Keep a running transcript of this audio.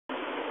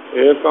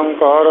ਏਕ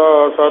ਓਂਕਾਰ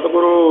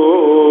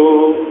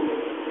ਸਤਿਗੁਰੂ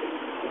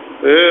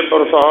ਇਹ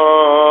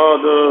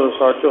ਪ੍ਰਸਾਦ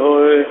ਸੱਚ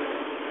ਹੋਏ।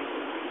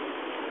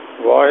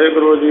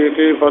 ਵਾਹਿਗੁਰੂ ਜੀ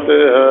ਕੀ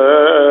ਫਤਿਹ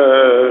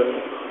ਹੈ।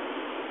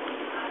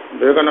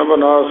 ਵਿਘਨ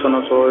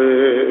ਵਿਨਾਸ਼ਨ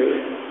ਸੋਏ।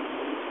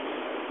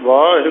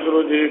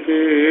 ਵਾਹਿਗੁਰੂ ਜੀ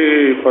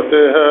ਕੀ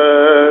ਫਤਿਹ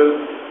ਹੈ।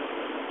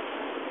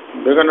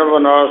 ਵਿਘਨ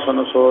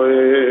ਵਿਨਾਸ਼ਨ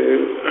ਸੋਏ।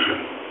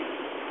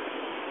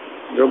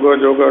 ਜੁਗ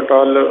ਜੁਗ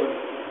ਅਟਲ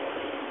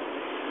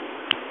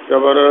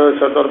ਜਬਰ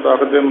ਛਤਰ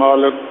ਤਖਤ ਦੇ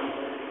ਮਾਲਕ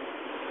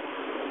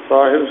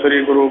ਸਾਹਿਬ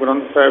ਸ੍ਰੀ ਗੁਰੂ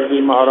ਗ੍ਰੰਥ ਸਾਹਿਬ ਜੀ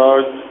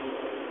ਮਹਾਰਾਜ,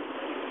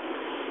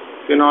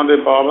 ਜਿਨ੍ਹਾਂ ਦੇ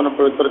ਪਾਵਨ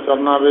ਪਵਿੱਤਰ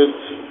ਚਰਨਾਂ ਵਿੱਚ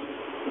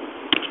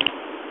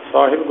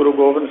ਸਾਹਿਬ ਗੁਰੂ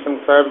ਗੋਬਿੰਦ ਸਿੰਘ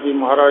ਸਾਹਿਬ ਜੀ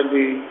ਮਹਾਰਾਜ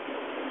ਦੀ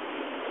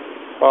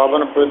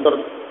ਪਾਵਨ ਪਵਿੱਤਰ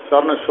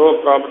ਚਰਨ ਛੋਹ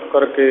ਪ੍ਰਾਪਤ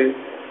ਕਰਕੇ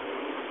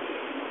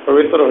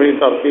ਪਵਿੱਤਰ ਹੋਈ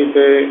ਧਰਤੀ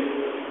 'ਤੇ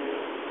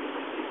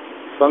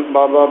ਸੰਤ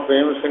ਬਾਬਾ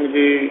ਪ੍ਰੇਮ ਸਿੰਘ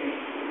ਜੀ,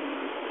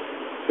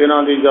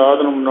 ਜਿਨ੍ਹਾਂ ਦੀ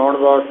ਯਾਦ ਨੂੰ ਮਨਾਉਣ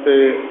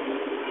ਵਾਸਤੇ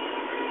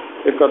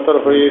ਇਕੱਤਰ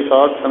ਹੋਈ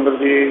ਸਾਧ ਸੰਗਤ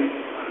ਜੀ,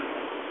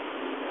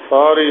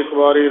 ਸਾਰੀ ਇੱਕ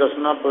ਵਾਰੀ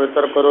ਰਸਨਾ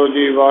ਪਵਿੱਤਰ ਕਰੋ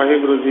ਜੀ।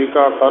 ਵਾਹਿਗੁਰੂ ਜੀ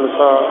ਕਾ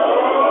ਖਾਲਸਾ,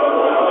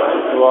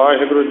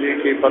 ਵਾਹਿਗੁਰੂ ਜੀ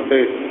ਕੀ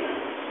ਫਤਿਹ।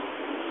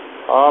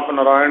 ਆਪ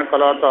ਨਾਰਾਇਣ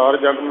ਕਲਾ ਧਾਰ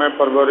ਜਗ ਮੈਂ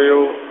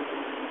ਪਰਵਰਿਓ,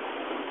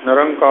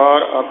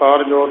 ਨਿਰੰਕਾਰ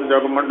ਆਕਾਰ ਜੋਤ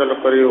ਜਗ ਮੰਡਲ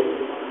ਕਰਿਓ।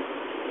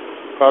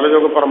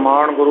 ਕਲਯੁਗ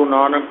ਪ੍ਰਮਾਣ ਗੁਰੂ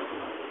ਨਾਨਕ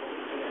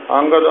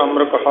ਅੰਗਦ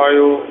ਅੰਮ੍ਰਿਤ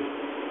ਕਹਾਇਓ।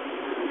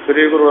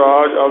 ਸ੍ਰੀ ਗੁਰੂ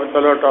ਰਾਜ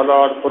ਅਵਤਲ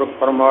ਟਾਲਾਦ ਪੁਰਖ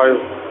ਫਰਮਾਇਓ।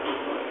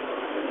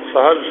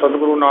 ਸਾਹਿਬ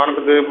ਸਤਿਗੁਰੂ ਨਾਨਕ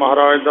ਦੇਵ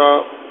ਮਹਾਰਾਜ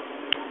ਦਾ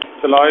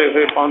ਚਲਾਏ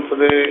ਹੋਏ ਪੰਥ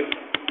ਦੇ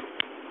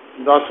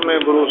 10ਵੇਂ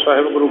ਗੁਰੂ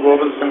ਸਾਹਿਬ ਗੁਰੂ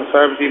ਗੋਬਿੰਦ ਸਿੰਘ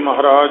ਸਾਹਿਬ ਜੀ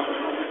ਮਹਾਰਾਜ,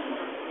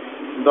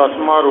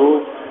 10ਵਾਂ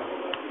ਰੂਪ,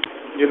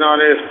 ਜਿਨ੍ਹਾਂ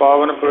ਨੇ ਇਸ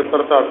ਪਾਵਨ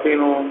ਪਵਿੱਤਰ ਧਰਤੀ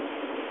ਨੂੰ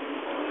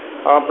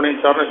ਆਪਣੀ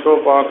ਚਰਨ ਛੋਹ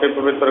ਪਾ ਕੇ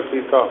ਪਵਿੱਤਰ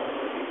ਕੀਤਾ।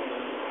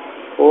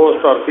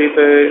 ਉਸ ਧਰਤੀ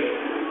 'ਤੇ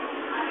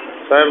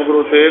ਸਾਹਿਬ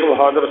ਗੁਰੂ ਤੇਗ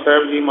ਬਹਾਦਰ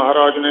ਸਾਹਿਬ ਜੀ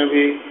ਮਹਾਰਾਜ ਨੇ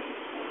ਵੀ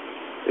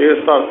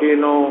ਇਸ ਧਰਤੀ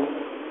ਨੂੰ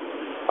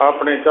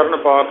ਆਪਣੇ ਚਰਨ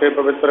ਪਾ ਕੇ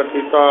ਪਵਿੱਤਰ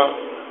ਕੀਤਾ।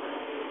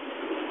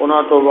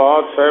 ਉਹਨਾਂ ਤੋਂ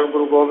ਬਾਅਦ ਸਾਹਿਬ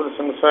ਗੁਰੂ ਗੋਬਿੰਦ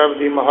ਸਿੰਘ ਸਾਹਿਬ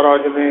ਜੀ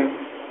ਮਹਾਰਾਜ ਨੇ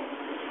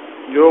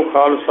ਜੋ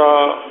ਖਾਲਸਾ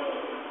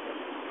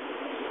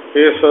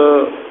ਇਸ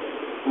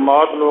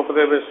ਮਾਤ ਲੋਕ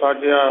ਦੇ ਵਿੱਚ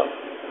ਸਾਜਿਆ,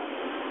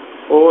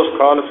 ਉਸ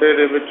ਖਾਲਸੇ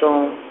ਦੇ ਵਿੱਚੋਂ,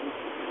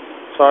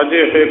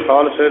 ਸਾਜੇ ਹੋਏ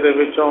ਖਾਲਸੇ ਦੇ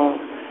ਵਿੱਚੋਂ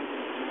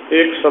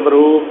ਇੱਕ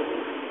ਸਵਰੂਪ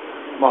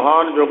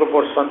ਮਹਾਨ ਯੁੱਗ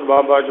ਪੁਰਸ਼ ਸੰਤ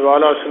ਬਾਬਾ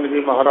ਜਵਾਲਾ ਸਿੰਘ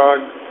ਜੀ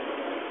ਮਹਾਰਾਜ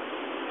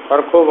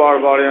ਹਰਖੋਵਾਲ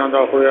ਵਾਲਿਆਂ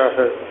ਦਾ ਹੋਇਆ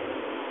ਹੈ,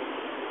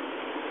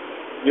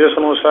 ਜਿਸ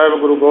ਨੂੰ ਸਾਹਿਬ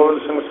ਗੁਰੂ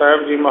ਗੋਬਿੰਦ ਸਿੰਘ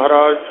ਸਾਹਿਬ ਜੀ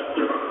ਮਹਾਰਾਜ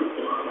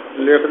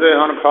ਲਿਖਦੇ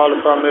ਹਨ,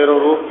 ਖਾਲਸਾ ਮੇਰੋ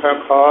ਰੂਪ ਹੈ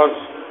ਖਾਸ,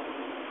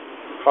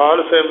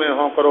 ਖਾਲਸੇ ਮੇਂ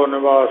ਹੋਂ ਕਰੋ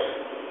ਨਿਵਾਸ।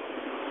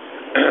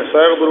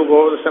 ਸਾਹਿਬ ਗੁਰੂ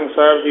ਗੋਬਿੰਦ ਸਿੰਘ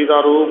ਸਾਹਿਬ ਜੀ ਦਾ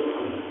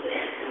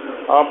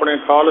ਰੂਪ ਆਪਣੇ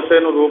ਖਾਲਸੇ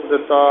ਨੂੰ ਰੂਪ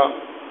ਦਿੱਤਾ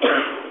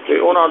ਅਤੇ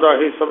ਉਹਨਾਂ ਦਾ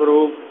ਹੀ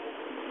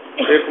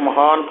ਸਵਰੂਪ ਇੱਕ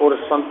ਮਹਾਨ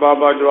ਪੁਰਸ਼ ਸੰਤ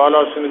ਬਾਬਾ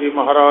ਜਵਾਲਾ ਸਿੰਘ ਜੀ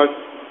ਮਹਾਰਾਜ,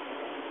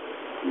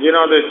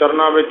 ਜਿਨ੍ਹਾਂ ਦੇ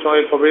ਚਰਨਾਂ ਵਿੱਚੋਂ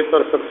ਇੱਕ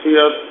ਪਵਿੱਤਰ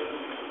ਸ਼ਖਸੀਅਤ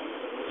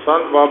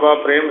ਸੰਤ ਬਾਬਾ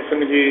ਪ੍ਰੇਮ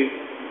ਸਿੰਘ ਜੀ,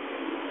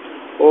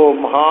 ਉਹ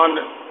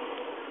ਮਹਾਨ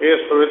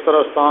ਇਸ ਪਵਿੱਤਰ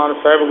ਅਸਥਾਨ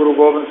ਸਾਹਿਬ ਗੁਰੂ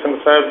ਗੋਬਿੰਦ ਸਿੰਘ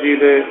ਸਾਹਿਬ ਜੀ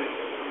ਦੇ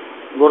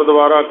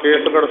ਗੁਰਦੁਆਰਾ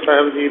ਕੇਸਗੜ੍ਹ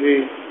ਸਾਹਿਬ ਜੀ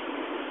ਦੀ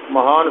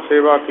ਮਹਾਨ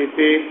ਸੇਵਾ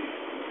ਕੀਤੀ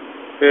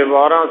ਅਤੇ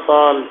 12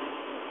 ਸਾਲ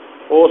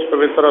ਉਸ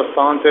ਪਵਿੱਤਰ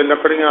ਅਸਥਾਨ 'ਤੇ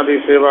ਲੱਕੜੀਆਂ ਦੀ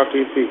ਸੇਵਾ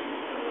ਕੀਤੀ।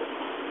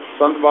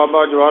 ਸੰਤ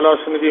ਬਾਬਾ ਜਵਾਲਾ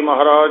ਸਿੰਘ ਜੀ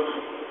ਮਹਾਰਾਜ,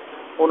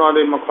 ਉਹਨਾਂ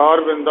ਦੇ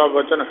ਮੁਖਾਰਬਿੰਦ ਦਾ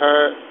ਵਚਨ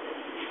ਹੈ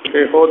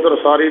ਕਿ ਉੱਧਰ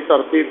ਸਾਰੀ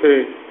ਧਰਤੀ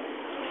 'ਤੇ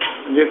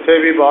ਜਿੱਥੇ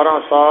ਵੀ 12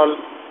 ਸਾਲ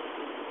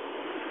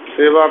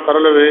ਸੇਵਾ ਕਰ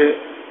ਲਵੇ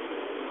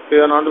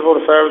ਅਤੇ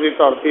ਅਨੰਦਪੁਰ ਸਾਹਿਬ ਦੀ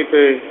ਧਰਤੀ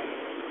 'ਤੇ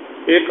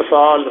 1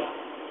 ਸਾਲ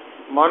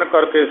ਮਨ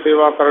ਕਰਕੇ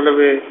ਸੇਵਾ ਕਰ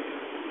ਲਵੇ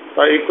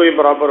ਤਾਂ ਇੱਕੋ ਹੀ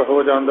ਬਰਾਬਰ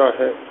ਹੋ ਜਾਂਦਾ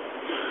ਹੈ।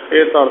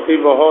 ਇਹ ਧਰਤੀ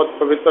ਬਹੁਤ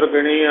ਪਵਿੱਤਰ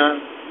ਗਿਣੀ ਹੈ।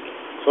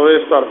 ਸੋ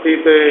ਇਸ ਧਰਤੀ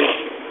 'ਤੇ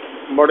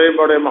ਬੜੇ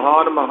ਬੜੇ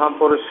ਮਹਾਨ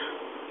ਮਹਾਂਪੁਰਸ਼,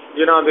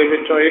 ਜਿਨ੍ਹਾਂ ਦੇ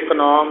ਵਿੱਚੋਂ ਇੱਕ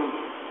ਨਾਮ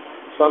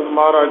ਸੰਤ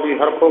ਮਹਾਰਾਜ ਜੀ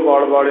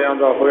ਹਰਖੋਵਾਲ ਵਾਲਿਆਂ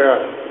ਦਾ ਹੋਇਆ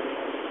ਹੈ।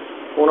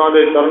 ਉਹਨਾਂ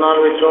ਦੇ ਚਰਨਾਂ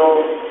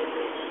ਵਿੱਚੋਂ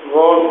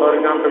ਬਹੁਤ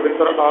ਸਾਰੀਆਂ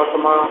ਪਵਿੱਤਰ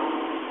ਆਤਮਾ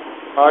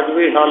ਅੱਜ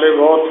ਵੀ ਹਾਲੇ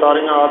ਬਹੁਤ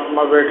ਸਾਰੀਆਂ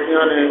ਆਤਮਾ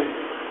ਬੈਠੀਆਂ ਨੇ,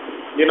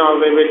 ਜਿਨ੍ਹਾਂ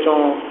ਦੇ ਵਿੱਚੋਂ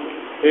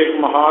ਇੱਕ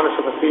ਮਹਾਨ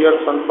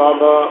ਸ਼ਖਸੀਅਤ ਸੰਤ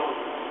ਬਾਬਾ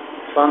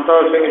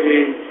ਸੰਤਾ ਸਿੰਘ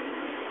ਜੀ,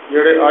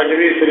 ਜਿਹੜੇ ਅੱਜ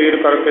ਵੀ ਸਰੀਰ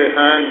ਕਰਕੇ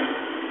ਹਨ,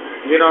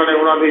 ਜਿਨ੍ਹਾਂ ਨੇ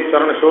ਉਹਨਾਂ ਦੀ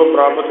ਚਰਨ ਛੋਹ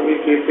ਪ੍ਰਾਪਤ ਵੀ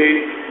ਕੀਤੀ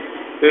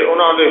ਅਤੇ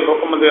ਉਹਨਾਂ ਦੇ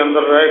ਹੁਕਮ ਦੇ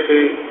ਅੰਦਰ ਰਹਿ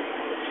ਕੇ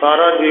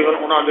ਸਾਰਾ ਜੀਵਨ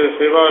ਉਹਨਾਂ ਦੇ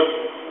ਸੇਵਾ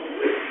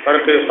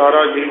ਕਰਕੇ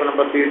ਸਾਰਾ ਜੀਵਨ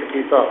ਬਤੀਤ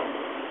ਕੀਤਾ।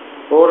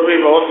 ਹੋਰ ਵੀ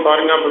ਬਹੁਤ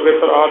ਸਾਰੀਆਂ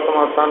ਪਵਿੱਤਰ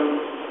ਆਤਮਾ ਸਨ।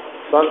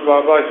 ਸੰਤ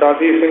ਬਾਬਾ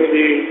ਸ਼ਾਦੀ ਸਿੰਘ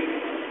ਜੀ,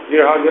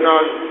 ਜਿਨ੍ਹਾਂ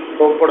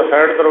ਰੋਪੜ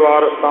ਹੈਡ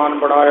ਦਰਬਾਰ ਸਥਾਨ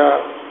ਬਣਾਇਆ,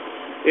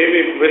 ਇਹ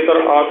ਵੀ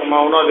ਪਵਿੱਤਰ ਆਤਮਾ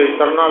ਉਹਨਾਂ ਦੇ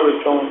ਚਰਨਾਂ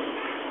ਵਿੱਚੋਂ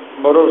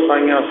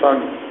ਬਰੋਸਾਈਆਂ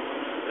ਸਨ।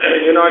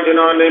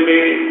 ਜਿਨ੍ਹਾਂ ਨੇ ਵੀ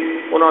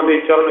ਉਹਨਾਂ ਦੀ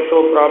ਚਰਨ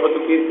ਛੋਹ ਪ੍ਰਾਪਤ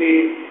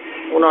ਕੀਤੀ,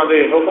 ਉਹਨਾਂ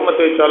ਦੇ ਹੁਕਮ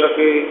 'ਤੇ ਚੱਲ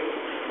ਕੇ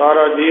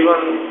ਸਾਰਾ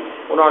ਜੀਵਨ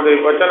ਉਹਨਾਂ ਦੇ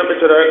ਵਚਨ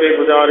ਵਿੱਚ ਰਹਿ ਕੇ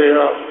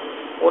ਗੁਜ਼ਾਰਿਆ।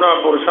 ਉਹਨਾਂ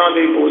ਪੁਰਸ਼ਾਂ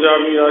ਦੀ ਪੂਜਾ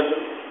ਵੀ ਅੱਜ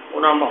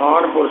ਉਹਨਾਂ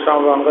ਮਹਾਨ ਪੁਰਸ਼ਾਂ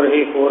ਵਾਂਗਰ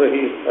ਹੀ ਹੋ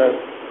ਰਹੀ ਹੈ।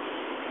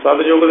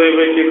 ਸਤਿਯੁਗ ਦੇ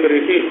ਵਿੱਚ ਇੱਕ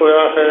ਰਿਸ਼ੀ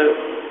ਹੋਇਆ ਹੈ,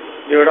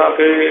 ਜਿਹੜਾ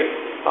ਕਿ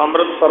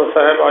ਅੰਮ੍ਰਿਤਸਰ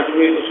ਸਾਹਿਬ ਅੱਜ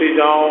ਵੀ ਤੁਸੀਂ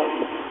ਜਾਓ,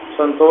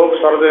 ਸੰਤੋਖ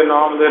ਸਰ ਦੇ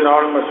ਨਾਮ ਦੇ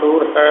ਨਾਲ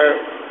ਮਸ਼ਹੂਰ ਹੈ।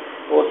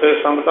 ਉੱਥੇ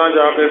ਸੰਗਤਾਂ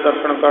ਜਾ ਕੇ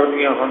ਦਰਸ਼ਨ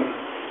ਕਰਦੀਆਂ ਹਨ।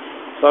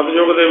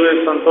 ਸਤਿਯੁਗ ਦੇ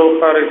ਵਿੱਚ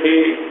ਸੰਤੋਖਾ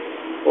ਰਿਸ਼ੀ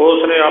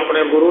ਉਸ ਨੇ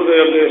ਆਪਣੇ ਗੁਰੂ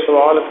ਦੇ ਅੱਗੇ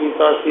ਸਵਾਲ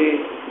ਕੀਤਾ ਸੀ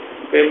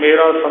ਕਿ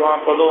ਮੇਰਾ ਸਮਾਂ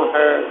ਕਦੋਂ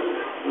ਹੈ,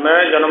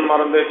 ਮੈਂ ਜਨਮ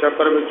ਮਰਨ ਦੇ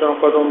ਚੱਕਰ ਵਿੱਚੋਂ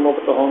ਕਦੋਂ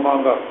ਮੁਕਤ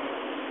ਹੋਵਾਂਗਾ।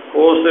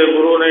 ਉਸ ਦੇ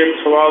ਗੁਰੂ ਨੇ ਇੱਕ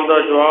ਸਵਾਲ ਦਾ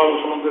ਜਵਾਬ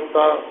ਉਸਨੂੰ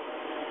ਦਿੱਤਾ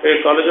ਕਿ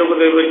ਕਲਯੁਗ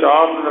ਦੇ ਵਿੱਚ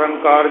ਆਪ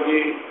ਨਿਰੰਕਾਰ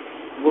ਜੀ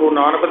ਗੁਰੂ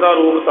ਨਾਨਕ ਦਾ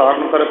ਰੂਪ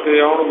ਧਾਰਨ ਕਰਕੇ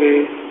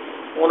ਆਉਣਗੇ।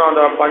 ਉਹਨਾਂ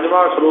ਦਾ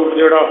ਪੰਜਵਾਂ ਸਰੂਪ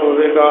ਜਿਹੜਾ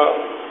ਹੋਵੇਗਾ,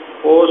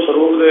 ਉਸ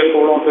ਸਰੂਪ ਦੇ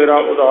ਕੋਲੋਂ ਤੇਰਾ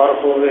ਉਧਾਰ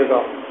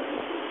ਹੋਵੇਗਾ।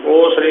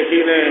 ਉਸ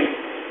ਰਿਸ਼ੀ ਨੇ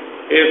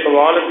ਇਹ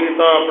ਸਵਾਲ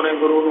ਕੀਤਾ ਆਪਣੇ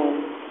ਗੁਰੂ ਨੂੰ,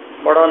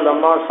 ਬੜਾ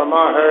ਲੰਮਾ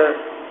ਸਮਾਂ ਹੈ,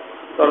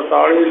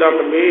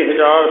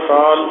 43,20,000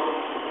 ਸਾਲ,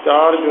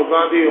 4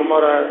 ਯੁੱਗਾਂ ਦੀ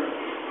ਉਮਰ ਹੈ,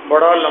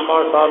 ਬੜਾ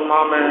ਲੰਮਾ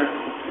ਸਮਾਂ ਮੈਂ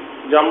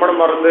ਜੰਮਣ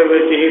ਮਰਨ ਦੇ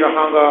ਵਿੱਚ ਹੀ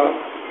ਰਹਾਂਗਾ।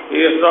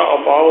 ਇਸ ਦਾ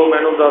ਉਪਾਅ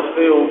ਮੈਨੂੰ ਦੱਸ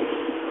ਦਿਓ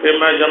ਕਿ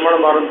ਮੈਂ ਜੰਮਣ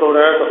ਮਰਨ ਤੋਂ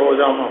ਰਹਿਤ ਹੋ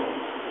ਜਾਵਾਂ।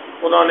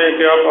 ਉਹਨਾਂ ਨੇ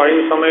ਕਿਹਾ,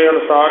 ਭਾਈ ਸਮੇਂ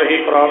ਅਨੁਸਾਰ ਹੀ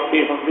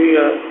ਪ੍ਰਾਪਤੀ ਹੁੰਦੀ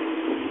ਹੈ।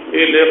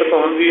 ਇਹ ਲਿਖਤ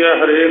ਹੁੰਦੀ ਹੈ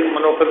ਹਰੇਕ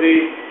ਮਨੁੱਖ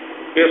ਦੀ,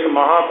 ਇਸ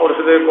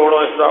ਮਹਾਂਪੁਰਸ਼ ਦੇ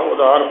ਕੋਲੋਂ ਇਸ ਦਾ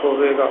ਉਧਾਰ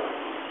ਹੋਵੇਗਾ।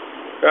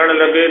 ਕਹਿਣ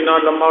ਲੱਗੇ, ਇੰਨਾ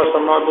ਲੰਮਾ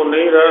ਸਮਾਂ ਤੂੰ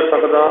ਨਹੀਂ ਰਹਿ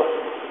ਸਕਦਾ,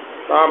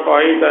 ਤਾਂ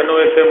ਭਾਈ ਤੈਨੂੰ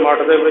ਇੱਥੇ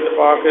ਮੱਠ ਦੇ ਵਿੱਚ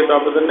ਪਾ ਕੇ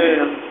ਦੱਬ ਦਿੰਦੇ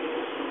ਹਾਂ।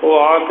 ਉਹ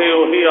ਆ ਕੇ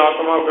ਉਹੀ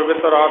ਆਤਮਾ,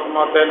 ਪਵਿੱਤਰ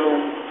ਆਤਮਾ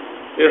ਤੈਨੂੰ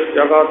ਇਸ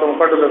ਜਗ੍ਹਾ ਤੋਂ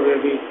ਕੱਢ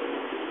ਲਵੇਗੀ।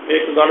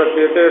 ਇੱਕ ਗੱਲ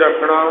ਚੇਤੇ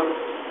ਰੱਖਣਾ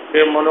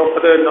ਕਿ ਮਨੁੱਖ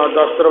ਦੇ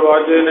 10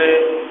 ਦਰਵਾਜ਼ੇ ਨੇ,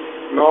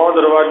 9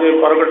 ਦਰਵਾਜ਼ੇ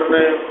ਪ੍ਰਗਟ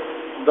ਨੇ,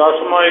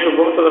 10ਵਾਂ ਇੱਕ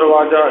ਗੁਪਤ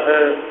ਦਰਵਾਜ਼ਾ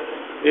ਹੈ।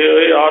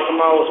 ਇਹ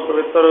ਆਤਮਾ ਉਸ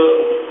ਪਵਿੱਤਰ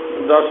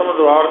 10ਵੇਂ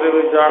ਦੁਆਰ ਦੇ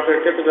ਵਿੱਚ ਜਾ ਕੇ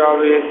ਟਿਕ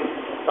ਜਾਵੇ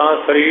ਤਾਂ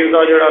ਸਰੀਰ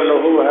ਦਾ ਜਿਹੜਾ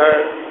ਲਹੂ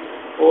ਹੈ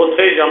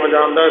ਉੱਥੇ ਹੀ ਜੰਮ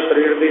ਜਾਂਦਾ,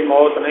 ਸਰੀਰ ਦੀ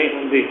ਮੌਤ ਨਹੀਂ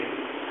ਹੁੰਦੀ।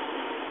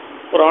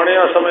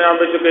 ਪੁਰਾਣਿਆਂ ਸਮਿਆਂ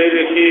ਵਿੱਚ ਕਈ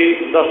ਰਿਸ਼ੀ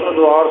 10ਵੇਂ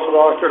ਦੁਆਰ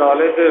ਸਵਾਸ ਚੜ੍ਹਾ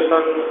ਲੈਂਦੇ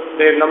ਸਨ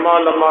ਅਤੇ ਲੰਮਾ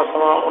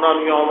ਸਮਾਂ ਉਹਨਾਂ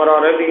ਦੀਆਂ ਉਮਰਾਂ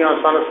ਰਹਿੰਦੀਆਂ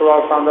ਸਨ,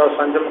 ਸਵਾਸਾਂ ਦਾ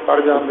ਸੰਜਮ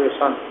ਕਰ ਜਾਂਦੇ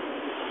ਸਨ।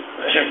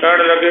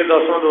 ਕਹਿਣ ਲੱਗੇ,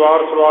 10ਵੇਂ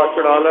ਦੁਆਰ ਸਵਾਸ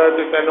ਚੜ੍ਹਾ ਲੈ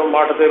ਅਤੇ ਤੈਨੂੰ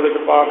ਮੱਠ ਦੇ ਵਿੱਚ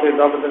ਪਾ ਕੇ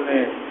ਦੱਬ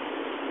ਦਿੰਦੇ।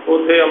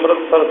 ਉੱਥੇ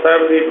ਅੰਮ੍ਰਿਤਸਰ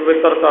ਸਾਹਿਬ ਦੀ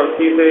ਪਵਿੱਤਰ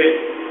ਧਰਤੀ 'ਤੇ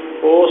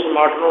ਉਸ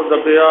ਮੱਠ ਨੂੰ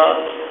ਦੱਬਿਆ।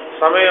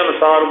 ਸਮੇਂ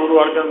ਅਨੁਸਾਰ ਗੁਰੂ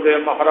ਅਰਜਨ ਦੇਵ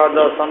ਮਹਾਰਾਜ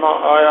ਦਾ ਸਮਾਂ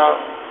ਆਇਆ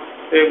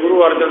ਅਤੇ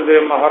ਗੁਰੂ ਅਰਜਨ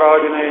ਦੇਵ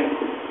ਮਹਾਰਾਜ ਨੇ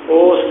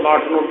ਉਸ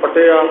ਮੱਠ ਨੂੰ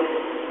ਪੱਟਿਆ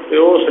ਅਤੇ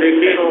ਉਸ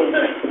ਰਿਸ਼ੀ ਨੂੰ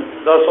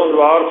 10ਵੇਂ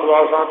ਦੁਆਰ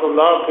ਸਵਾਸਾਂ ਤੋਂ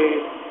ਲਾਹ ਕੇ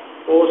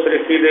ਉਸ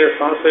ਰਿਸ਼ੀ ਦੇ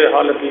ਸੰਸੇ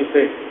ਹੱਲ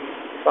ਕੀਤੇ।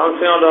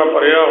 ਸੰਸਿਆਂ ਦਾ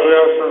ਭਰਿਆ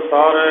ਹੋਇਆ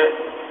ਸੰਸਾਰ ਹੈ।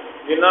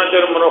 ਜਿੰਨਾ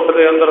ਚਿਰ ਮਨੁੱਖ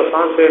ਦੇ ਅੰਦਰ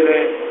ਸੰਸੇ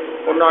ਨੇ,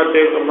 ਉਹਨਾਂ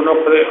ਚਿਰ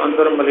ਮਨੁੱਖ ਦੇ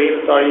ਅੰਦਰ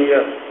ਮਲੀਨਤਾ ਆਈ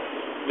ਹੈ।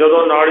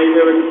 ਜਦੋਂ ਨਾੜੀ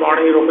ਦੇ ਵਿੱਚ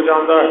ਪਾਣੀ ਰੁਕ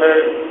ਜਾਂਦਾ ਹੈ,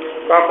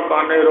 ਕੱਪ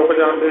ਕਾਨੇ ਰੁਕ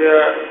ਜਾਂਦੇ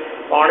ਹੈ,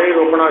 ਪਾਣੀ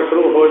ਰੁਕਣਾ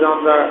ਸ਼ੁਰੂ ਹੋ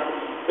ਜਾਂਦਾ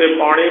ਅਤੇ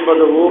ਪਾਣੀ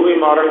ਬਦਬੂ ਵੀ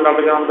ਮਾਰਨ ਲੱਗ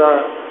ਜਾਂਦਾ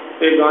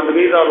ਅਤੇ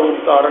ਗੰਦਗੀ ਦਾ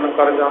ਰੂਪ ਧਾਰਨ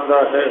ਕਰ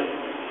ਜਾਂਦਾ ਹੈ।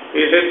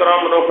 ਇਸੇ ਤਰ੍ਹਾਂ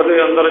ਮਨੁੱਖ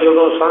ਦੇ ਅੰਦਰ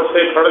ਜਦੋਂ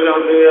ਸੰਸੇ ਖੜ੍ਹ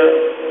ਜਾਂਦੇ ਹੈ,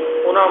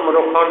 ਉਹਨਾਂ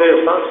ਮਨੁੱਖਾਂ ਦੇ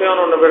ਸੰਸਿਆਂ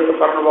ਨੂੰ ਨਿਵਰਤ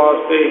ਕਰਨ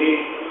ਵਾਸਤੇ ਹੀ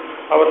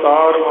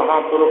ਅਵਤਾਰ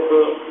ਮਹਾਂਪੁਰਖ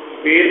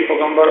ਪੀਰ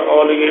ਪੈਗੰਬਰ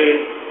ਔਲੀਏ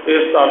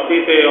ਇਸ ਧਰਤੀ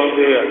 'ਤੇ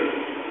ਆਉਂਦੇ ਹੈ।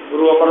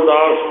 ਗੁਰੂ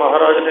ਅਮਰਦਾਸ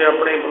ਮਹਾਰਾਜ ਨੇ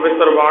ਆਪਣੀ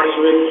ਪਵਿੱਤਰ ਬਾਣੀ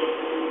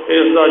ਵਿੱਚ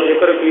ਇਸ ਦਾ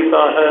ਜ਼ਿਕਰ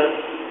ਕੀਤਾ ਹੈ।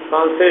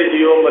 ਸੰਸੇ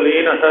ਜੀਓ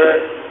ਮਲੀਨ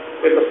ਹੈ,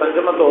 ਇੱਕ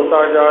ਸੰਜਮਤ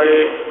ਹੋਤਾ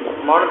ਜਾਏ,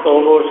 ਮਨ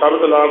ਧੋਵੋ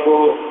ਸ਼ਬਦ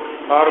ਲਾਗੋ,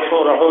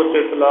 ਹਾਰਸੋਂ ਰਹੋ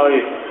ਚਿਤ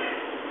ਲਾਏ।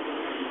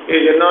 ਇਹ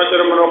ਜਿੰਨਾ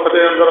ਚਿਰ ਮਨੁੱਖ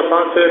ਦੇ ਅੰਦਰ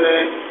ਸੰਸੇ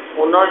ਨੇ,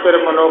 ਉਹਨਾਂ ਚਿਰ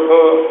ਮਨੁੱਖ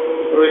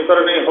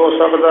ਪਵਿੱਤਰ ਨਹੀਂ ਹੋ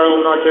ਸਕਦਾ,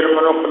 ਉਹਨਾਂ ਚਿਰ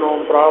ਮਨੁੱਖ ਨੂੰ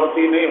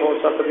ਪ੍ਰਾਪਤੀ ਨਹੀਂ ਹੋ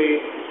ਸਕਦੀ।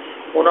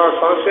 ਉਹਨਾਂ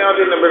ਸੰਸਿਆਂ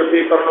ਦੀ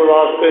ਨਿਵਰਤੀ ਕਰਨ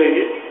ਵਾਸਤੇ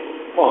ਹੀ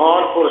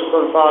ਮਹਾਨ ਪੁਰਸ਼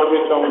ਸੰਸਾਰ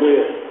ਵਿੱਚ ਆਉਂਦੇ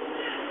ਹੈ।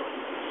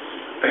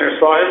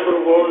 ਸਾਹਿਬ ਗੁਰੂ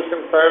ਗੋਬਿੰਦ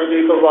ਸਿੰਘ ਸਾਹਿਬ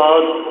ਜੀ ਤੋਂ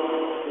ਬਾਅਦ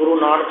ਗੁਰੂ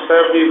ਨਾਨਕ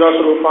ਸਾਹਿਬ ਜੀ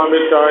 10 ਰੂਪਾਂ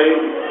ਵਿੱਚ ਆਏ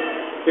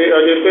ਅਤੇ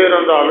ਅਜਿੱਤੇ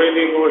ਰੰਧਾਵੇ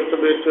ਦੀ ਗੋਸ਼ਟ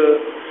ਵਿੱਚ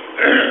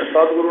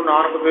ਸਤਿਗੁਰੂ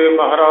ਨਾਨਕ ਦੇਵ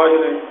ਮਹਾਰਾਜ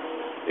ਨੇ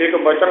ਇੱਕ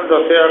ਬਚਨ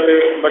ਦੱਸਿਆ ਕਿ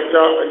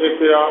ਬੱਚਾ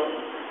ਅਜਿੱਤਿਆ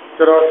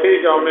 84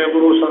 ਜਾਮੇ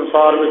ਗੁਰੂ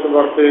ਸੰਸਾਰ ਵਿੱਚ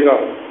ਵਰਤੇਗਾ।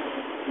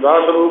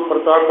 10 ਰੂਪ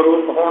ਪ੍ਰਤੱਖ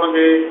ਰੂਪ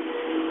ਹੋਣਗੇ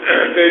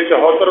ਅਤੇ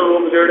 74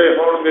 ਰੂਪ ਜਿਹੜੇ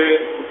ਹੋਣਗੇ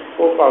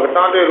ਉਹ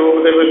ਭਗਤਾਂ ਦੇ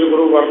ਰੂਪ ਦੇ ਵਿੱਚ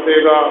ਗੁਰੂ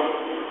ਵਰਤੇਗਾ।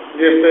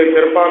 ਜਿਸ 'ਤੇ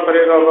ਕਿਰਪਾ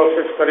ਕਰੇਗਾ,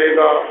 ਬਖਸ਼ਿਸ਼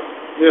ਕਰੇਗਾ,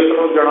 ਜਿਸ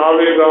ਨੂੰ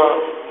ਜਣਾਵੇਗਾ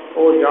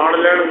ਉਹ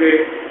ਜਾਣ ਲੈਣਗੇ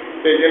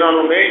ਅਤੇ ਜਿਨ੍ਹਾਂ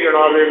ਨੂੰ ਨਹੀਂ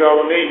ਜਣਾਵੇਗਾ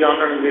ਉਹ ਨਹੀਂ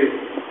ਜਾਣਨਗੇ।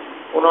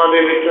 ਉਹਨਾਂ ਦੇ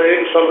ਵਿੱਚੋਂ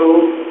ਇੱਕ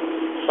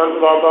ਸਰੂਪ ਸੰਤ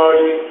ਬਾਬਾ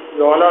ਜੀ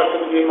ਜਵਾਲਾ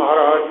ਸਿੰਘ ਜੀ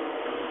ਮਹਾਰਾਜ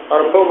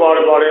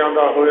ਹਰਖੋਵਾਲ ਵਾਲਿਆਂ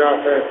ਦਾ ਹੋਇਆ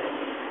ਹੈ।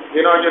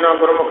 ਜਿਨ੍ਹਾਂ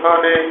ਗੁਰਮੁਖਾਂ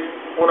ਨੇ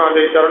ਉਹਨਾਂ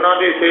ਦੇ ਚਰਨਾਂ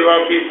ਦੀ ਸੇਵਾ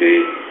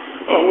ਕੀਤੀ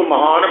ਉਹ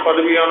ਮਹਾਨ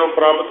ਪਦਵੀਆਂ ਨੂੰ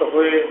ਪ੍ਰਾਪਤ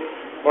ਹੋਏ।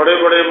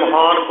 ਬੜੇ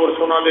ਮਹਾਨ ਪੁਰਸ਼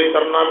ਉਹਨਾਂ ਦੇ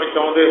ਚਰਨਾਂ ਵਿੱਚ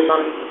ਆਉਂਦੇ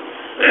ਸਨ।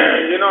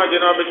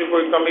 ਜਿਨ੍ਹਾਂ ਵਿੱਚ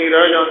ਕੋਈ ਕਮੀ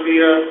ਰਹਿ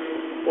ਜਾਂਦੀ ਹੈ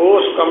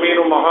ਉਸ ਕਮੀ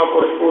ਨੂੰ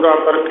ਮਹਾਂਪੁਰਸ਼ ਪੂਰਾ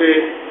ਕਰਕੇ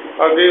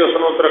ਅੱਗੇ ਉਸ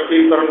ਨੂੰ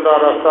ਤਰੱਕੀ ਕਰਨ ਦਾ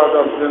ਰਸਤਾ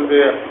ਦੱਸ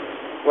ਦਿੰਦੇ ਆ।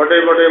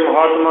 ਵੱਡੇ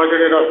ਮਹਾਤਮਾ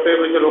ਜਿਹੜੇ ਰਸਤੇ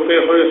ਵਿੱਚ ਰੁਕੇ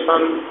ਹੋਏ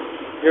ਸਨ,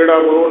 ਜਿਹੜਾ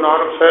ਗੁਰੂ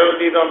ਨਾਨਕ ਸਾਹਿਬ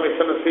ਜੀ ਦਾ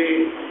ਮਿਸ਼ਨ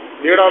ਸੀ,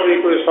 ਜਿਹੜਾ ਵੀ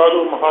ਕੋਈ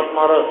ਸਾਧੂ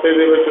ਮਹਾਤਮਾ ਰਸਤੇ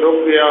ਦੇ ਵਿੱਚ ਰੁਕ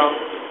ਗਿਆ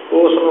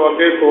ਉਸ ਨੂੰ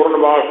ਅੱਗੇ ਤੋਰਨ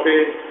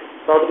ਵਾਸਤੇ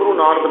ਸਤਿਗੁਰੂ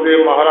ਨਾਨਕ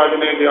ਦੇਵ ਮਹਾਰਾਜ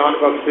ਨੇ ਗਿਆਨ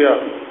ਬਖਸ਼ਿਆ।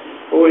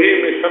 ਉਹੀ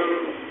ਮਿਸ਼ਨ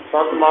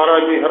ਸੰਤ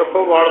ਮਹਾਰਾਜ ਜੀ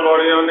ਹਰਖੋਵਾਲ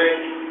ਵਾਲਿਆਂ ਨੇ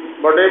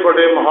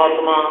ਵੱਡੇ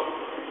ਮਹਾਤਮਾ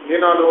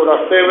ਜਿਨ੍ਹਾਂ ਨੂੰ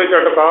ਰਸਤੇ ਵਿੱਚ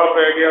ਅਟਕਾ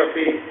ਪੈ ਗਿਆ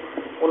ਸੀ,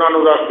 ਉਹਨਾਂ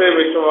ਨੂੰ ਰਸਤੇ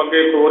ਵਿੱਚੋਂ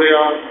ਅੱਗੇ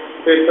ਤੋਰਿਆ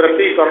ਅਤੇ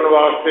ਤਰੱਕੀ ਕਰਨ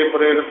ਵਾਸਤੇ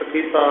ਪ੍ਰੇਰਿਤ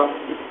ਕੀਤਾ।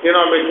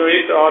 ਇਹਨਾਂ ਵਿੱਚੋਂ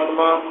ਇੱਕ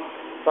ਆਤਮਾ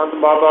ਸੰਤ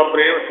ਬਾਬਾ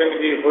ਪ੍ਰੇਮ ਸਿੰਘ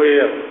ਜੀ ਹੋਏ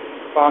ਆ।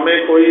 ਭਾਵੇਂ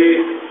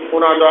ਕੋਈ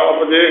ਉਹਨਾਂ ਦਾ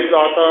ਉਪਦੇਸ਼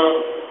ਦਾਤਾ,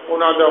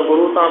 ਉਹਨਾਂ ਦਾ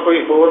ਗੁਰੂ ਤਾਂ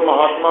ਕੋਈ ਹੋਰ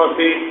ਮਹਾਤਮਾ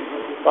ਸੀ,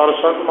 ਪਰ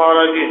ਸੰਤ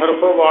ਮਹਾਰਾਜ ਜੀ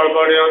ਹਰਖੋਵਾਲ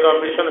ਵਾਲਿਆਂ ਦਾ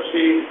ਮਿਸ਼ਨ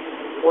ਸੀ।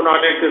 ਉਹਨਾਂ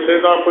ਨੇ ਕਿਸੇ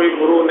ਦਾ ਕੋਈ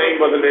ਗੁਰੂ ਨਹੀਂ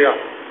ਬਦਲਿਆ।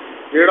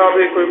 ਜਿਹੜਾ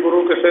ਵੀ ਕੋਈ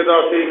ਗੁਰੂ ਕਿਸੇ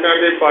ਦਾ ਸੀ,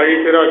 ਕਹਿੰਦੇ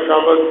ਭਾਈ ਤੇਰਾ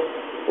ਸ਼ਬਦ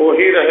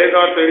ਉਹੀ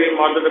ਰਹੇਗਾ, ਤੇਰੀ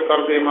ਮਦਦ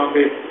ਕਰ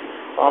ਦੇਵਾਂਗੇ।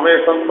 ਭਾਵੇਂ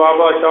ਸੰਤ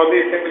ਬਾਬਾ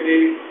ਸ਼ਾਦੀ ਸਿੰਘ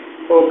ਜੀ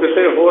ਉਹ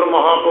ਕਿਸੇ ਹੋਰ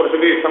ਮਹਾਂਪੁਰਸ਼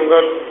ਦੀ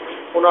ਸੰਗਤ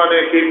ਉਹਨਾਂ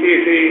ਨੇ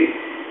ਕੀਤੀ ਸੀ,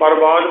 ਪਰ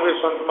ਬਾਅਦ ਵਿੱਚ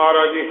ਸੰਤ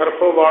ਮਹਾਰਾਜ ਜੀ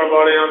ਹਰਖੋਵਾਲ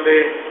ਵਾਲਿਆਂ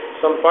ਦੇ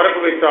ਸੰਪਰਕ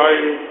ਵਿੱਚ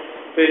ਆਏ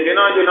ਅਤੇ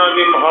ਜਿਨ੍ਹਾਂ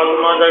ਦੀ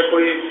ਮਹਾਤਮਾ ਦਾ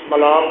ਕੋਈ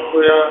ਮਿਲਾਪ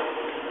ਹੋਇਆ,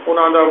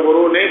 ਉਹਨਾਂ ਦਾ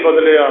ਗੁਰੂ ਨਹੀਂ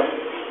ਬਦਲਿਆ,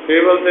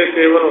 ਕੇਵਲ ਅਤੇ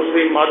ਕੇਵਲ ਉਸ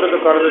ਦੀ ਮਦਦ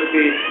ਕਰ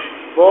ਦਿੱਤੀ।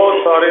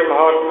 ਬਹੁਤ ਸਾਰੇ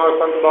ਮਹਾਤਮਾ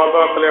ਸੰਤ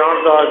ਬਾਬਾ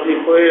ਕਲਿਆਣ ਦਾਸ ਜੀ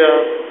ਹੋਏ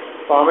ਆ,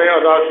 ਭਾਵੇਂ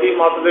ਉਦਾਸੀ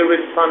ਮੱਤ ਦੇ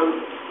ਵਿੱਚ ਸਨ,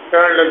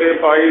 ਕਹਿਣ ਲੱਗੇ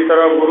ਭਾਈ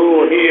ਤੇਰਾ ਗੁਰੂ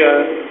ਉਹੀ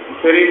ਹੈ,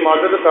 ਤੇਰੀ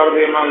ਮਦਦ ਕਰ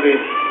ਦੇਵਾਂਗੇ।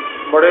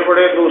 ਬੜੇ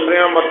ਬੜੇ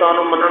ਦੂਸਰਿਆਂ ਮਤਾਂ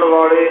ਨੂੰ ਮੰਨਣ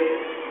ਵਾਲੇ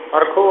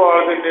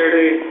ਹਰਖੋਵਾਲ ਦੇ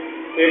ਨੇੜੇ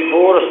ਇੱਕ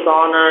ਹੋਰ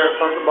ਸਥਾਨ ਹੈ,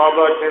 ਸੰਤ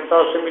ਬਾਬਾ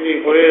ਚਿੰਤਾ ਸਿੰਘ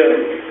ਜੀ ਹੋਏ ਹੈ।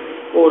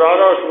 ਉਹ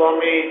ਰਾਧਾ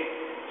ਸੁਆਮੀ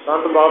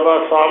ਸੰਤ ਬਾਬਾ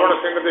ਸਾਵਣ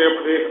ਸਿੰਘ ਦੇ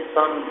ਉਪਦੇਸ਼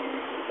ਸਨ।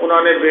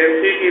 ਉਹਨਾਂ ਨੇ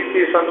ਬੇਨਤੀ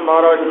ਕੀਤੀ ਸੰਤ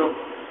ਮਹਾਰਾਜ ਨੂੰ,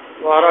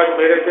 ਮਹਾਰਾਜ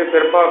ਮੇਰੇ 'ਤੇ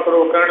ਕਿਰਪਾ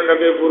ਕਰੋ। ਕਹਿਣ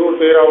ਲੱਗੇ ਗੁਰੂ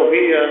ਤੇਰਾ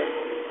ਉਹੀ ਹੈ।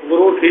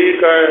 ਗੁਰੂ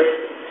ਠੀਕ ਹੈ,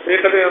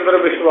 ਸਿੱਖ ਦੇ ਅੰਦਰ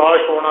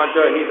ਵਿਸ਼ਵਾਸ ਹੋਣਾ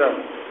ਚਾਹੀਦਾ,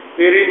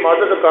 ਤੇਰੀ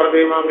ਮਦਦ ਕਰ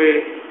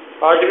ਦੇਵਾਂਗੇ।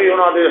 ਅੱਜ ਵੀ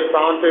ਉਹਨਾਂ ਦੇ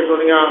ਸਥਾਨ 'ਤੇ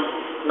ਦੁਨੀਆ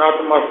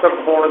ਨਤਮਸਤਕ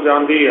ਹੋਣ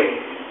ਜਾਂਦੀ ਹੈ।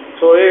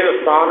 ਸੋ ਇਹ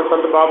ਸਥਾਨ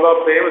ਸੰਤ ਬਾਬਾ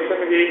ਪ੍ਰੇਮ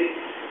ਸਿੰਘ ਜੀ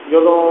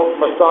ਜਦੋਂ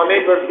ਮਸਤਾਨੀ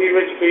ਬਿਰਤੀ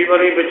ਵਿੱਚ ਕਈ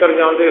ਵਾਰੀ ਵਿਚਰ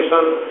ਜਾਂਦੇ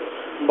ਸਨ।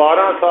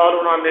 12 ਸਾਲ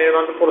ਉਹਨਾਂ ਨੇ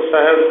ਅਨੰਦਪੁਰ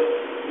ਸਾਹਿਬ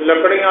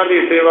ਲੱਕੜੀਆਂ ਦੀ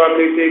ਸੇਵਾ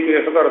ਕੀਤੀ,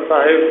 ਕੇਸਗੜ੍ਹ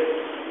ਸਾਹਿਬ।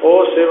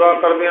 ਉਹ ਸੇਵਾ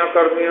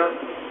ਕਰਦਿਆਂ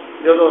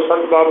ਜਦੋਂ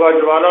ਸੰਤ ਬਾਬਾ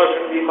ਜਵਾਲਾ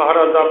ਸਿੰਘ ਜੀ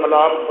ਮਹਾਰਾਜ ਦਾ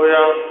ਮਿਲਾਪ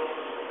ਹੋਇਆ,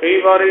 ਕਈ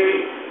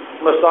ਵਾਰੀ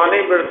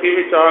ਮਸਤਾਨੀ ਬਿਰਤੀ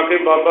ਵਿੱਚ ਆ ਕੇ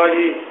ਬਾਬਾ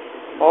ਜੀ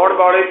ਆਉਣ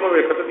ਵਾਲੇ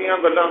ਭਵਿੱਖ ਦੀਆਂ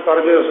ਗੱਲਾਂ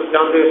ਕਰਦੇ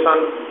ਜਾਂਦੇ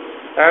ਸਨ,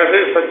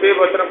 ਐਸੇ ਸੱਚੇ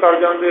ਵਚਨ ਕਰ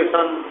ਜਾਂਦੇ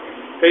ਸਨ।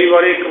 ਕਈ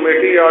ਵਾਰੀ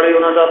ਕਮੇਟੀ ਵਾਲੇ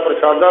ਉਹਨਾਂ ਦਾ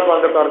ਪ੍ਰਸ਼ਾਦਾ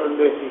ਬੰਦ ਕਰ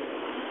ਦਿੰਦੇ ਸੀ।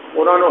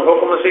 ਉਹਨਾਂ ਨੂੰ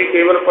ਹੁਕਮ ਸੀ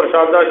ਕੇਵਲ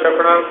ਪ੍ਰਸ਼ਾਦਾ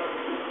ਛਕਣਾ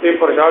ਅਤੇ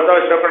ਪ੍ਰਸ਼ਾਦਾ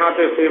ਛਕਣਾ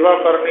ਅਤੇ ਸੇਵਾ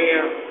ਕਰਨੀ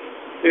ਹੈ।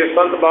 ਅਤੇ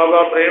ਸੰਤ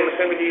ਬਾਬਾ ਪ੍ਰੇਮ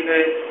ਸਿੰਘ ਜੀ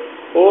ਨੇ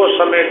ਉਸ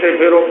ਸਮੇਂ 'ਤੇ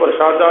ਫਿਰ ਉਹ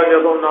ਪ੍ਰਸ਼ਾਦਾ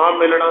ਜਦੋਂ ਨਾ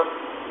ਮਿਲਣਾ,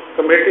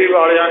 ਕਮੇਟੀ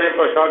ਵਾਲਿਆਂ ਨੇ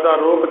ਪ੍ਰਸ਼ਾਦਾ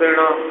ਰੋਕ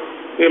ਦੇਣਾ।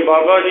 ਅਤੇ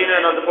ਬਾਬਾ ਜੀ ਨੇ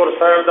ਅਨੰਦਪੁਰ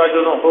ਸਾਹਿਬ ਦਾ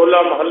ਜਦੋਂ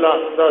ਹੋਲਾ ਮਹੱਲਾ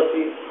ਹੁੰਦਾ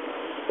ਸੀ,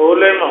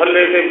 ਹੋਲੇ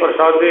ਮਹੱਲੇ ਦੇ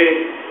ਪ੍ਰਸ਼ਾਦੇ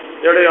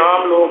ਜਿਹੜੇ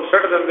ਆਮ ਲੋਕ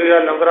ਸਿੱਟ ਦਿੰਦੇ ਆ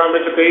ਲੰਗਰਾਂ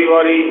ਵਿੱਚ, ਕਈ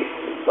ਵਾਰੀ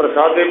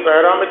ਪ੍ਰਸ਼ਾਦੇ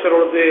ਪੈਰਾਂ ਵਿੱਚ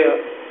ਰੁਲਦੇ ਆ,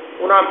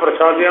 ਉਹਨਾਂ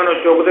ਪ੍ਰਸ਼ਾਦਿਆਂ ਨੂੰ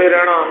ਚੁੱਕਦੇ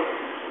ਰਹਿਣਾ,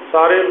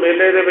 ਸਾਰੇ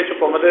ਮੇਲੇ ਦੇ ਵਿੱਚ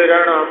ਘੁੰਮਦੇ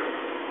ਰਹਿਣਾ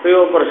ਅਤੇ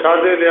ਉਹ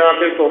ਪ੍ਰਸ਼ਾਦੇ ਲਿਆ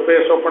ਕੇ ਧੋਪੇ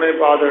ਸੁੱਕਣੇ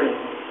ਪਾ ਦੇਣੇ।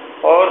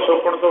 ਔਰ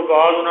ਸੁੱਕਣ ਤੋਂ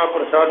ਬਾਅਦ ਉਹਨਾਂ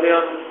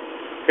ਪ੍ਰਸ਼ਾਦਿਆਂ ਨੂੰ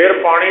ਫਿਰ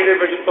ਪਾਣੀ ਦੇ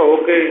ਵਿੱਚ ਧੋ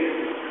ਕੇ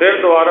ਫਿਰ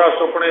ਦੁਬਾਰਾ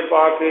ਸੁੱਕਣੇ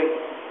ਪਾ ਕੇ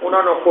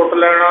ਉਹਨਾਂ ਨੂੰ ਕੁੱਟ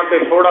ਲੈਣਾ ਅਤੇ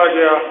ਥੋੜ੍ਹਾ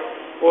ਜਿਹਾ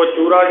ਉਹ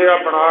ਚੂਰਾ ਜਿਹਾ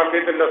ਬਣਾ ਕੇ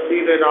ਅਤੇ ਲੱਸੀ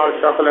ਦੇ ਨਾਲ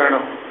ਛਕ ਲੈਣਾ।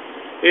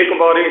 ਇੱਕ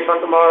ਵਾਰੀ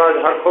ਸੰਤ ਮਹਾਰਾਜ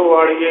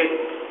ਹਰਖੋਵਾਲੀਏ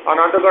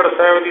ਆਨੰਦਗੜ੍ਹ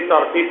ਸਾਹਿਬ ਦੀ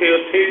ਧਰਤੀ 'ਤੇ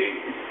ਉੱਥੇ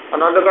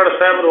ਆਨੰਦਗੜ੍ਹ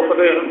ਸਾਹਿਬ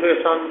ਰੁਕਦੇ ਹੁੰਦੇ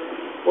ਸਨ।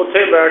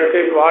 ਉੱਥੇ ਬੈਠ ਕੇ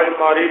ਆਵਾਜ਼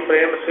ਮਾਰੀ,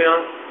 ਪ੍ਰੇਮ ਸਿਆਂ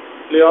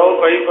ਲਿਆਓ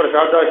ਭਾਈ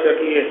ਪ੍ਰਸ਼ਾਦਾ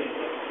ਛਕੀਏ।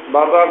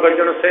 ਬਾਬਾ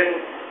ਗੱਜਣ ਸਿੰਘ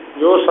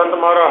ਜੋ ਸੰਤ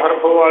ਮਹਾਰਾਜ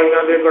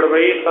ਹਰਖੋਵਾਲੀਆਂ ਦੇ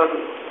ਗੜਵਈ ਸਨ,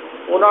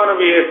 ਉਹਨਾਂ ਨੂੰ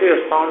ਵੀ ਇਸੇ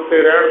ਸਥਾਨ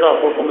 'ਤੇ ਰਹਿਣ ਦਾ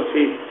ਹੁਕਮ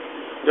ਸੀ।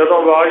 ਜਦੋਂ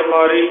ਆਵਾਜ਼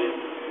ਮਾਰੀ,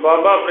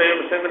 ਬਾਬਾ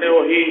ਪ੍ਰੇਮ ਸਿੰਘ ਨੇ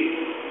ਉਹੀ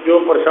ਜੋ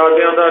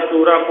ਪ੍ਰਸ਼ਾਦਿਆਂ ਦਾ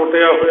ਚੂਰਾ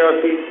ਕੁੱਟਿਆ ਹੋਇਆ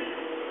ਸੀ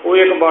ਉਹ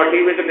ਇੱਕ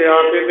ਬਾਟੀ ਵਿੱਚ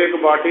ਲਿਆ ਕੇ ਅਤੇ ਇੱਕ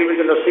ਬਾਟੀ ਵਿੱਚ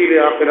ਲੱਸੀ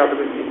ਲਿਆ ਕੇ ਰੱਖ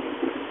ਦਿੱਤੀ।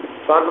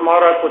 ਸੰਤ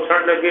ਮਹਾਰਾਜ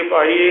ਪੁੱਛਣ ਲੱਗੇ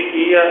ਭਾਈ ਇਹ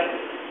ਕੀ ਹੈ?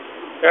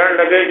 ਕਹਿਣ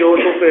ਲੱਗੇ ਜੋ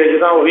ਤੂੰ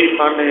ਭੇਜਦਾ ਉਹੀ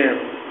ਖਾਂਦੇ ਹਾਂ।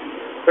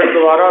 ਫਿਰ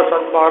ਦੁਬਾਰਾ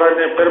ਸੰਤ ਮਹਾਰਾਜ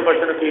ਨੇ ਫਿਰ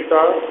ਬਚਨ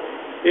ਕੀਤਾ,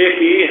 ਇਹ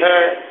ਕੀ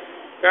ਹੈ?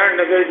 ਕਹਿਣ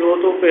ਲੱਗੇ ਜੋ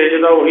ਤੂੰ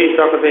ਭੇਜਦਾ ਉਹੀ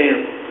ਛਕਦੇ ਹਾਂ।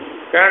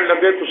 ਕਹਿਣ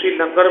ਲੱਗੇ ਤੁਸੀਂ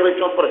ਲੰਗਰ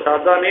ਵਿੱਚੋਂ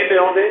ਪ੍ਰਸ਼ਾਦਾ ਨਹੀਂ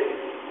ਲਿਆਉਂਦੇ?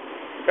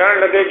 ਕਹਿਣ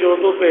ਲੱਗੇ ਜੋ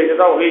ਤੂੰ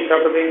ਭੇਜਦਾ ਉਹੀ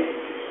ਛਕਦੇ ਹਾਂ।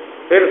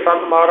 ਫਿਰ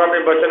ਸੰਤ ਮਹਾਰਾਜ ਨੇ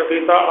ਬਚਨ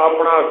ਕੀਤਾ,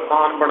 ਆਪਣਾ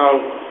ਸਥਾਨ ਬਣਾਓ।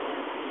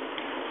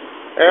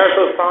 ਇਸ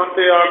ਸਥਾਨ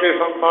 'ਤੇ ਆ ਕੇ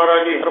ਸੰਤ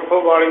ਮਹਾਰਾਜ ਜੀ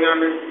ਹਰਖੋਵਾਲੀਆਂ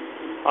ਨੇ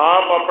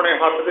ਆਪ ਆਪਣੇ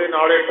ਹੱਥ ਦੇ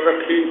ਨਾਲ ਇੱਟ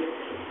ਰੱਖੀ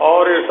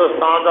ਔਰ ਇਸ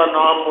ਸਥਾਨ ਦਾ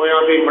ਨਾਮ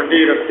ਮੋਇਆਂ ਦੀ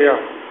ਮੰਡੀ ਰੱਖਿਆ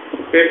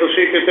ਕਿ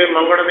ਤੁਸੀਂ ਕਿਤੇ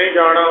ਮੰਗਣ ਨਹੀਂ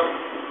ਜਾਣਾ,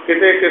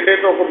 ਕਿਤੇ ਕਿਸੇ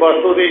ਤੋਂ ਕੋਈ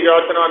ਵਸਤੂ ਦੀ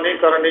ਜਾਚਨਾ ਨਹੀਂ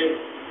ਕਰਨੀ।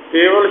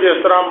 ਕੇਵਲ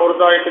ਜਿਸ ਤਰ੍ਹਾਂ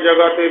ਮੁਰਦਾ ਇੱਕ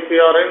ਜਗ੍ਹਾ 'ਤੇ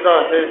ਪਿਆ ਰਹਿੰਦਾ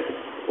ਹੈ,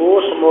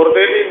 ਉਸ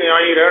ਮੁਰਦੇ ਦੀ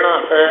ਨਿਆਈ ਰਹਿਣਾ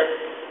ਹੈ।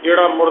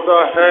 ਜਿਹੜਾ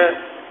ਮੁਰਦਾ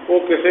ਹੈ ਉਹ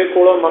ਕਿਸੇ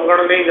ਕੋਲੋਂ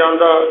ਮੰਗਣ ਨਹੀਂ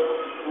ਜਾਂਦਾ।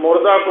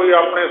 ਮੁਰਦਾ ਕੋਈ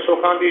ਆਪਣੇ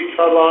ਸੁੱਖਾਂ ਦੀ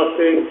ਇੱਛਾ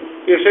ਵਾਸਤੇ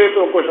ਕਿਸੇ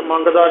ਤੋਂ ਕੁਛ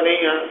ਮੰਗਦਾ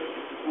ਨਹੀਂ ਹੈ।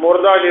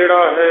 ਮੁਰਦਾ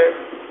ਜਿਹੜਾ ਹੈ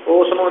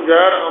ਉਸ ਨੂੰ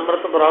ਜ਼ਹਿਰ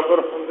ਅੰਮ੍ਰਿਤ ਬਰਾਬਰ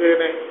ਹੁੰਦੇ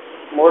ਨੇ।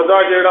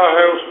 ਮੁਰਦਾ ਜਿਹੜਾ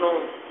ਹੈ ਉਸਨੂੰ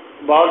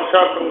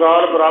ਬਾਦਸ਼ਾਹ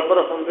ਕੰਗਾਲ ਬਰਾਬਰ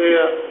ਹੁੰਦੇ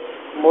ਆ।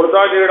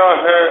 ਮੁਰਦਾ ਜਿਹੜਾ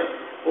ਹੈ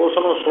ਉਸ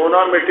ਨੂੰ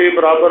ਸੋਨਾ ਮਿੱਟੀ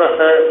ਬਰਾਬਰ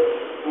ਹੈ।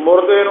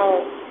 ਮੁਰਦੇ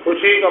ਨੂੰ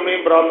ਖੁਸ਼ੀ ਕਮੀ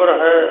ਬਰਾਬਰ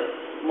ਹੈ।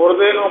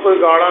 ਮੁਰਦੇ ਨੂੰ ਕੋਈ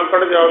ਗਾਲਾਂ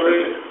ਕੱਢ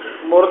ਜਾਵੇ,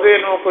 ਮੁਰਦੇ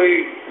ਨੂੰ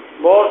ਕੋਈ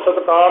ਬਹੁਤ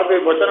ਸਤਿਕਾਰ ਦੇ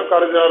ਵਚਨ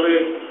ਕਰ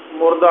ਜਾਵੇ,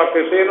 ਮੁਰਦਾ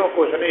ਕਿਸੇ ਨੂੰ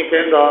ਕੁਛ ਨਹੀਂ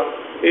ਕਹਿੰਦਾ।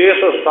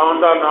 ਇਸ ਸਥਾਨ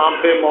ਦਾ ਨਾਮ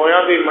 'ਤੇ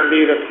ਮੋਇਆਂ ਦੀ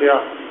ਮੰਡੀ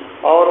ਰੱਖਿਆ।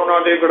 ਔਰ ਉਹਨਾਂ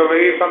ਦੇ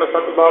ਗੜਵਈ ਸਨ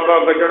ਸੰਤ ਬਾਬਾ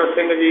ਗੱਜਣ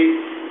ਸਿੰਘ ਜੀ,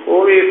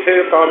 ਉਹ ਵੀ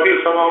ਇੱਥੇ ਕਾਫੀ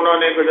ਸਮਾਂ ਉਹਨਾਂ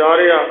ਨੇ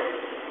ਗੁਜ਼ਾਰਿਆ।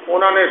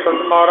 ਉਹਨਾਂ ਨੇ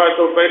ਸੰਤ ਮਹਾਰਾਜ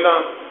ਤੋਂ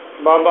ਪਹਿਲਾਂ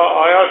ਬਾਬਾ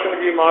ਆਇਆ ਸਿੰਘ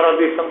ਜੀ ਮਹਾਰਾਜ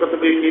ਦੀ ਸੰਗਤ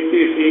ਵੀ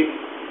ਕੀਤੀ ਸੀ।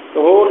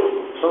 ਹੋਰ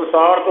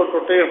ਸੰਸਾਰ ਤੋਂ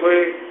ਟੁੱਟੇ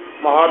ਹੋਏ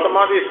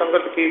ਮਹਾਤਮਾ ਦੀ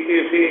ਸੰਗਤ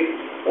ਕੀਤੀ ਸੀ।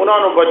 ਉਹਨਾਂ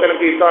ਨੂੰ ਬਚਨ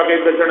ਕੀਤਾ ਕਿ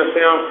ਗੱਜਣ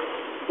ਸਿਆਂ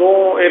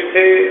ਤੂੰ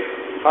ਇੱਥੇ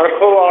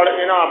ਹਰਖੋਵਾਲ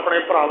ਇਹਨਾਂ ਆਪਣੇ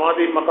ਭਰਾਵਾਂ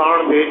ਦੀ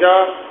ਮਕਾਨ ਦੇ ਜਾ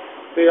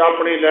ਅਤੇ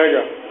ਆਪਣੀ ਲੈ ਜਾ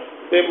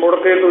ਅਤੇ ਮੁੜ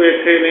ਕੇ ਤੂੰ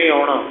ਇੱਥੇ ਨਹੀਂ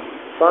ਆਉਣਾ।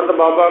 ਸੰਤ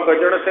ਬਾਬਾ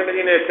ਗੱਜਣ ਸਿੰਘ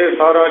ਜੀ ਨੇ ਇੱਥੇ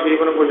ਸਾਰਾ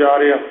ਜੀਵਨ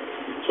ਗੁਜ਼ਾਰਿਆ।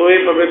 ਸੋ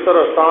ਇਹ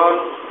ਪਵਿੱਤਰ ਸਥਾਨ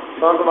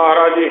ਸੰਤ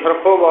ਮਹਾਰਾਜ ਜੀ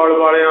ਹਰਖੋਵਾਲ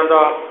ਵਾਲਿਆਂ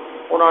ਦਾ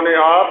ਉਹਨਾਂ ਨੇ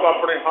ਆਪ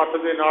ਆਪਣੇ ਹੱਥ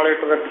ਦੇ ਨਾਲ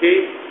ਇੱਟ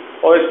ਰੱਖੀ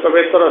ਔਰ ਇਸ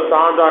ਪਵਿੱਤਰ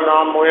ਸਥਾਨ ਦਾ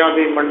ਨਾਮ ਮੋਇਆਂ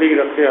ਦੀ ਮੰਡੀ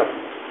ਰੱਖਿਆ।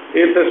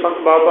 ਇੱਥੇ ਸੰਤ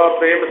ਬਾਬਾ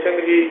ਪ੍ਰੇਮ ਸਿੰਘ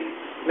ਜੀ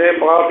ਨੇ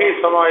ਕਾਫੀ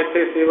ਸਮਾਂ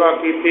ਇੱਥੇ ਸੇਵਾ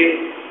ਕੀਤੀ।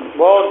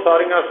 ਬਹੁਤ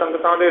ਸਾਰੀਆਂ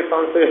ਸੰਗਤਾਂ ਦੇ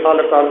ਸਮੱਸੇ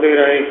ਹੱਲ ਕਰਦੇ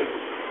ਰਹੇ।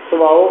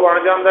 ਸੁਭਾਅ ਬਣ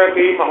ਜਾਂਦਾ।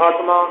 ਕਈ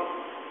ਮਹਾਤਮਾ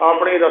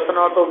ਆਪਣੀ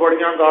ਰਚਨਾ ਤੋਂ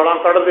ਬੜੀਆਂ ਗਾਲਾਂ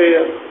ਕੱਢਦੇ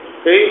ਆ,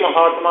 ਕਈ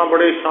ਮਹਾਤਮਾ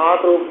ਬੜੇ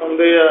ਸ਼ਾਂਤ ਰੂਪ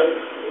ਹੁੰਦੇ ਆ।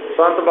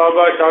 ਸੰਤ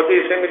ਬਾਬਾ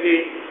ਸ਼ਾਦੀ ਸਿੰਘ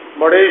ਜੀ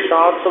ਬੜੇ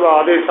ਸ਼ਾਂਤ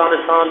ਸੁਭਾਅ ਦੇ ਸਨ,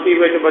 ਸ਼ਾਂਤੀ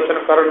ਵਿੱਚ ਬਚਨ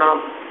ਕਰਨਾ।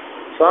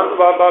 ਸੰਤ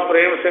ਬਾਬਾ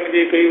ਪ੍ਰੇਮ ਸਿੰਘ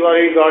ਜੀ ਕਈ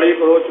ਵਾਰੀ ਗਾਲੀ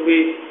ਗਲੋਚ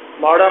ਵੀ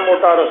ਮਾੜਾ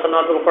ਮੋਟਾ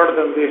ਰਸਨਾ ਤੋਂ ਕੱਢ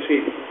ਦਿੰਦੇ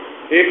ਸੀ।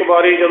 ਇੱਕ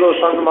ਵਾਰੀ ਜਦੋਂ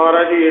ਸੰਤ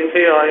ਮਹਾਰਾਜ ਜੀ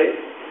ਇੱਥੇ ਆਏ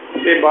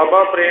ਤੇ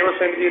ਬਾਬਾ ਪ੍ਰੇਮ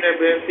ਸਿੰਘ ਜੀ ਨੇ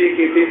ਬੇਨਤੀ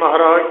ਕੀਤੀ,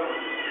 ਮਹਾਰਾਜ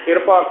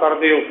ਕਿਰਪਾ ਕਰ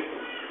ਦਿਓ,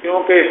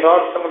 ਕਿਉਂਕਿ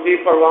ਸਾਧ ਸੰਗਤ ਦੀ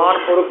ਪ੍ਰਵਾਨ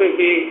ਪੁਰਖ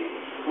ਹੀ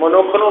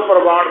ਮਨੁੱਖ ਨੂੰ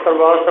ਪ੍ਰਵਾਨ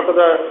ਕਰਵਾ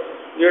ਸਕਦਾ।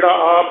 ਜਿਹੜਾ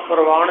ਆਪ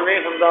ਪ੍ਰਵਾਨ ਨਹੀਂ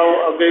ਹੁੰਦਾ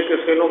ਉਹ ਅੱਗੇ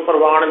ਕਿਸੇ ਨੂੰ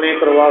ਪ੍ਰਵਾਨ ਨਹੀਂ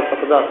ਕਰਵਾ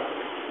ਸਕਦਾ।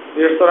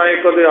 ਜਿਸ ਤਰ੍ਹਾਂ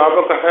ਇੱਕ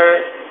ਅਧਿਆਪਕ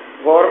ਹੈ,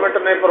 ਗੌਰਮੈਂਟ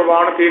ਨੇ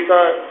ਪ੍ਰਵਾਨ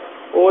ਕੀਤਾ,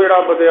 ਉਹ ਜਿਹੜਾ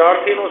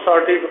ਵਿਦਿਆਰਥੀ ਨੂੰ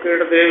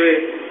ਸਰਟੀਫਿਕੇਟ ਦੇਵੇ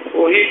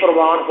ਉਹੀ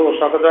ਪ੍ਰਵਾਨ ਹੋ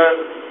ਸਕਦਾ।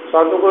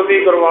 ਸਤਿਗੁਰ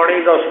ਦੀ ਗੁਰਬਾਣੀ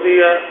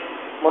ਦੱਸਦੀ ਹੈ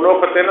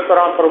ਮਨੁੱਖ ਤਿੰਨ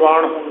ਤਰ੍ਹਾਂ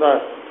ਪ੍ਰਵਾਨ ਹੁੰਦਾ।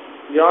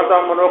 ਜਾਂ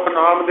ਤਾਂ ਮਨੁੱਖ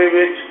ਨਾਮ ਦੇ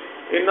ਵਿੱਚ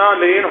ਇੰਨਾ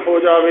ਲੀਨ ਹੋ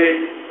ਜਾਵੇ,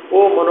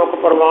 ਉਹ ਮਨੁੱਖ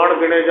ਪ੍ਰਵਾਨ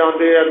ਗਿਣੇ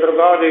ਜਾਂਦੇ ਆ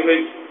ਦਰਗਾਹ ਦੇ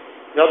ਵਿੱਚ।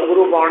 ਜਦ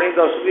ਗੁਰੂ ਬਾਣੀ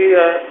ਦੱਸਦੀ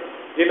ਹੈ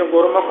ਜਿਨ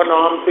ਗੁਰਮੁਖ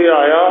ਨਾਮ ਤੇ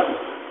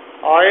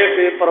ਆਏ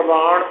ਤੇ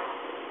ਪ੍ਰਵਾਨ,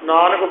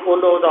 ਨਾਨਕ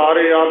ਕੁਲ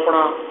ਉਧਾਰੇ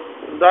ਆਪਣਾ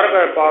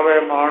ਦਰਗਹਿ ਪਾਵੇ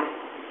ਮਾਣ।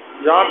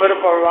 ਜਾਂ ਫਿਰ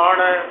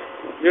ਪ੍ਰਵਾਨ ਹੈ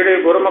ਜਿਹੜੇ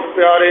ਗੁਰਮੁਖ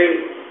ਪਿਆਰੇ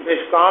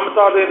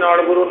ਨਿਸ਼ਕਾਮਤਾ ਦੇ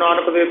ਨਾਲ ਗੁਰੂ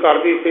ਨਾਨਕ ਦੇ ਘਰ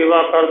ਦੀ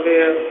ਸੇਵਾ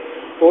ਕਰਦੇ ਆ।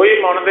 ਕੋਈ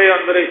ਮਨ ਦੇ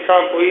ਅੰਦਰ ਇੱਛਾ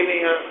ਕੋਈ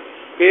ਨਹੀਂ ਹੈ,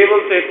 ਕੇਵਲ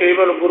ਤੇ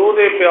ਕੇਵਲ ਗੁਰੂ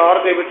ਦੇ ਪਿਆਰ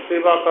ਦੇ ਵਿੱਚ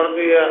ਸੇਵਾ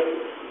ਕਰਦੇ ਆ।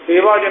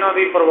 ਸੇਵਾ ਜਿਨ੍ਹਾਂ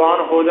ਦੀ ਪ੍ਰਵਾਨ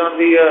ਹੋ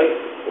ਜਾਂਦੀ ਹੈ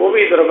ਉਹ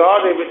ਵੀ ਦਰਗਾਹ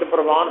ਦੇ ਵਿੱਚ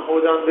ਪ੍ਰਵਾਨ ਹੋ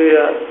ਜਾਂਦੇ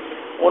ਆ।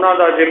 ਉਹਨਾਂ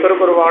ਦਾ ਜ਼ਿਕਰ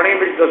ਗੁਰਬਾਣੀ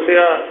ਵਿੱਚ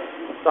ਦੱਸਿਆ,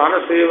 ਧਨ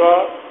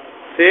ਸੇਵਾ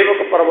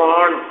ਸੇਵਕ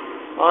ਪ੍ਰਵਾਨ,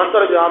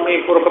 ਅੰਤਰਜਾਮੀ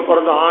ਪੁਰਖ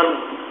ਪ੍ਰਧਾਨ।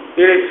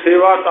 ਜਿਹੜੀ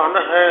ਸੇਵਾ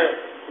ਧਨ ਹੈ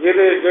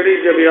ਜਿਹੜੀ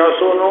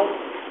ਜਗਿਆਸੂ ਨੂੰ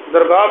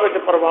ਦਰਗਾਹ ਵਿੱਚ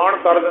ਪ੍ਰਵਾਨ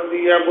ਕਰ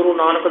ਦਿੰਦੀ ਹੈ, ਗੁਰੂ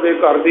ਨਾਨਕ ਦੇ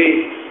ਘਰ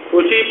ਦੀ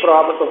ਖੁਸ਼ੀ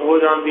ਪ੍ਰਾਪਤ ਹੋ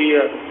ਜਾਂਦੀ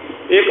ਹੈ।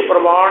 ਇੱਕ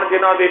ਪ੍ਰਵਾਨ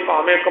ਜਿਨ੍ਹਾਂ ਦੀ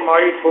ਭਾਵੇਂ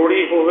ਕਮਾਈ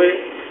ਥੋੜ੍ਹੀ ਹੋਵੇ।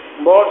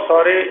 ਬਹੁਤ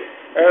ਸਾਰੇ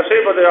ਐਸੇ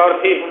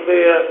ਵਿਦਿਆਰਥੀ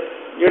ਹੁੰਦੇ ਆ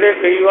ਜਿਹੜੇ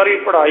ਕਈ ਵਾਰੀ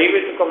ਪੜ੍ਹਾਈ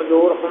ਵਿੱਚ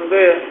ਕਮਜ਼ੋਰ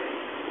ਹੁੰਦੇ ਆ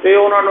ਅਤੇ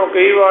ਉਹਨਾਂ ਨੂੰ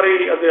ਕਈ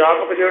ਵਾਰੀ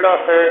ਅਧਿਆਪਕ ਜਿਹੜਾ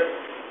ਹੈ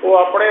ਉਹ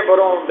ਆਪਣੇ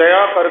ਵੱਲੋਂ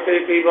ਦਇਆ ਕਰਕੇ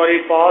ਕਈ ਵਾਰੀ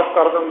ਪਾਸ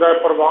ਕਰ ਦਿੰਦਾ,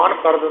 ਪ੍ਰਵਾਨ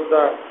ਕਰ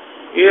ਦਿੰਦਾ।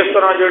 ਇਸ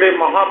ਤਰ੍ਹਾਂ ਜਿਹੜੇ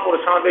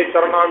ਮਹਾਂਪੁਰਸ਼ਾਂ ਦੇ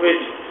ਚਰਨਾਂ ਵਿੱਚ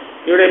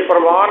ਜਿਹੜੇ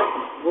ਪ੍ਰਵਾਨ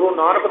ਗੁਰੂ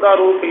ਨਾਨਕ ਦਾ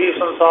ਰੂਪ ਹੀ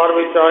ਸੰਸਾਰ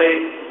ਵਿੱਚ ਆਏ,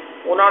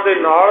 ਉਹਨਾਂ ਦੇ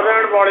ਨਾਲ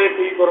ਰਹਿਣ ਵਾਲੇ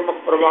ਵੀ ਗੁਰਮੁਖ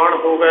ਪ੍ਰਵਾਨ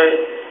ਹੋ ਗਏ।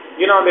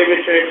 ਜਿਨ੍ਹਾਂ ਦੇ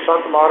ਵਿੱਚ ਇੱਕ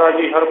ਸੰਤ ਮਹਾਰਾਜ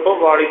ਜੀ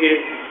ਹਰਖੋਵਾਲ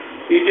ਵਾਲੀਏ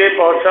ਤੀਜੇ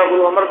ਪਾਤਸ਼ਾਹ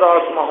ਗੁਰੂ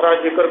ਅਮਰਦਾਸ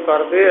ਮਹਾਰਾਜ ਜ਼ਿਕਰ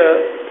ਕਰਦੇ ਆ।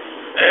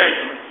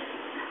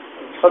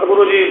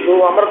 ਸਤਿਗੁਰੂ ਜੀ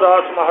ਗੁਰੂ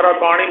ਅਮਰਦਾਸ ਮਹਾਰਾਜ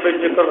ਬਾਣੀ ਵਿੱਚ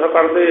ਜ਼ਿਕਰ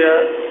ਕਰਦੇ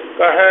ਆ,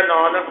 ਕਹੈ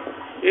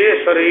ਨਾਨਕ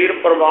ਇਹ ਸਰੀਰ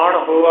ਪ੍ਰਵਾਨ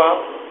ਹੋਆ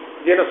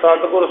ਜਿਨ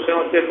ਸਤਿਗੁਰ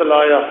ਸਿਉ ਚਿਤ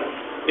ਲਾਇਆ।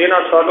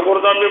 ਇਹਨਾਂ ਸਤਿਗੁਰ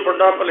ਦਾ ਵੀ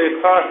ਵੱਡਾ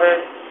ਭੁਲੇਖਾ ਹੈ।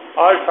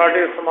 ਅੱਜ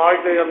ਸਾਡੇ ਸਮਾਜ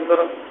ਦੇ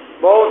ਅੰਦਰ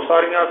ਬਹੁਤ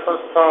ਸਾਰੀਆਂ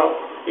ਸੰਸਥਾ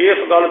ਇਸ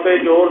ਗੱਲ 'ਤੇ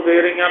ਜ਼ੋਰ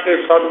ਦੇ ਰਹੀਆਂ ਕਿ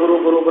ਸਤਿਗੁਰੂ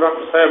ਗੁਰੂ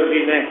ਗ੍ਰੰਥ ਸਾਹਿਬ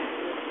ਜੀ ਨੇ।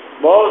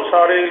 ਬਹੁਤ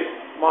ਸਾਰੇ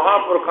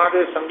ਮਹਾਂਪੁਰਖਾਂ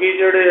ਦੇ ਸੰਗੀ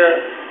ਜਿਹੜੇ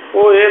ਹੈ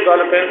ਉਹ ਇਹ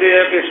ਗੱਲ ਕਹਿੰਦੇ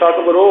ਹੈ ਕਿ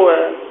ਸਤਿਗੁਰ ਉਹ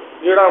ਹੈ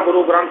ਜਿਹੜਾ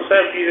ਗੁਰੂ ਗ੍ਰੰਥ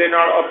ਸਾਹਿਬ ਜੀ ਦੇ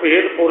ਨਾਲ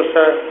ਅਭੇਦ ਪੁਰਸ਼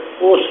ਹੈ,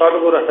 ਉਹ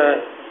ਸਤਿਗੁਰ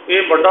ਹੈ।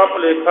 ਇਹ ਵੱਡਾ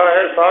ਭੁਲੇਖਾ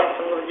ਹੈ। ਸਾਧ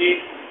ਸੰਗਤ ਜੀ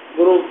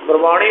ਗੁਰੂ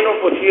ਗੁਰਬਾਣੀ ਨੂੰ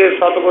ਪੁੱਛੀਏ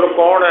ਸਤਿਗੁਰ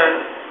ਕੌਣ ਹੈ।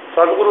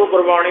 ਸਤਿਗੁਰੂ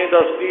ਗੁਰਬਾਣੀ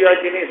ਦੱਸਦੀ ਹੈ,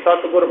 ਜਿਨੀ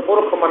ਸਤਿਗੁਰ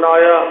ਪੁਰਖ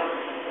ਮਨਾਇਆ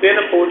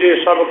ਤਿੰਨ ਪੂਜੇ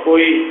ਸਭ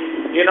ਕੋਈ।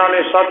 ਜਿਨ੍ਹਾਂ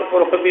ਨੇ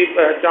ਸਤਿਪੁਰਖ ਦੀ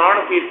ਪਹਿਚਾਣ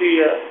ਕੀਤੀ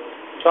ਹੈ।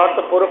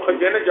 ਸਤਿਪੁਰਖ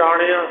ਜਿਨ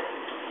ਜਾਣਿਆ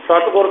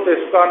ਸਤਿਗੁਰ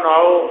ਤਿਸ ਕਾ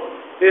ਨਾਉ,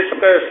 ਤਿਸ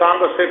ਕੈ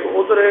ਸੰਗ ਸਿੱਖ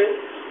ਉਧਰੇ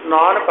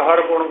ਨਾਨਕ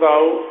ਹਰ ਗੁਣ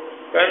ਗਾਓ।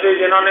 ਕਹਿੰਦੇ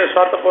ਜਿਨ੍ਹਾਂ ਨੇ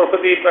ਸਤਿਪੁਰਖ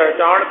ਦੀ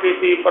ਪਹਿਚਾਣ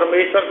ਕੀਤੀ,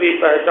 ਪਰਮੇਸ਼ਰ ਦੀ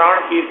ਪਹਿਚਾਣ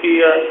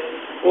ਕੀਤੀ ਹੈ,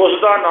 ਉਸ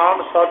ਦਾ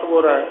ਨਾਮ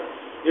ਸਤਿਗੁਰ ਹੈ।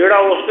 ਜਿਹੜਾ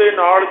ਉਸ ਦੇ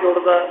ਨਾਲ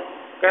ਜੁੜਦਾ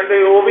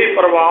ਕਹਿੰਦੇ ਉਹ ਵੀ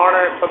ਪ੍ਰਵਾਨ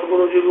ਹੈ।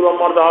 ਸਤਿਗੁਰੂ ਜੀ ਗੁਰੂ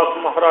ਅਮਰਦਾਸ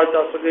ਮਹਾਰਾਜ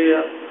ਦੱਸਦੇ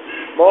ਆ।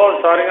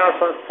 ਬਹੁਤ ਸਾਰੀਆਂ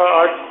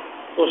ਸੰਸਥਾ ਅੱਜ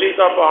ਤੁਸੀਂ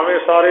ਤਾਂ ਭਾਵੇਂ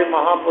ਸਾਰੇ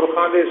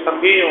ਮਹਾਂਪੁਰਖਾਂ ਦੇ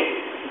ਸੰਗੀ ਹੋ,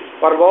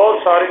 ਪਰ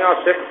ਬਹੁਤ ਸਾਰੀਆਂ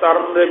ਸਿੱਖ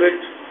ਧਰਮ ਦੇ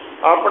ਵਿੱਚ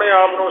ਆਪਣੇ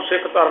ਆਪ ਨੂੰ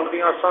ਸਿੱਖ ਧਰਮ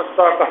ਦੀਆਂ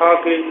ਸੰਸਥਾ ਕਹਾ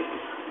ਕੇ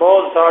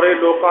ਬਹੁਤ ਸਾਰੇ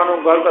ਲੋਕਾਂ ਨੂੰ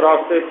ਗਲਤ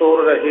ਰਾਸਤੇ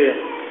ਤੋਰ ਰਹੇ ਹੈ।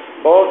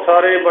 ਬਹੁਤ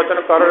ਸਾਰੇ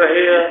ਵਚਨ ਕਰ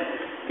ਰਹੇ ਹੈ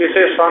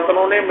ਕਿਸੇ ਸੰਤ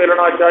ਨੂੰ ਨਹੀਂ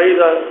ਮਿਲਣਾ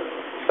ਚਾਹੀਦਾ।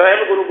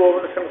 ਸਾਹਿਬ ਗੁਰੂ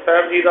ਗੋਬਿੰਦ ਸਿੰਘ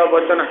ਸਾਹਿਬ ਜੀ ਦਾ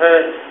ਵਚਨ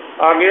ਹੈ,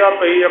 ਆਗਿਆ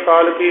ਪਈ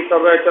ਅਕਾਲ ਕੀ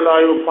ਤਵੈ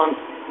ਚਲਾਇਓ ਪੰਥ,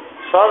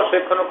 ਸਭ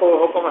ਸਿੱਖਣ ਕੋ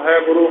ਹੁਕਮ ਹੈ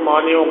ਗੁਰੂ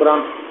ਮਾਨਿਓ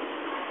ਗ੍ਰੰਥ।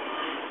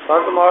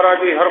 ਸੰਤ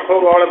ਮਹਾਰਾਜ ਜੀ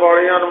ਹਰਖੋਵਾਲ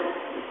ਵਾਲਿਆਂ ਨੂੰ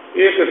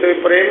ਇਹ ਕਿਸੇ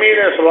ਪ੍ਰੇਮੀ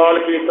ਨੇ ਸਵਾਲ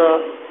ਕੀਤਾ।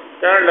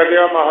 ਕਹਿਣ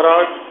ਲੱਗਿਆ,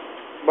 ਮਹਾਰਾਜ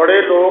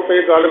ਬੜੇ ਲੋਕ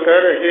ਇਹ ਗੱਲ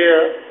ਕਹਿ ਰਹੇ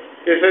ਆ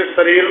ਕਿਸੇ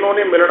ਸਰੀਰ ਨੂੰ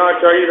ਨਹੀਂ ਮਿਲਣਾ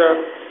ਚਾਹੀਦਾ,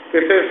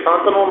 ਕਿਸੇ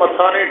ਸੰਤ ਨੂੰ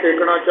ਮੱਥਾ ਨਹੀਂ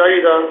ਟੇਕਣਾ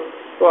ਚਾਹੀਦਾ।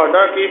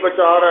 ਤੁਹਾਡਾ ਕੀ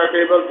ਵਿਚਾਰ ਹੈ?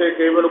 ਕੇਵਲ ਤੇ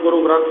ਕੇਵਲ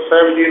ਗੁਰੂ ਗ੍ਰੰਥ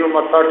ਸਾਹਿਬ ਜੀ ਨੂੰ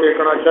ਮੱਥਾ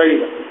ਟੇਕਣਾ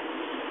ਚਾਹੀਦਾ।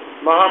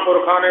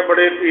 ਮਹਾਂਪੁਰਖਾਂ ਨੇ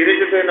ਬੜੇ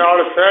ਧੀਰਜ ਦੇ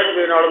ਨਾਲ ਸਹਿਜ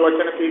ਦੇ ਨਾਲ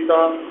ਵਚਨ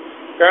ਕੀਤਾ।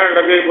 ਕਹਿਣ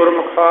ਲੱਗੇ,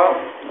 ਗੁਰਮੁਖਾ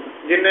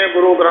ਜਿਨ੍ਹਾਂ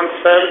ਗੁਰੂ ਗ੍ਰੰਥ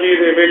ਸਾਹਿਬ ਜੀ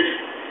ਦੇ ਵਿੱਚ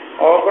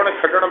ਔਗਣ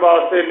ਛੱਡਣ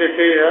ਵਾਸਤੇ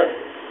ਲਿਖੇ ਹੈ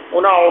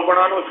ਉਹਨਾਂ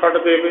ਔਗਣਾਂ ਨੂੰ ਛੱਡ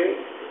ਦੇਵੇ।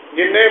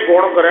 ਜਿੰਨੇ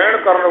ਗੁਣ ਗ੍ਰਹਿਣ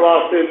ਕਰਨ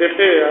ਵਾਸਤੇ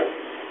ਲਿਖੇ ਆ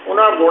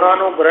ਉਹਨਾਂ ਗੁਣਾਂ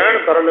ਨੂੰ ਗ੍ਰਹਿਣ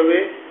ਕਰ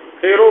ਲਵੇ,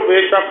 ਫਿਰ ਉਹ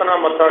ਬੇਸ਼ੱਕ ਨਾ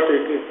ਮੱਥਾ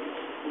ਟੇਕੇ।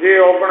 ਜੇ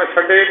ਔਗਣ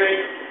ਛੱਡੇ ਨਹੀਂ,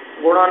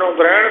 ਗੁਣਾਂ ਨੂੰ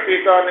ਗ੍ਰਹਿਣ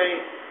ਕੀਤਾ ਨਹੀਂ,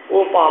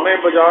 ਉਹ ਭਾਵੇਂ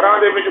ਬਾਜ਼ਾਰਾਂ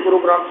ਦੇ ਵਿੱਚ ਗੁਰੂ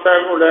ਗ੍ਰੰਥ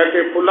ਸਾਹਿਬ ਨੂੰ ਲੈ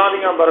ਕੇ ਫੁੱਲਾਂ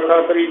ਦੀਆਂ ਵਰਖਾ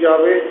ਕਰੀ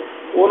ਜਾਵੇ,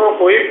 ਉਹਨੂੰ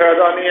ਕੋਈ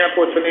ਫਾਇਦਾ ਨਹੀਂ ਹੈ,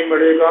 ਕੁਛ ਨਹੀਂ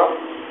ਮਿਲੇਗਾ।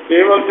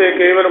 ਕੇਵਲ ਤੇ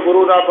ਕੇਵਲ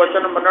ਗੁਰੂ ਦਾ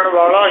ਬਚਨ ਮੰਨਣ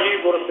ਵਾਲਾ ਹੀ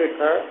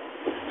ਗੁਰਸਿੱਖ ਹੈ।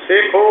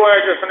 ਸਿੱਖ ਉਹ ਹੈ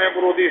ਜਿਸਨੇ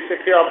ਗੁਰੂ ਦੀ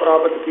ਸਿੱਖਿਆ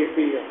ਪ੍ਰਾਪਤ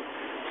ਕੀਤੀ ਹੈ।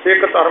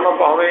 ਸਿੱਖ ਧਰਮ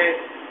ਭਾਵੇਂ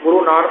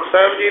ਗੁਰੂ ਨਾਨਕ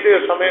ਸਾਹਿਬ ਜੀ ਦੇ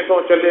ਸਮੇਂ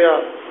ਤੋਂ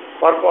ਚੱਲਿਆ,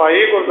 ਪਰ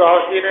ਭਾਈ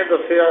ਗੁਰਦਾਸ ਜੀ ਨੇ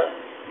ਦੱਸਿਆ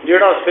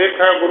ਜਿਹੜਾ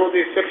ਸਿੱਖ ਹੈ ਗੁਰੂ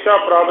ਦੀ ਸਿੱਖਿਆ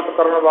ਪ੍ਰਾਪਤ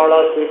ਕਰਨ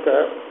ਵਾਲਾ ਸਿੱਖ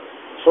ਹੈ।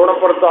 ਸੁਣ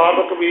ਪ੍ਰਤਾਪ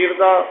ਕਬੀਰ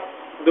ਦਾ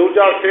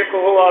ਦੂਜਾ ਸਿੱਖ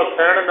ਹੋਆ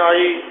ਸੈਣ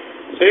ਨਾਈ।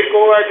 ਸਿੱਖ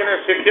ਉਹ ਹੈ ਜਿਹਨੇ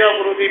ਸਿੱਖਿਆ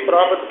ਗੁਰੂ ਦੀ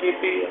ਪ੍ਰਾਪਤ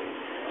ਕੀਤੀ ਹੈ।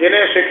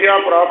 ਜਿਹਨੇ ਸਿੱਖਿਆ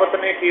ਪ੍ਰਾਪਤ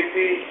ਨਹੀਂ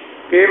ਕੀਤੀ,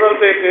 ਕੇਵਲ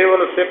ਤੇ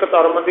ਕੇਵਲ ਸਿੱਖ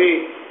ਧਰਮ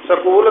ਦੀ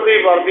ਸਕੂਲ ਦੀ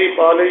ਵਰਦੀ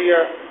ਪਾ ਲਈ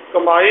ਹੈ,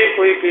 ਕਮਾਈ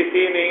ਕੋਈ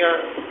ਕੀਤੀ ਨਹੀਂ ਹੈ,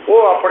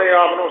 ਉਹ ਆਪਣੇ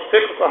ਆਪ ਨੂੰ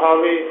ਸਿੱਖ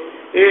ਕਹਾਵੇ,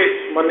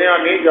 ਇਹ ਮੰਨਿਆ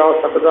ਨਹੀਂ ਜਾ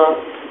ਸਕਦਾ।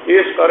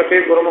 ਇਸ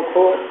ਕਰਕੇ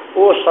ਗੁਰਮੁਖੋ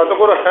ਉਹ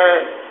ਸਤਿਗੁਰ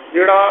ਹੈ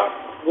ਜਿਹੜਾ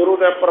ਗੁਰੂ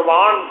ਦੇ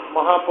ਪ੍ਰਵਾਨ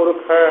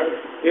ਮਹਾਂਪੁਰਖ ਹੈ।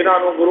 ਇਹਨਾਂ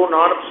ਨੂੰ ਗੁਰੂ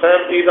ਨਾਨਕ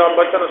ਸਾਹਿਬ ਜੀ ਦਾ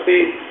ਬਚਨ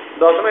ਸੀ।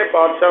 10ਵੇਂ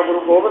ਪਾਤਸ਼ਾਹ ਗੁਰੂ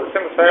ਗੋਬਿੰਦ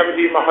ਸਿੰਘ ਸਾਹਿਬ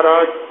ਜੀ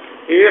ਮਹਾਰਾਜ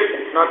ਇਸ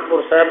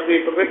ਅਨੰਦਪੁਰ ਸਾਹਿਬ ਦੀ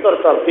ਪਵਿੱਤਰ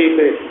ਧਰਤੀ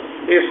 'ਤੇ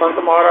ਇਹ ਸੰਤ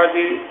ਮਹਾਰਾਜ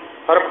ਜੀ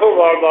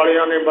ਹਰਖੋਵਾਲ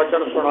ਵਾਲਿਆਂ ਨੇ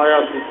ਬਚਨ ਸੁਣਾਇਆ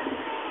ਸੀ।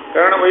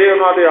 ਕਹਿਣ ਬਈ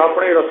ਉਹਨਾਂ ਦੇ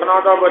ਆਪਣੀ ਰਚਨਾ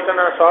ਦਾ ਬਚਨ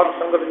ਹੈ। ਸਾਧ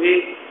ਸੰਗਤ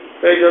ਜੀ,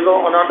 ਤੇ ਜਦੋਂ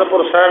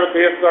ਅਨੰਦਪੁਰ ਸਾਹਿਬ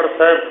ਕੇਸਗੜ੍ਹ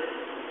ਸਾਹਿਬ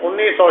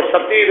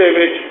 1936 ਦੇ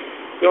ਵਿੱਚ,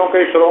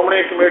 ਕਿਉਂਕਿ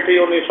ਸ਼੍ਰੋਮਣੀ ਕਮੇਟੀ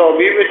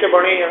 1920 ਵਿੱਚ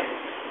ਬਣੀ ਹੈ,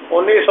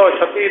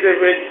 1936 ਦੇ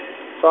ਵਿੱਚ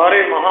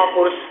ਸਾਰੇ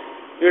ਮਹਾਂਪੁਰਸ਼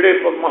ਜਿਹੜੇ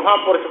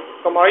ਮਹਾਂਪੁਰਸ਼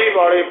ਕਮਾਈ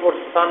ਵਾਲੇ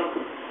ਪੁਰਸ਼ ਸਨ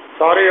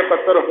ਸਾਰੇ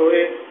ਇਕੱਤਰ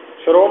ਹੋਏ।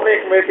 ਸ਼੍ਰੋਮਣੀ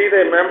ਕਮੇਟੀ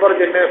ਦੇ ਮੈਂਬਰ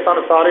ਜਿੰਨੇ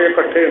ਸਨ ਸਾਰੇ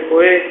ਇਕੱਠੇ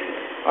ਹੋਏ।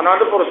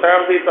 ਅਨੰਦਪੁਰ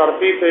ਸਾਹਿਬ ਦੀ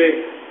ਧਰਤੀ 'ਤੇ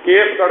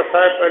ਕੇਸਗੜ੍ਹ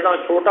ਸਾਹਿਬ ਪਹਿਲਾਂ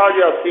ਛੋਟਾ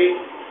ਜਿਹਾ ਸੀ।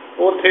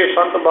 ਉੱਥੇ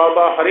ਸੰਤ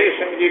ਬਾਬਾ ਹਰੀ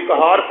ਸਿੰਘ ਜੀ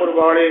ਕਹਾਰਪੁਰ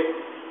ਵਾਲੇ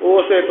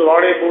ਉਸ ਦੇ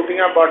ਦੁਆਲੇ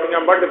ਬੂਟੀਆਂ ਬਾਟੀਆਂ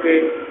ਵੱਢ ਕੇ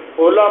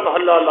ਹੋਲਾ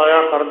ਮਹੱਲਾ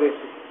ਲਾਇਆ ਕਰਦੇ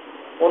ਸੀ।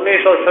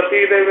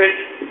 1936 ਦੇ ਵਿੱਚ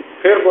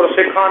ਫਿਰ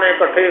ਗੁਰਸਿੱਖਾਂ ਨੇ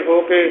ਇਕੱਠੇ ਹੋ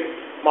ਕੇ,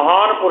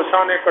 ਮਹਾਨ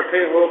ਪੁਰਸ਼ਾਂ ਨੇ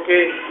ਇਕੱਠੇ ਹੋ ਕੇ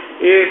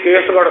ਇਹ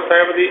ਕੇਸਗੜ੍ਹ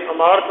ਸਾਹਿਬ ਦੀ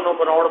ਇਮਾਰਤ ਨੂੰ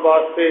ਬਣਾਉਣ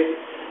ਵਾਸਤੇ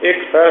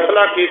ਇੱਕ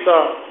ਫੈਸਲਾ ਕੀਤਾ।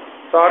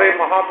 ਸਾਰੇ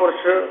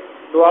ਮਹਾਂਪੁਰਸ਼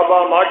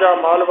ਦੁਆਬਾ, ਮਾਝਾ,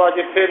 ਮਾਲਵਾ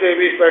ਜਿੱਥੇ ਦੇ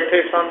ਵੀ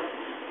ਬੈਠੇ ਸਨ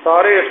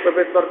ਸਾਰੇ ਇਸ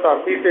ਪਵਿੱਤਰ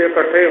ਧਰਤੀ 'ਤੇ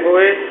ਇਕੱਠੇ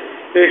ਹੋਏ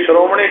ਅਤੇ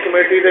ਸ਼੍ਰੋਮਣੀ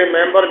ਕਮੇਟੀ ਦੇ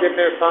ਮੈਂਬਰ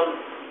ਜਿੰਨੇ ਸਨ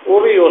ਉਹ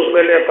ਵੀ ਉਸ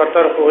ਵੇਲੇ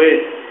ਇਕੱਤਰ ਹੋਏ।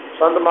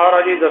 ਸੰਤ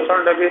ਮਹਾਰਾਜ ਜੀ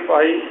ਦੱਸਣ ਲੱਗੇ,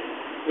 ਭਾਈ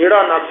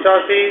ਜਿਹੜਾ ਨਕਸ਼ਾ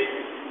ਸੀ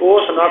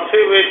ਉਸ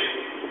ਨਕਸ਼ੇ ਵਿੱਚ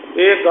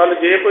ਇਹ ਗੱਲ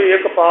ਜੇ ਕੋਈ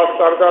ਇੱਕ ਪਾਸ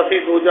ਕਰਦਾ ਸੀ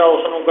ਦੂਜਾ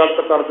ਉਸ ਨੂੰ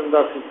ਗਲਤ ਕਰ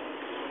ਦਿੰਦਾ ਸੀ।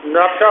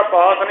 ਨਕਸ਼ਾ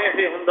ਪਾਸ ਨਹੀਂ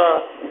ਸੀ ਹੁੰਦਾ।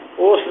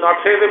 ਉਸ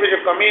ਨਕਸ਼ੇ ਦੇ ਵਿੱਚ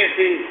ਕਮੀ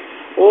ਸੀ।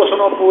 ਉਸ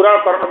ਨੂੰ ਪੂਰਾ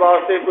ਕਰਨ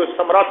ਵਾਸਤੇ ਕੋਈ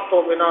ਸਮਰੱਥ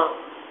ਤੋਂ ਬਿਨਾਂ,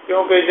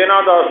 ਕਿਉਂਕਿ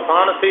ਜਿਨ੍ਹਾਂ ਦਾ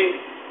ਸਥਾਨ ਸੀ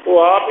ਉਹ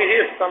ਆਪ ਹੀ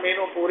ਇਸ ਕਮੀ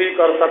ਨੂੰ ਪੂਰੀ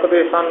ਕਰ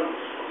ਸਕਦੇ ਸਨ।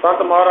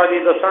 ਸੰਤ ਮਹਾਰਾਜ ਜੀ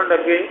ਦੱਸਣ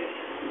ਲੱਗੇ,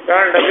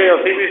 ਕਹਿਣ ਲੱਗੇ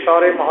ਅਸੀਂ ਵੀ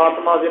ਸਾਰੇ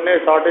ਮਹਾਤਮਾ ਜਿੰਨੇ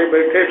ਸਾਡੇ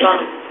ਬੈਠੇ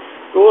ਸਨ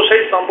ਉਸੇ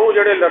ਤੰਬੂ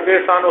ਜਿਹੜੇ ਲੱਗੇ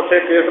ਸਨ ਉੱਥੇ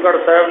ਕੇਸਗੜ੍ਹ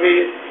ਸਾਹਿਬ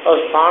ਦੀ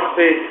ਅਸਥਾਨ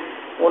 'ਤੇ,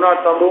 ਉਹਨਾਂ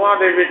ਤੰਬੂਆਂ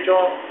ਦੇ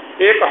ਵਿੱਚੋਂ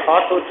ਇੱਕ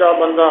ਹੱਥ ਉੱਚਾ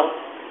ਬੰਦਾ,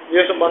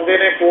 ਜਿਸ ਬੰਦੇ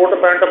ਨੇ ਕੋਟ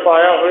ਪੈਂਟ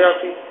ਪਾਇਆ ਹੋਇਆ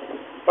ਸੀ,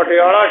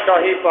 ਪਟਿਆਲਾ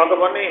ਸ਼ਾਹੀ ਪੱਗ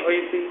ਬੰਨ੍ਹੀ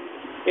ਹੋਈ ਸੀ,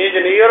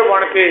 ਇੰਜੀਨੀਅਰ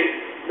ਬਣ ਕੇ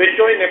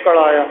ਵਿੱਚੋਂ ਹੀ ਨਿਕਲ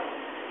ਆਇਆ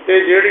ਅਤੇ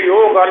ਜਿਹੜੀ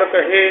ਉਹ ਗੱਲ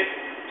ਕਹੇ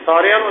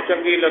ਸਾਰਿਆਂ ਨੂੰ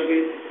ਚੰਗੀ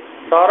ਲੱਗੀ।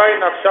 ਸਾਰਾ ਹੀ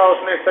ਨਕਸ਼ਾ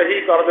ਉਸਨੇ ਸਹੀ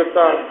ਕਰ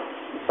ਦਿੱਤਾ।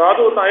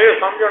 ਸਾਧੂ ਤਾਂ ਇਹ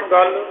ਸਮਝਣ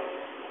ਗੱਲ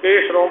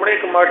ਕਿ ਸ਼੍ਰੋਮਣੀ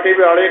ਕਮੇਟੀ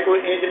ਵਾਲੇ ਕੋਈ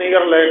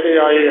ਇੰਜੀਨੀਅਰ ਲੈ ਕੇ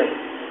ਆਏ ਆ,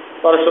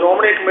 ਪਰ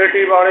ਸ਼੍ਰੋਮਣੀ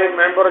ਕਮੇਟੀ ਵਾਲੇ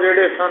ਮੈਂਬਰ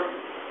ਜਿਹੜੇ ਸਨ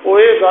ਉਹ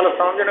ਇਹ ਗੱਲ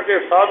ਸਮਝਣ ਕਿ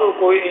ਸਾਧੂ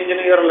ਕੋਈ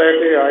ਇੰਜੀਨੀਅਰ ਲੈ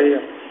ਕੇ ਆਏ ਆ।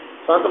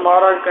 ਸੰਤ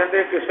ਮਹਾਰਾਜ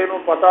ਕਹਿੰਦੇ ਕਿਸੇ ਨੂੰ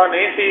ਪਤਾ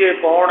ਨਹੀਂ ਸੀ ਇਹ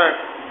ਕੌਣ ਹੈ।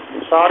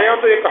 ਸਾਰਿਆਂ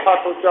ਤੋਂ ਇੱਕ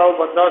ਹੱਥ ਉੱਚਾ ਉਹ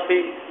ਬੰਦਾ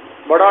ਸੀ,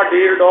 ਬੜਾ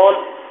ਡੀਲ ਡੋਲ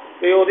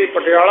ਅਤੇ ਉਹਦੀ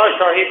ਪਟਿਆਲਾ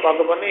ਸ਼ਾਹੀ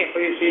ਪੱਗ ਬੰਨ੍ਹੀ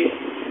ਹੋਈ ਸੀ।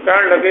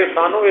 ਕਹਿਣ ਲੱਗੇ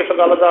ਸਾਨੂੰ ਇਸ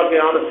ਗੱਲ ਦਾ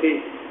ਗਿਆਨ ਸੀ,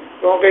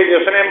 ਕਿਉਂਕਿ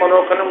ਜਿਸ ਨੇ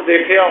ਮਨੁੱਖ ਨੂੰ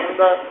ਦੇਖਿਆ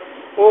ਹੁੰਦਾ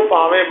ਉਹ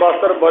ਭਾਵੇਂ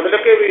ਵਸਤਰ ਬਦਲ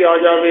ਕੇ ਵੀ ਆ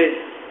ਜਾਵੇ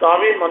ਤਾਂ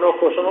ਵੀ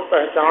ਮਨੁੱਖ ਉਸ ਨੂੰ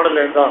ਪਹਿਚਾਣ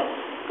ਲੈਂਦਾ।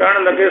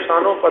 ਕਹਿਣ ਲੱਗੇ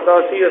ਸਾਨੂੰ ਪਤਾ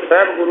ਸੀ ਇਹ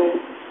ਸਾਹਿਬ ਗੁਰੂ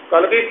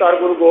ਕਲਗੀਧਰ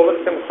ਗੁਰੂ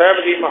ਗੋਬਿੰਦ ਸਿੰਘ ਸਾਹਿਬ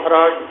ਜੀ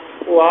ਮਹਾਰਾਜ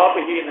ਉਹ ਆਪ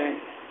ਹੀ ਨੇ।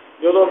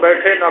 ਜਦੋਂ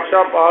ਬੈਠੇ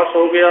ਨਕਸ਼ਾ ਪਾਸ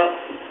ਹੋ ਗਿਆ,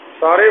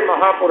 ਸਾਰੇ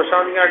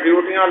ਮਹਾਂਪੁਰਸ਼ਾਂ ਦੀਆਂ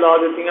ਡਿਊਟੀਆਂ ਲਾ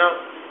ਦਿੱਤੀਆਂ।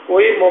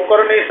 ਕੋਈ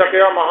ਮੁੱਕਰ ਨਹੀਂ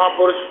ਸਕਿਆ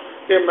ਮਹਾਂਪੁਰਸ਼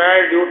ਕਿ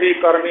ਮੈਂ ਡਿਊਟੀ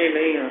ਕਰਨੀ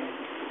ਨਹੀਂ ਹੈ।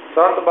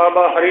 ਸੰਤ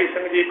ਬਾਬਾ ਹਰੀ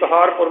ਸਿੰਘ ਜੀ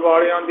ਕਹਾਰਪੁਰ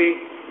ਵਾਲਿਆਂ ਦੀ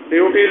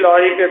ਡਿਊਟੀ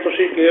ਲਾਈ ਕਿ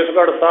ਤੁਸੀਂ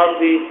ਕੇਸਗੜ੍ਹ ਸਾਹਿਬ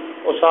ਦੀ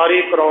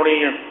ਉਸਾਰੀ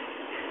ਕਰਾਉਣੀ ਹੈ।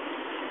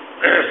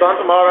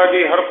 ਸੰਤ ਮਹਾਰਾਜ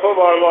ਜੀ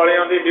ਹਰਖੋਵਾਲ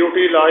ਵਾਲਿਆਂ ਦੀ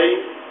ਡਿਊਟੀ ਲਾਈ,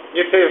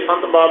 ਜਿੱਥੇ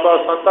ਸੰਤ ਬਾਬਾ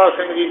ਸੰਤਾ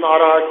ਸਿੰਘ ਜੀ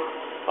ਮਹਾਰਾਜ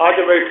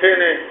ਅੱਜ ਬੈਠੇ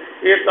ਨੇ।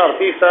 ਇਹ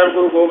ਧਰਤੀ ਸਾਹਿਬ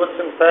ਗੁਰੂ ਗੋਬਿੰਦ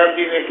ਸਿੰਘ ਸਾਹਿਬ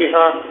ਜੀ ਨੇ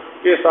ਕਿਹਾ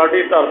ਕਿ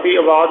ਸਾਡੀ ਧਰਤੀ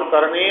ਆਬਾਦ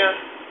ਕਰਨੀ ਹੈ,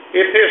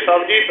 ਇੱਥੇ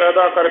ਸਬਜ਼ੀ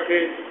ਪੈਦਾ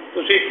ਕਰਕੇ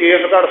ਤੁਸੀਂ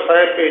ਕੇਸਗੜ੍ਹ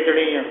ਸਾਹਿਬ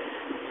ਭੇਜਣੀ ਹੈ।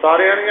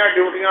 ਸਾਰਿਆਂ ਦੀਆਂ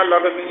ਡਿਊਟੀਆਂ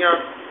ਲੱਗ ਗਈਆਂ।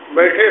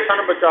 ਬੈਠੇ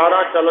ਸਨ,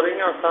 ਵਿਚਾਰਾਂ ਚੱਲ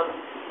ਰਹੀਆਂ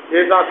ਸਨ।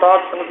 ਇੱਦਾਂ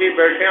ਸਾਧ ਸੰਗਤ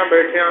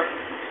ਬੈਠਿਆਂ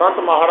ਸੰਤ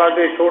ਮਹਾਰਾਜ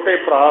ਦੇ ਛੋਟੇ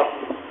ਭਰਾ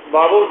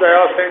ਬਾਬੂ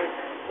ਦਇਆ ਸਿੰਘ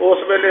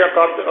ਉਸ ਵੇਲੇ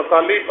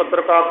ਅਕਾਲੀ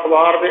ਪੱਤਰਕਾਰ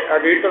ਅਖਬਾਰ ਦੇ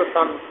ਐਡੀਟਰ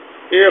ਸਨ।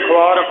 ਇਹ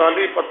ਅਖਬਾਰ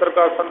ਅਕਾਲੀ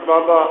ਪੱਤਰਕਾਰ ਸੰਤ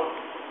ਬਾਬਾ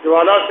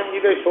ਜਵਾਲਾ ਸਿੰਘ ਜੀ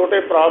ਦੇ ਛੋਟੇ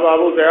ਭਰਾ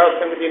ਬਾਬੂ ਦਇਆ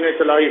ਸਿੰਘ ਜੀ ਨੇ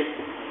ਚਲਾਈ।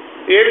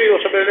 ਇਹ ਵੀ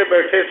ਉਸ ਵੇਲੇ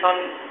ਬੈਠੇ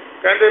ਸਨ।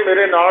 ਕਹਿੰਦੇ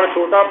ਮੇਰੇ ਨਾਲ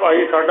ਛੋਟਾ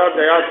ਭਾਈ ਸਾਡਾ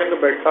ਦਇਆ ਸਿੰਘ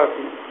ਬੈਠਾ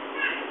ਸੀ।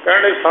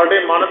 ਕਹਿੰਦੇ ਸਾਡੇ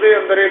ਮਨ ਦੇ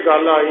ਅੰਦਰ ਇਹ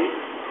ਗੱਲ ਆਈ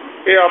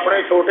ਕਿ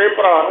ਆਪਣੇ ਛੋਟੇ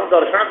ਭਰਾ ਨੂੰ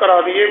ਦਰਸ਼ਨ ਕਰਾ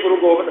ਦਈਏ। ਗੁਰੂ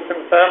ਗੋਬਿੰਦ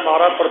ਸਿੰਘ ਸਾਹਿਬ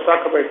ਮਹਾਰਾਜ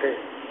ਪ੍ਰਤੱਖ ਬੈਠੇ।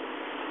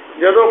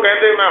 ਜਦੋਂ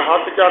ਕਹਿੰਦੇ ਮੈਂ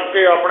ਹੱਥ ਚੱਕ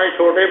ਕੇ ਆਪਣੇ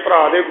ਛੋਟੇ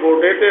ਭਰਾ ਦੇ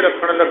ਗੋਡੇ 'ਤੇ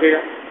ਰੱਖਣ ਲੱਗਿਆ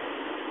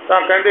ਤਾਂ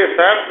ਕਹਿੰਦੇ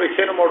ਸਾਹਿਬ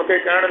ਪਿੱਛੇ ਨੂੰ ਮੁੜ ਕੇ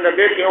ਕਹਿਣ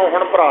ਲੱਗੇ ਕਿਉਂ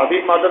ਹੁਣ ਭਰਾ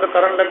ਦੀ ਮਦਦ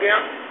ਕਰਨ ਲੱਗਿਆ।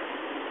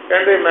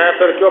 ਕਹਿੰਦੇ ਮੈਂ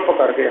ਫਿਰ ਚੁੱਪ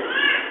ਕਰ ਗਿਆ।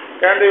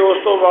 ਕਹਿੰਦੇ ਉਸ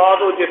ਤੋਂ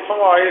ਬਾਅਦ ਉਹ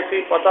ਜਿੱਥੋਂ ਆਏ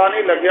ਸੀ ਪਤਾ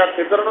ਨਹੀਂ ਲੱਗਿਆ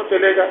ਕਿੱਧਰ ਨੂੰ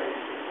ਚਲੇ ਗਏ।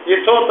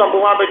 ਜਿੱਥੋਂ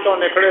ਤੰਬੂਆਂ ਵਿੱਚੋਂ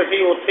ਨਿਕਲੇ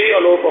ਸੀ ਉੱਥੇ ਹੀ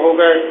ਅਲੋਪ ਹੋ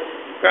ਗਏ।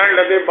 ਕਹਿਣ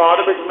ਲੱਗੇ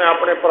ਬਾਅਦ ਵਿੱਚ ਮੈਂ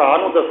ਆਪਣੇ ਭਰਾ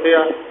ਨੂੰ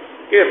ਦੱਸਿਆ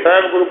कि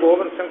साहब गुरु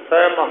गोबिंद सिंह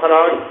साहब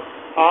महाराज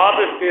आप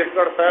इस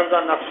केसगढ़ साहब का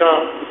नक्शा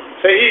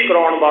सही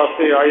कराने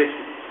वास्ते आए।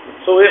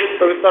 सो इस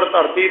पवित्र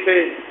धरती से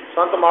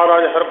संत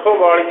महाराज हरखो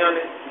वालियां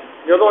ने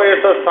जदों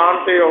इस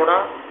स्थान पर आना,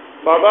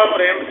 बाबा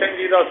प्रेम सिंह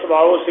जी का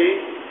सुभाव सी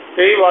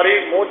कई बारी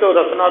मूँह चों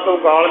रसना तो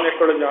गाल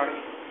निकल जानी।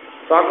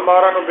 संत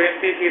महाराज ने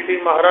बेनती की,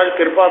 महाराज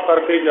कृपा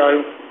करके जाओ।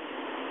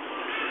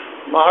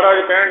 महाराज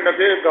कहन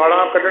लगे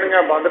गालां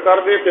कढ़नियां बंद कर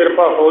दे,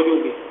 कृपा हो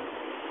जूगी।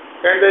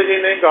 कहते जी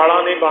नहीं,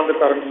 गालां नहीं बंद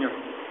करनियां।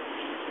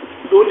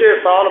 दूजे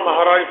साल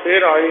महाराज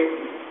फिर आए,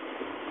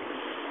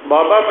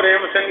 बाबा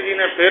प्रेम सिंह जी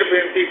ने फिर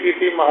बेनती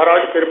की,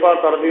 महाराज कृपा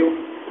कर दिओ।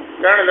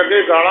 कहन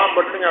लगे गालां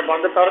कढ़नियां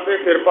बंद कर दे,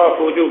 कृपा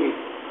हो जूगी।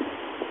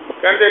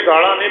 कहते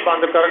गालां नहीं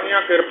बंद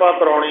करनियां, कृपा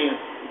कराउणी है।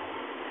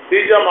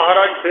 तीजा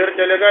महाराज फिर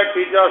चले गए।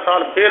 तीजा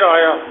साल फिर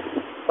आया,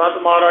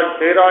 संत महाराज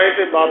फिर आए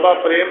तो बाबा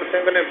प्रेम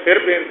सिंह ने फिर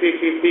बेनती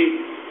की,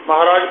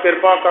 महाराज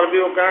कृपा कर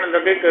दिओ। कहन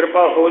लगे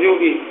कृपा हो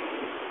जूगी।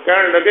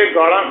 कहन लगे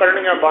गालां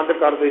कढ़नियां बंद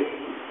कर दे।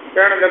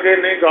 कहन लगे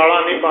नहीं, गालां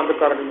नहीं बंद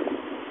करनी।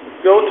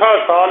 चौथा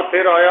साल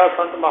फिर आया,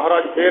 संत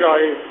महाराज फिर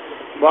आए,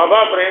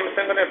 बाबा प्रेम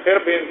सिंह ने फिर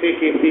बेनती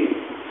की।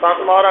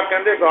 संत महाराज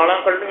कहते गालां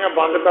कढ़नियां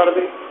बंद कर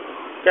दे।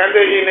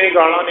 कहते जी नहीं,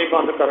 गालां नहीं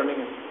बंद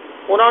करनियां।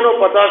 उन्होंने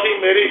पता सी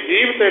मेरी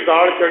जीभ ते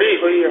गाल चढ़ी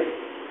हुई है,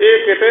 ये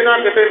किते ना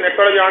किते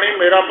निकल जानी,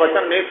 मेरा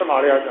वचन नहीं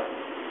संभालिया जा।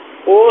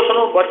 उस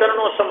वचन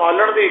को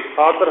संभालण की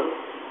खातर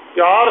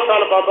 4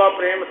 साल बाबा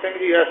प्रेम सिंह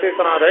जी इसे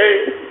तरह रहे।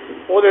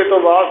 ਉਹਦੇ तो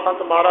बाद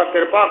संत महाराज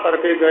कृपा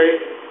करके गए।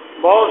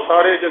 बहुत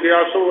सारे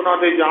जग्यासू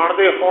उन्होंने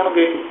जानते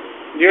होणगे,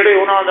 ਜਿਹੜੇ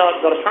ਉਹਨਾਂ ਦਾ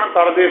दर्शन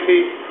करते सी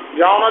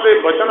ਜਾਂ ਉਹਨਾਂ ਦੇ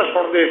वचन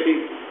सुनते सी।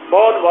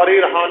 बहुत वारी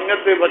रूहानियत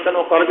के वचन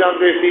वो कर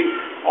जाते सी,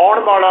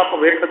 आने वाला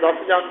भविख दस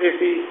जाते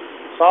सी।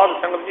 साध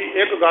संगत जी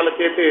एक गल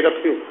चेते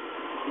रखियो,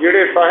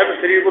 ਜਿਹੜੇ साहिब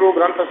श्री गुरु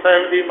ग्रंथ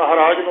साहिब जी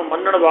महाराज को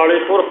मनण वाले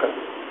पुरख,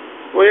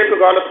 वो एक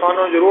गल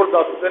सानू जरूर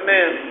दस दिंदे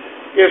हैं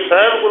कि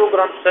साहिब गुरु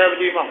ग्रंथ साहिब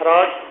जी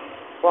महाराज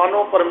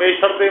ਤੁਹਾਨੂੰ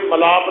परमेश्वर के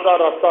मिलाप का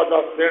रास्ता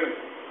दस देण।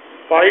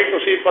 भाई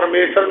तुसी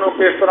परमेश्वर को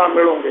किस तरह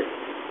मिलोगे?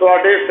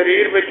 तुहाडे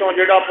शरीर विचों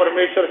जिहड़ा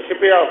परमेश्वर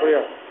छिपिया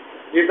होया,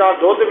 जिदा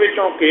दुध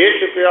विचों घे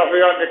छिपिया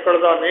होया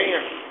निकलदा नहीं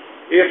है,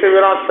 इस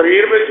तरह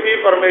शरीर विच भी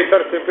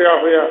परमेश्वर छिपिया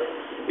होया।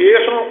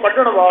 इसनूं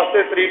कढण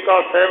वास्ते तरीका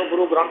साहिब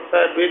गुरु ग्रंथ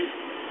साहिब विच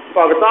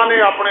भगतां ने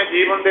अपने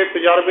जीवन के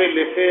तजर्बे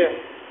लिखे है।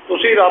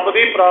 तुसी रब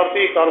की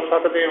प्राप्ति कर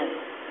सकते हो,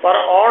 पर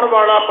आउण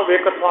वाला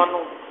भविख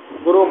तुहानूं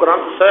गुरु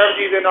ग्रंथ साहिब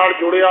जी के नाल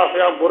जुड़िया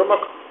होया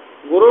गुरमुख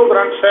गुरु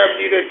ग्रंथ साहिब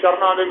जी के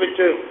चरणों के विच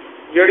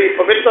जिहड़ी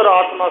पवित्र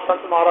आत्मा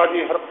संत महाराज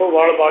जी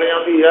हरखोवाल वालियां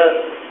दी है,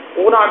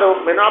 उन्होंने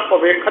बिना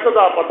भविखत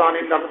का पता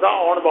नहीं लगता,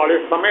 आने वाले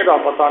समय का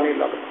पता नहीं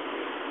लगता।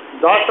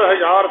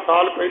 10,000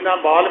 साल पहला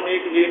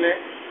वाल्मीकि जी ने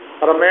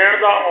रमैण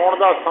का आउण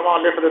का समा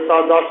लिख दिता।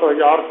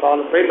 10,000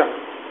 साल पहला,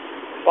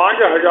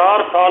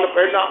 5,000 साल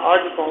पहला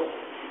अज तो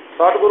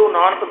सतगुरु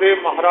नानक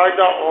देव महाराज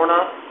का आउणा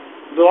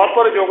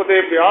द्वापर युग के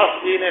व्यास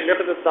जी ने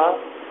लिख दिता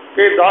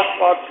कि 10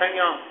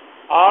 पातशाहियां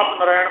आप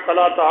नारायण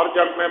कला धार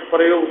जग में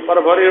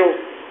परभरियो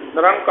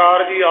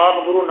निरंकार जी आप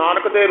गुरु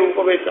नानक के रूप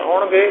में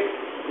आउणगे।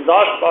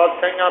 10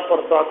 पातशाहियां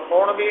प्रसाद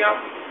होणगियां,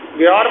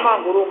 11वां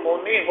गुरु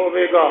मौनी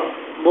होवेगा,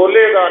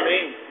 बोलेगा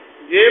नहीं।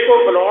 जे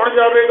कोई बुलाउण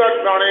जावेगा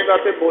जानेगा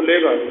तो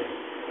बोलेगा नहीं।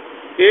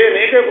 ये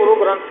नहीं कि गुरु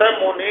ग्रंथ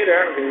साहिब मौनी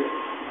रहणगे।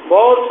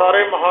 बहुत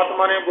सारे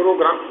महात्मा ने गुरु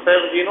ग्रंथ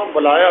साहिब जी को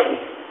बुलाया भी।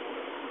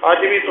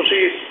 अज भी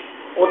तुसी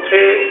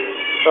उत्थे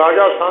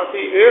राजा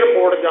सांसी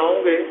एयरपोर्ट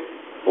जाओगे,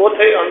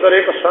 उत्थे अंदर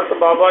एक संत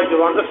बाबा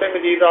जवंद सिंह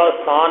जी का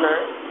स्थान है,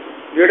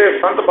 जिहड़े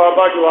संत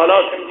बाबा ज्वाला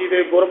सिंह जी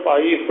के गुर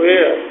भाई हुए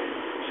है।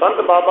 संत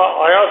बाबा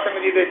आया सिंह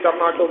जी के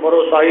चरणों चों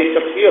भरोसाई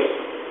शख्सियत,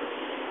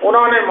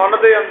 उन्होंने मन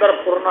के अंदर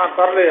पुरना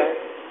कर लिया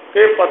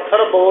कि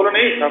पत्थर बोल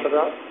नहीं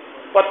सकता,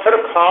 पत्थर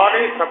खा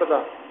नहीं सकता,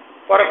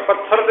 पर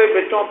पत्थर के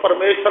विचों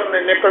परमेश्वर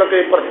ने निकल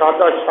के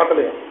प्रसादा छक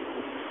लिया।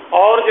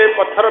 और जे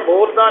पत्थर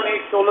बोलता नहीं,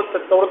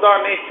 तुरदा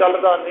नहीं,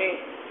 चलता नहीं,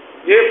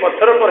 जे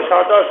पत्थर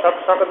प्रसादा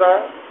छक सकता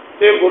है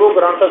तो गुरु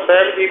ग्रंथ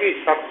साहिब जी भी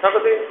छक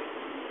सकते।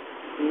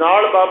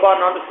 नाल बाबा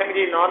आनंद सिंह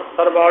जी नानक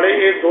सरवाड़े,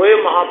 ये दोए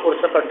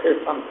महापुरुष इकट्ठे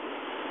सन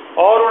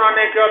और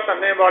उन्होंने कहा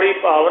धन्ने वाली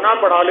भावना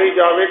बना ली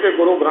जाए कि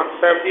गुरु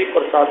ग्रंथ साहिब जी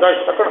प्रसादा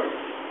छकण।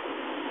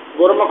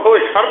 गुरमुखो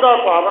शरधा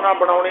भावना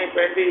बनानी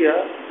पैंदी है।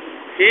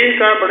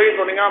 ठीक है, बड़ी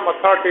दुनिया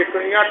मत्था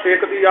टेकनियां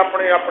टेकदी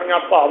अपने अपनियां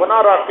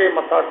भावना रख के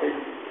मत्था टेक।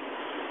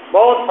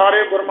 बहुत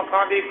सारे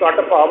गुरमुखां की घट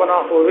भावना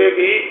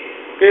होवेगी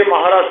कि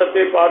महाराज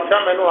सच्चे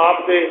पातशाह मैनू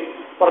आप दे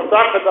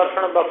प्रत्यक्ष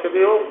दर्शन बख्श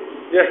दिओ,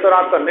 जिस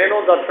तरह धन्ने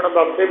नूं दर्शन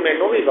बख्शे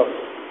मैनू भी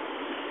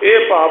बख्श। ये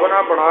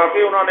भावना बना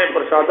के उन्होंने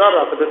प्रसादा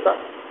रख दिता।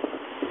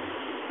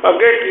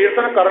 अगे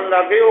कीर्तन करन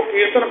लगे। वो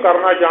कीर्तन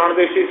करना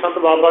जानते सी संत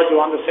बाबा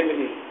जवंद सिंह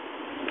जी।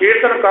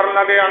 कीर्तन करन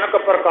लगे, अनक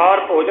प्रकार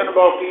भोजन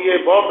बहु कीए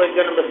बहु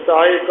व्यंजन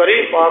विस्ताए,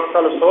 करी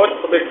पाकसल सोच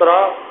पवित्रा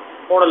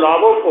हुण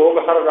लावो भोग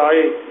हर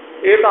राए।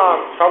 ये तो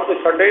शब्द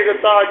छड्ड ही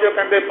दिता। अज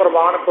कहते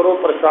प्रवान करो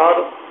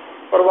प्रसाद।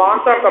 प्रवान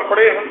तो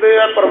कपड़े होंदे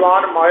आ,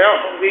 प्रवान माया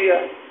होंदी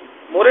है।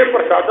 मोरे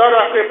प्रसादा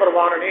रख के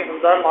प्रवान नहीं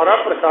होंदा। मारा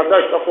प्रसादा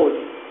छको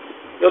जी।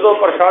 जदों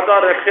प्रसादा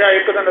रखिया,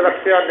 एक दिन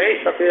रखिया नहीं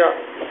सकिया,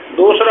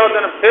 दूसरा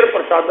दिन फिर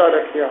प्रसादा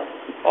रखिया,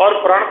 और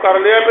प्रण कर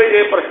लिया भी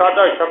जे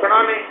प्रसादा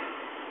छकना नहीं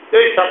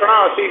तो छकना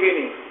असी भी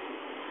नहीं,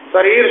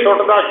 शरीर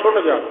छुटदा छुट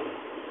जा।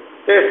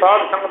 तो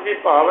साध संगत की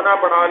भावना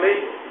बना ली,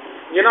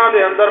 जिन्हां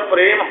दे अंदर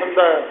प्रेम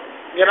हुंदा है,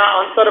 जिन्हां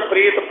अंतर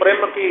प्रीत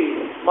प्रेम की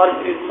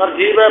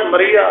मरजीव है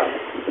मरीआ,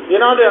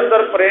 जिन्हां दे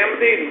अंदर प्रेम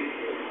की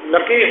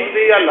लकी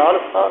हुंदी है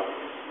लालसा,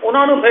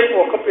 उन्होंने फिर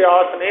भुख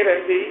प्यास नहीं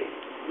रहिंदी।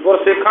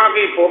 गुरसिखां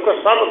की भुख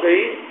सब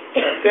गई,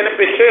 तिन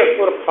पिछे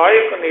सुर खाए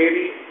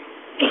कनेरी।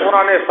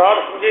 उन्होंने साध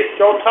समझी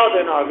चौथा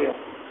दिन आ गया,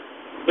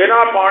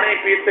 बिना पानी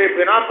पीते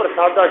बिना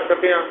प्रसादा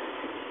छकिया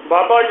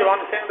बाबा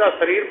जवंत सिंह का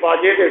शरीर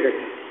बाजे दे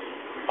डिगे,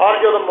 और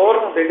जो मोहर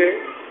नूं डिगे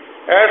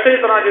ऐसे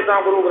तरह जिदा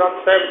गुरु ग्रंथ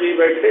साहिब जी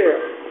बैठे है,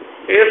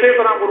 इस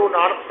तरह गुरु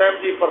नानक साहिब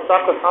जी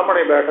प्रतख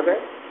सामने बैठ गए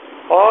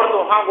और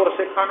दोहां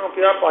गुरसिखां नूं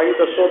कहा, भाई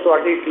दसो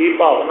तुहाडी की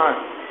भावना है,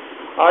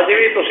 अज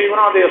भी तुसीं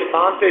उन्हां दे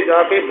स्थान ते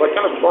जाके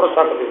वचन सुन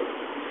सकदे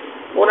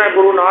हो। उन्हें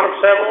गुरु नानक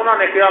साहिब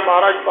उन्होंने कहा,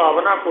 महाराज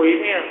भावना कोई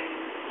नहीं है,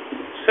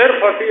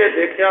 सिर्फ असीं ये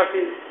देखिया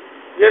सी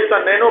जे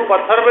धन्ने नूं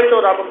पत्थर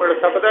विचों रब मिल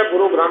सकदा है,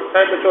 गुरु ग्रंथ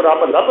साहिब विचों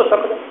रब लभ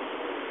सकदा।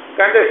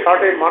 कहंदे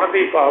साडे मन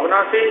की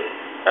भावना सी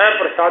यह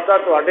प्रसादा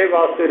तुहाडे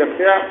वास्ते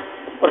रखिया,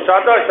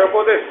 प्रसादा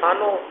छको ते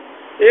सानूं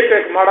एक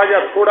एक माड़ा जिहा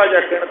थोड़ा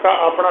जिहा किणका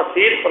अपना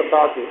सीत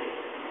प्रसाद दे।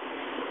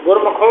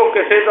 गुरमुखो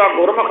किसी का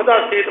गुरमुख का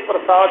सीत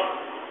प्रसाद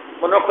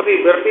मनुख की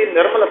बिरती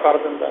निर्मल कर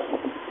दिंदा,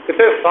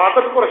 किसी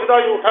साकत पुरुष का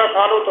जूठा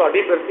खा लो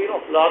तुहाडी बिरती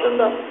नूं हिला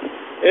दिंदा।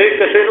 ਇਹ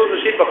ਕਿਸੇ ਨੂੰ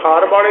ਤੁਸੀਂ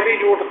ਬੁਖਾਰ ਵਾਲੇ ਦੀ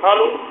ਜੂਠ ਖਾ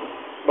ਲਓ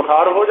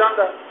ਬੁਖਾਰ ਹੋ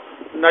ਜਾਂਦਾ,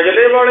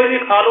 ਨਜਲੇ ਵਾਲੇ ਦੀ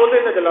ਖਾ ਲਓ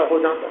ਤੇ ਨਜਲਾ ਹੋ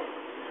ਜਾਂਦਾ।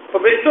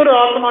 ਪਵਿੱਤਰ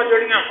ਆਤਮਾ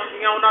ਜਿਹੜੀਆਂ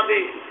ਹੁੰਦੀਆਂ ਉਹਨਾਂ ਦੀ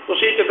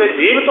ਤੁਸੀਂ ਕਿਤੇ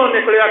ਜੀਭ ਤੋਂ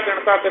ਨਿਕਲਿਆ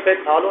ਕਿਣਕਾ ਕਿਤੇ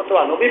ਖਾ ਲਓ,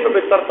 ਤੁਹਾਨੂੰ ਵੀ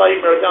ਪਵਿੱਤਰਤਾ ਹੀ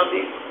ਮਿਲ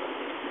ਜਾਂਦੀ।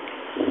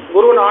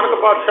 ਗੁਰੂ ਨਾਨਕ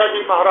ਪਾਤਸ਼ਾਹ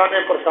ਜੀ ਮਹਾਰਾਜ ਨੇ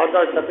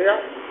ਪ੍ਰਸਾਦਾ ਛਕਿਆ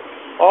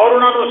ਔਰ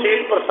ਉਹਨਾਂ ਨੂੰ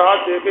ਸੀਤ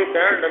ਪ੍ਰਸਾਦ ਦੇ ਕੇ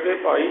ਕਹਿਣ ਲੱਗੇ,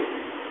 ਭਾਈ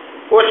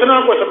ਕੁਛ ਨਾ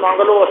ਕੁਛ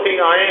ਮੰਗ ਲਓ, ਅਸੀਂ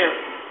ਆਏ ਹਾਂ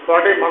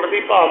ਤੁਹਾਡੇ ਮਨ ਦੀ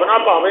ਭਾਵਨਾ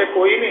ਭਾਵੇਂ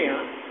ਕੋਈ ਨਹੀਂ ਆ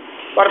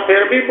ਪਰ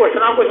ਫਿਰ ਵੀ ਕੁਛ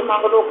ਨਾ ਕੁਛ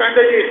ਮੰਗ ਲਓ।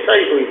 ਕਹਿੰਦੇ ਜੀ ਇੱਛਾ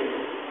ਹੀ ਹੋਈ,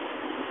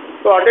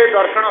 ਤੁਹਾਡੇ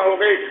ਦਰਸ਼ਨ ਹੋ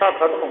ਗਏ, ਇੱਛਾ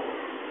ਖਤਮ ਹੋ।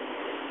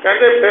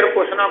 ਕਹਿੰਦੇ ਫਿਰ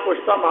ਕੁਛ ਨਾ ਕੁਛ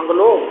ਤਾਂ ਮੰਗ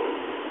ਲਓ।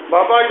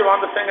 ਬਾਬਾ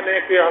ਜਵੰਤ ਸਿੰਘ ਨੇ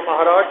ਕਿਹਾ,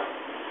 ਮਹਾਰਾਜ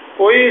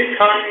ਕੋਈ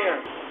ਇੱਛਾ ਨਹੀਂ ਹੈ,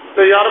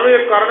 ਤਜਰਬੇ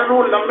ਕਰਨ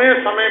ਨੂੰ ਲੰਮੇ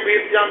ਸਮੇਂ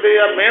ਬੀਤ ਜਾਂਦੇ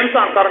ਆ,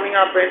 ਮਿਹਨਤਾਂ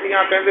ਕਰਨੀਆਂ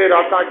ਪੈਂਦੀਆਂ, ਕਹਿੰਦੇ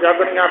ਰਾਤਾਂ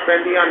ਜਾਗਣੀਆਂ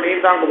ਪੈਂਦੀਆਂ,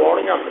 ਨੀਂਦਾਂ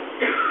ਗਵਾਉਣੀਆਂ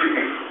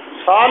ਪੈਂਦੀਆਂ,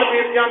 ਸਾਲ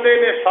ਬੀਤ ਜਾਂਦੇ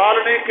ਨੇ,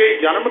 ਸਾਲ ਨਹੀਂ ਕਈ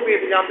ਜਨਮ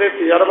ਬੀਤ ਜਾਂਦੇ,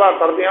 ਤਜਰਬਾ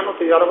ਕਰਦਿਆਂ ਨੂੰ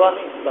ਤਜਰਬਾ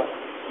ਨਹੀਂ ਹੁੰਦਾ।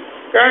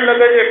 ਕਹਿਣ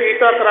ਲੱਗੇ ਜੇ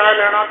ਕੀਤਾ ਕਿਰਾਇਆ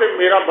ਲੈਣਾ ਤੇ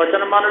ਮੇਰਾ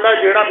ਬਚਨ ਮੰਨ ਲੈ,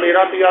 ਜਿਹੜਾ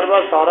ਮੇਰਾ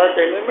ਤਜਰਬਾ ਸਾਰਾ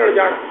ਤੈਨੂੰ ਮਿਲ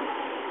ਜਾਣਾ।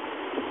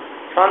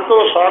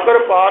 ਸੰਤੋ ਸਾਗਰ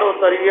ਪਾਰ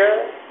ਉਤਰੀਐ,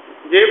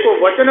 ਜੇ ਕੋ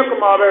ਵਚਨ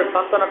ਕਮਾਵੇ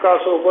ਸੰਤਨ ਕਾ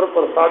ਸੋ ਗੁਰ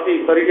ਪ੍ਰਸਾਦੀ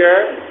ਕਰੀਐ।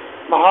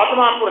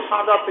 ਮਹਾਤਮਾ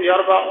ਪੁਰਸ਼ਾਂ ਦਾ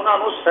ਤਜਰਬਾ ਉਹਨਾਂ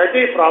ਨੂੰ ਸਹਿਜੇ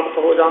ਹੀ ਪ੍ਰਾਪਤ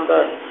ਹੋ ਜਾਂਦਾ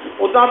ਹੈ।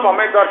 ਉੱਦਾਂ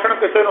ਭਾਵੇਂ ਦਰਸ਼ਨ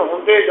ਕਿਸੇ ਨੂੰ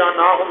ਹੁੰਦੇ ਜਾਂ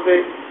ਨਾ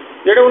ਹੁੰਦੇ,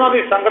 ਜਿਹੜੇ ਉਹਨਾਂ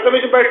ਦੀ ਸੰਗਤ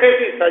ਵਿੱਚ ਬੈਠੇ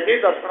ਸੀ ਸਹਿਜੇ ਹੀ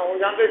ਦਰਸ਼ਨ ਹੋ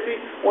ਜਾਂਦੇ ਸੀ,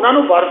 ਉਹਨਾਂ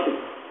ਨੂੰ ਵਰ ਸੀ।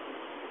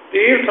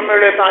 ਤੀਰਥ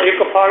ਮਿਲੇ ਤਾਂ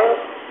ਇੱਕ ਫਲ,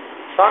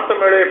 ਸੰਤ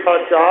ਮਿਲੇ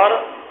ਫਲ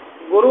ਚਾਰ,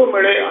 ਗੁਰੂ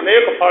ਮਿਲੇ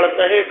ਅਨੇਕ ਫਲ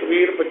ਕਹੇ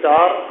ਕਬੀਰ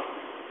ਵਿਚਾਰ।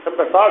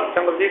 ਸਾਧ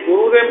ਸੰਗਤ ਜੀ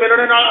ਗੁਰੂ ਦੇ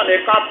ਮਿਲਣ ਨਾਲ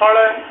ਅਨੇਕਾਂ ਫਲ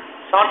ਹੈ,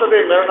 ਸੰਤ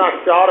ਦੇ ਮਿਲਣ ਨਾਲ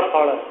ਚਾਰ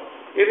ਫਲ ਹੈ।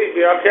 ਇਹਦੀ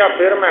ਵਿਆਖਿਆ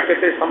ਫਿਰ ਮੈਂ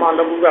ਕਿਤੇ ਸਮਾਂ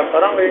ਲੱਗੂਗਾ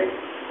ਕਰਾਂਗੇ।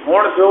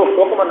 ਹੁਣ ਜੋ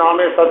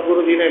ਹੁਕਮਨਾਮੇ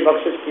ਸਤਿਗੁਰੂ ਜੀ ਨੇ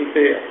ਬਖਸ਼ਿਸ਼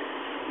ਕੀਤੇ ਆ,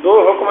 2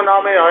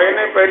 ਹੁਕਮਨਾਮੇ ਆਏ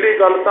ਨੇ। ਪਹਿਲੀ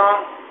ਗੱਲ ਤਾਂ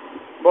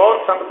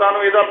ਬਹੁਤ ਸੰਗਤਾਂ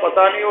ਨੂੰ ਇਹਦਾ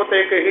ਪਤਾ ਨਹੀਂ, ਉਹ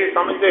ਤੇ ਕਹੀ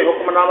ਸਮਝਦੇ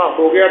ਹੁਕਮਨਾਮਾ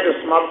ਹੋ ਗਿਆ ਤੇ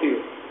ਸਮਾਪਤੀ ਹੋ।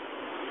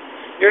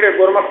 ਜਿਹੜੇ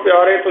ਗੁਰਮੁਖ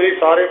ਪਿਆਰੇ ਤੁਸੀਂ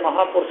ਸਾਰੇ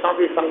ਮਹਾਂਪੁਰਸ਼ਾਂ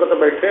ਦੀ ਸੰਗਤ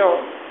ਬੈਠੇ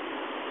ਹੋ,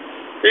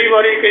 ਕਈ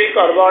ਵਾਰੀ ਕਈ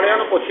ਘਰ ਵਾਲਿਆਂ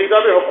ਨੂੰ ਪੁੱਛੀਦਾ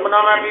ਵੀ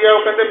ਹੁਕਮਨਾਮਾ ਕੀ ਹੈ, ਉਹ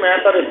ਕਹਿੰਦੇ ਮੈਂ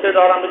ਤਾਂ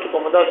ਰਿਸ਼ਤੇਦਾਰਾਂ ਵਿੱਚ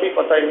ਘੁੰਮਦਾ ਸੀ,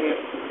 ਪਤਾ ਹੀ ਨਹੀਂ ਹੈ।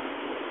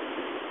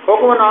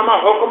 ਹੁਕਮਨਾਮਾ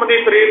ਹੁਕਮ ਦੀ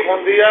ਤਰੀਕ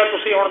ਹੁੰਦੀ ਹੈ।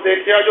 ਤੁਸੀਂ ਹੁਣ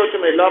ਦੇਖਿਆ ਜੋ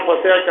ਝਮੇਲਾ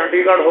ਫਸਿਆ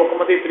ਚੰਡੀਗੜ੍ਹ,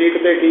 ਹੁਕਮ ਦੀ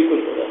ਤਰੀਕ ਤੇ ਕੀ ਕੁਛ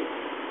ਹੋਇਆ।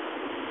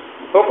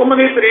 ਹੁਕਮ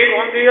ਦੀ ਤਰੀਕ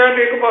ਹੁੰਦੀ ਹੈ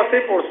ਕਿ ਇੱਕ ਪਾਸੇ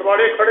ਪੁਲਿਸ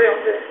ਵਾਲੇ ਖੜੇ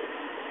ਹੁੰਦੇ,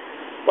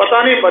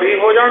 ਪਤਾ ਨਹੀਂ ਬਰੀ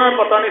ਹੋ ਜਾਣਾ,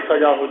 ਪਤਾ ਨਹੀਂ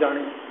ਸਜ਼ਾ ਹੋ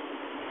ਜਾਣੀ।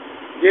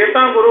 ਜੇ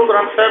ਤਾਂ ਗੁਰੂ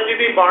ਗ੍ਰੰਥ ਸਾਹਿਬ ਜੀ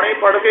ਦੀ ਬਾਣੀ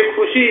ਪੜ੍ਹ ਕੇ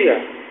ਖੁਸ਼ੀ ਹੈ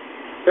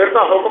ਫਿਰ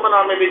ਤਾਂ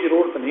ਹੁਕਮਨਾਮੇ ਦੀ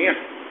ਜ਼ਰੂਰਤ ਨਹੀਂ ਹੈ,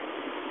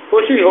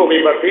 ਖੁਸ਼ੀ ਹੋ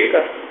ਗਈ ਬਸ ਠੀਕ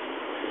ਹੈ।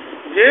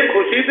 ਜੇ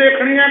ਖੁਸ਼ੀ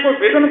ਦੇਖਣੀ ਹੈ, ਕੋਈ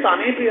ਵਿਘਨ ਤਾਂ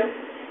ਨਹੀਂ ਪਿਆ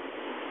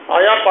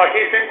ਆਇਆ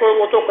ਪਾਠੀ ਸਿੰਘ, ਕੋਈ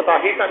ਉਹ ਤੋਂ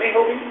ਕਤਾਹੀ ਤਾਂ ਨਹੀਂ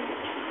ਹੋ ਗਈ,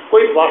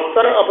 ਕੋਈ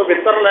ਵਸਤਰ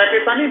ਅਪਵਿੱਤਰ ਲੈ ਕੇ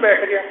ਤਾਂ ਨਹੀਂ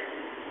ਬੈਠ ਗਿਆ,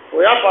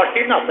 ਹੋਇਆ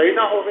ਪਾਠੀ ਨਹਾਤਾ ਹੀ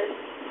ਨਾ ਹੋਵੇ,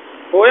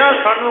 ਹੋਇਆ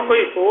ਸਾਨੂੰ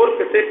ਕੋਈ ਹੋਰ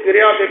ਕਿਸੇ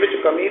ਕਿਰਿਆ ਦੇ ਵਿੱਚ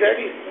ਕਮੀ ਰਹਿ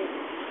ਗਈ,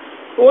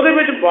 ਉਹਦੇ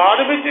ਵਿੱਚ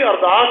ਬਾਅਦ ਵਿੱਚ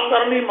ਅਰਦਾਸ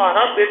ਕਰਨੀ,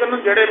 ਮਹਾਰਾਜ ਵਿਘਨ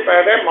ਜਿਹੜੇ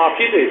ਪੈ ਗਏ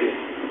ਮਾਫੀ ਦੇ ਦਿਓ।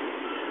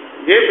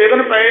 ਜੇ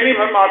ਵਿਘਨ ਪਏ ਨਹੀਂ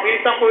ਫਿਰ ਮਾਫੀ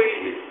ਤਾਂ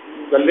ਕੋਈ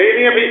ਗੱਲੇ ਹੀ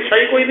ਨਹੀਂ ਹੈ, ਵੀ ਇੱਛਾ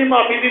ਹੀ ਕੋਈ ਨਹੀਂ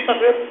ਮਾਫੀ ਦੀ। ਤਾਂ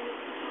ਫਿਰ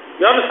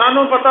ਜਦ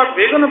ਸਾਨੂੰ ਪਤਾ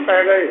ਵਿਘਨ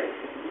ਪੈ ਗਏ,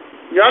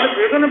 ਜਦ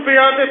ਵਿਘਨ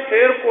ਪਿਆ ਤੇ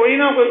ਫਿਰ ਕੋਈ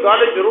ਨਾ ਕੋਈ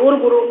ਗੱਲ ਜ਼ਰੂਰ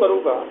ਗੁਰੂ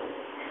ਕਰੂਗਾ,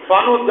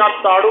 ਸਾਨੂੰ ਜਾਂ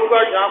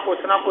ਤਾੜੂਗਾ ਜਾਂ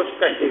ਕੁਛ ਨਾ ਕੁਛ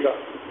ਕਹੇਗਾ।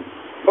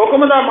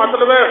 ਹੁਕਮ ਦਾ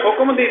ਮਤਲਬ ਹੈ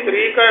ਹੁਕਮ ਦੀ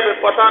ਤਰੀਕ ਹੈ, ਵੀ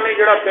ਪਤਾ ਨਹੀਂ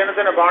ਜਿਹੜਾ 3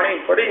 ਦਿਨ ਬਾਣੀ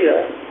ਪੜ੍ਹੀ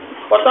ਹੈ,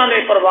 ਪਤਾ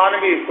ਨਹੀਂ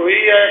ਪ੍ਰਵਾਨਗੀ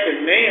ਹੋਈ ਹੈ ਕਿ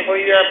ਨਹੀਂ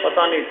ਹੋਈ ਹੈ,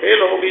 ਪਤਾ ਨਹੀਂ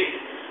ਫੇਲ ਹੋ ਗਈ।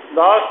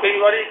 ਦਾਸ ਕਈ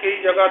ਵਾਰੀ ਕਈ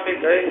ਜਗ੍ਹਾ ਤੇ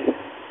ਗਏ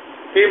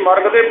ਕਿ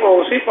ਮਰਗ ਦੇ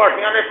ਭੋਗ ਸੀ,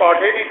 ਪਾਠੀਆਂ ਨੇ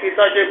ਪਾਠ ਹੀ ਨਹੀਂ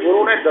ਕੀਤਾ। ਜੇ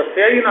ਗੁਰੂ ਨੇ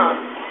ਦੱਸਿਆ ਹੀ ਨਾ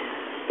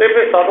ਤੇ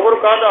ਫਿਰ ਸਤਿਗੁਰ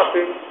ਕਾਹਦਾ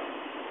ਆਪੇ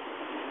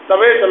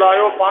ਤਵੇ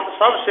ਚਲਾਇਓ ਪੰਥ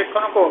ਸਭ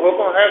ਸਿੱਖਣ ਕੋ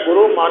ਹੁਕਮ ਹੈ,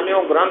 ਗੁਰੂ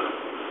ਮਾਨਿਓ ਗ੍ਰੰਥ।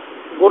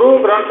 ਗੁਰੂ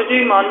ਗ੍ਰੰਥ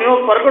ਜੀ ਮਾਨਿਓ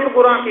ਪ੍ਰਗਟ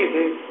ਗੁਰਾਂ ਕੀ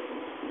ਹੈ।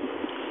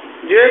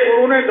 ਜੇ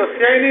ਗੁਰੂ ਨੇ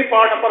ਦੱਸਿਆ ਹੀ ਨਹੀਂ,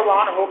 ਪਾਠ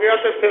ਪ੍ਰਵਾਨ ਹੋ ਗਿਆ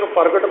ਤੇ ਫਿਰ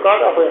ਪ੍ਰਗਟ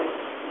ਕਾਹਦਾ ਹੋਇਆ।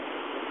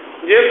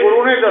 ਜੇ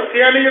ਗੁਰੂ ਨੇ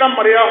ਦੱਸਿਆ ਨਹੀਂ, ਜਿਹੜਾ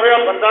ਮਰਿਆ ਹੋਇਆ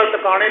ਬੰਦਾ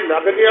ਟਿਕਾਣੇ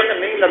ਲੱਗ ਗਿਆ ਕਿ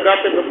ਨਹੀਂ ਲੱਗਾ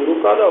ਤੇ ਫਿਰ ਗੁਰੂ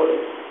ਕਾਹਦਾ ਹੋਇਆ।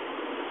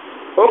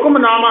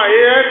 हुक्मनामा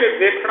यह है कि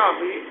देखना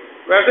भी,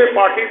 वैसे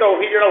पाठी तो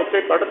उही जिहड़ा उत्ते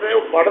पढ़ते वो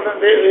पढ़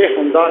देंगे, ये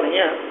हुंदा नहीं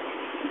है।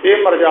 ये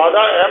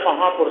मर्यादा है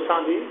महापुरुषों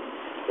की,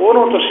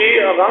 ਉਹਨੂੰ ਤੁਸੀਂ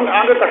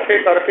अंग इकट्ठे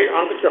करके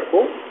अंग चक्को,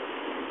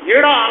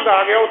 ਜਿਹੜਾ अंग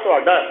आ गया वो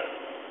तुहाडा है।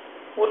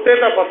 उत्ते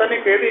तो पता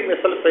नहीं किहदी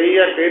मिसल पई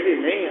है किहदी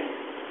नहीं है,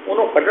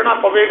 ਉਹਨੂੰ ਕੱਢਣਾ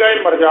ਪਵੇਗਾ। ਇਹ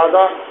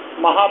मर्यादा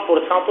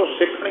महापुरुषों तो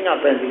सीखणियां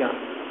पैंदियां।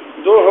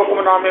 जो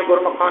हुक्मनामे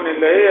गुरमुखां ने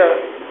लए आ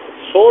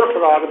सोरठ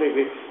राग दे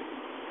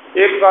विच।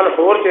 एक गल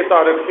होर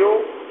चेता रखियो,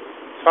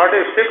 साडे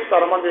सिख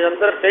धर्म के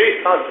अंदर कई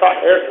संस्था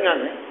ऐसियां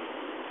ने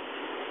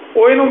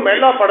वो इहनूं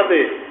महिला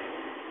पढ़दे,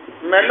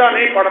 महिला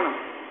नहीं पढ़ना।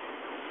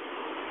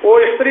 वो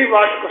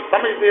इस्त्रीवाचक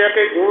समझते हैं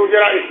कि गुरु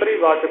जरा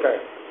इस्त्रीवाचक है,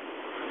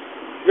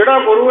 जड़ा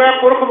गुरु है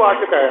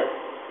पुरखवाचक है।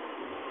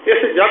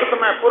 इस जगत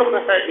में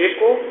पुरख है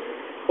एको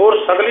और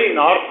सगली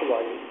नारथ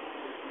वाली।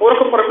 पुरख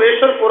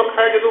परमेश्वर पुरख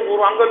है। जो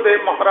गुरु अंगद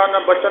देव महाराज ने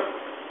बचन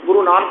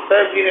गुरु नानक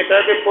साहब जी ने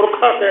कह के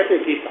पुरखा कह के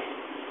कीता।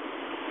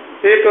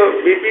 एक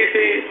बीबी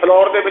सी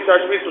फलौर दे विच,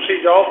 अज भी तुसीं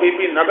जाओ,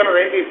 बीबी नगन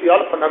रहिंदी सी,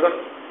 अल्फ नगन,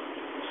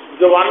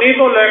 जवानी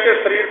तो लैके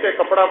शरीर से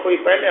कपड़ा कोई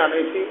पहनिया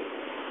नहीं सी,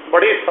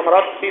 बड़ी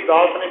समर्थ सी।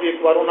 दास ने भी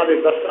एक बार उन्होंने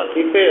दर्शन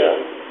किए है,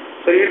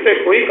 शरीर से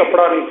कोई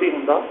कपड़ा नहीं सी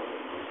हुंदा।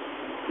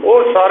 वो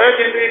सारे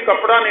जिंदगी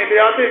कपड़ा नहीं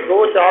लिया, तो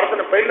 2-4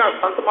 दिन पहला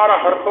संत महाराज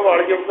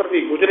हरखवाल जी उधर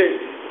दी गुजरे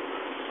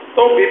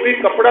तो बीबी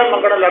कपड़ा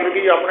मंगण लग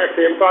गई अपने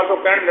सेवकां तो,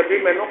 कहण लगी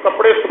मैनूं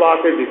कपड़े सवा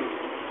के दे।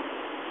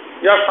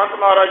 या संत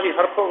महाराज जी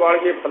हरखवाल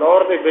जी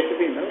फलौर दे विच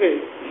दी लंघे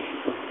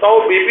तो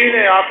बीबी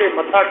ने आके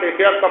मत्था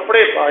टेकिया,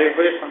 कपड़े पाए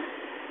हुए सन।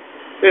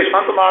 तो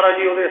संत महाराज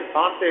जी उहदे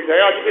स्थान से गए।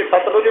 अज भी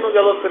सतलुज नूं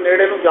जदों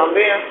नेड़े नूं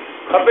जांदे आ,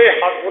 खब्बे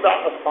हत्थ उहदा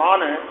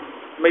स्थान है,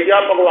 मैया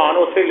भगवान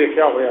उत्थे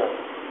लिखिया होया।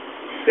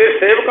 तो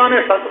सेवकां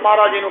ने संत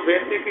महाराज जी नूं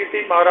बेनती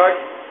की, महाराज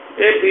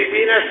ये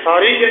बीबी ने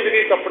सारी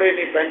जिंदगी कपड़े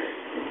नहीं पहने,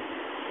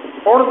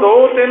 हुण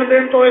 2-3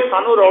 दिन तो ये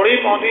सानूं रौली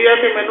पाउंदी है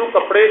कि मैनूं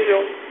कपड़े दिओ,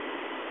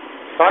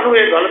 सानूं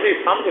ये गल दी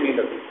समझ नहीं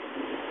लगी।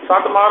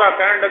 संत महाराज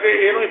कहण लगे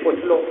इहनूं ही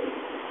पुछ लो।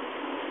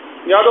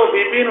 जदों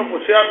बीबी नूं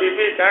पुछया,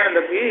 बीबी कहण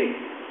लगी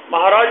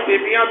महाराज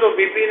बीबियां तो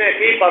बीबी ने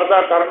की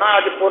पर्दा करना,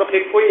 अज पुरख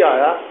एको ही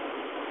आया,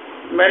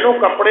 मैनू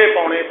कपड़े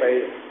पाने पे।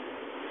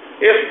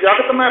 इस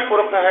जगत में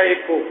पुरख है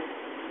एको,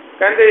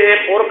 कहते ये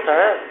पुरख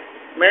है,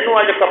 मैनू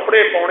अज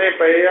कपड़े पाने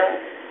पे आ।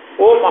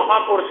 वो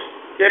महापुरुष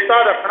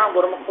चेता रखना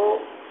गुरमुखो,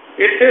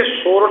 इत्थे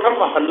सोरठ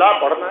महला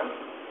पढ़ना।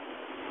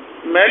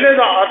 मैले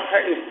का अर्थ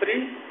है स्त्री।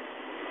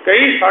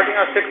 कई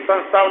साड़ियाँ सिख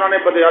संस्था उन्होंने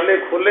विद्यालय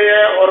खोले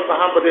है और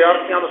कहाँ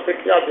विद्यार्थियों को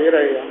सिक्ख्या दे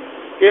रहे हैं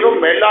कि इन्हूं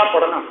महिला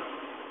पढ़ना।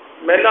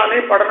 महिला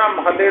नहीं पढ़ना,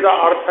 महले का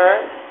अर्थ है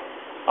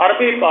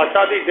अरबी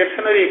भाषा की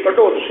डिक्शनरी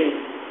कढ़ो तुसीं,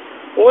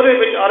 ਉਹਦੇ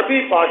ਵਿੱਚ अरबी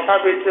भाषा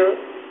ਵਿੱਚ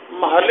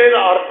महले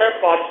का अर्थ है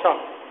पातशाह।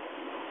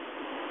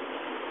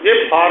 जे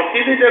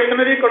फारसी की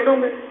डिक्शनरी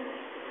कढ़ोगे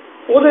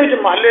ਉਹਦੇ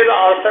ਵਿੱਚ महले का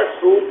अर्थ है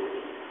स्वरूप,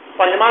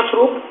 पंजवां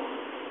स्वरूप,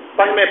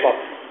 पंजवें पास।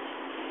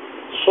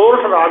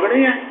 सोरठ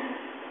रागणी है,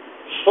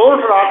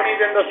 सोरठ रागणी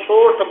के अंदर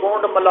सोरठ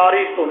गोंड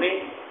मलारी धुनी,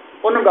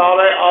 पुन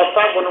गावे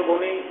आसा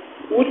गुनगुनी,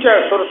 ऊंचा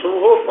सुर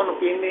सूहो पुन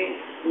कीनी,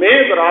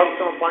 मेघ राग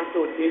तो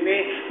पंचो चीनी।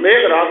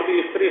 मेघ राग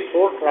की स्त्री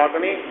सोरठ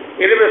रागणी।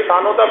 ये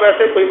सानों का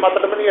वैसे कोई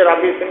मतलब नहीं है,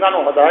 रागी सिंघां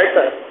नूं हदायत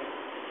है।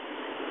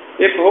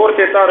 एक होर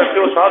चेता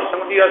रखियो साध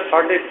संगत जी,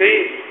 साडे कई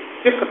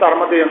सिख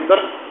धर्म के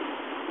अंदर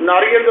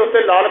नारियल के उत्ते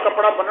लाल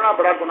कपड़ा बन्नना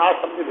बड़ा गुनाह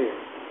समझते।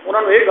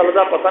 उन्होंने ये गल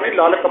का पता नहीं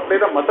लाल कपड़े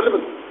का मतलब।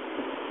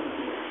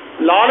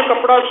 लाल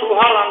कपड़ा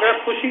सूहा रंग है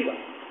खुशी का।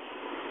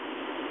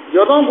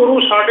 जदों गुरु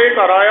साडे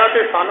घर आया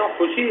तो सानों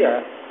खुशी है,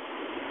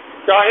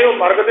 चाहे वह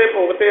मरग के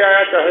भोग ते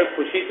आया चाहे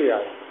खुशी ते आया।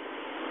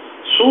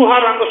 सूहा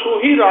रंग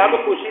सूही राग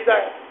खुशी का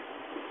है।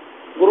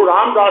 गुरु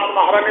रामदास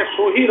महाराज ने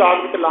सूही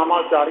राग विच लावां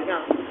उचारियां।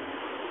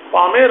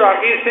 भावें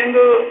रागी सिंह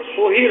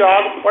सूही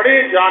राग पढ़े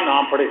या ना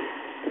पढ़े,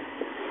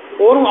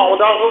 ਉਹਨੂੰ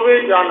ਆਉਂਦਾ ਹੋਵੇ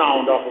ਜਾਂ ਨਾ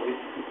ਆਉਂਦਾ ਹੋਵੇ,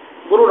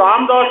 गुरु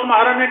रामदास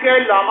महाराज ने कहा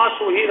लावां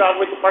सूही राग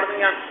विच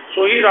पढ़नियां।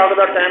 सूही राग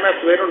का टाइम है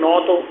सवेरों 9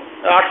 तो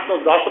 8 तो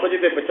 10 बजे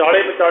के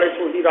विचाले विचाले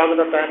सूही राग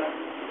का टाइम है।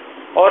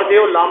 और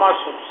जो लावां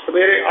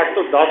सवेरे 8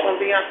 तो 10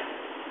 होंदियां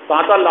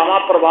तो लावां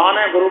प्रवान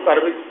है गुरु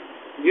घर में।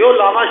 जो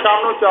लावां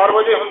शाम को 4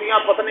 बजे होंदियां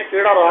पता नहीं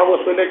किहड़ा राग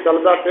उस वेले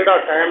चलदा, किहड़ा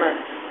टाइम है।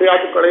 तो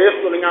अज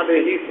कलेश दुनिया के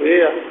ही होए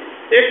आ।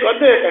 एक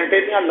अद्धे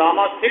घंटे दीयां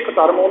लावां सिख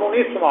धर्म उन्होंने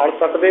नहीं संभाल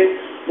सकते।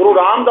 गुरु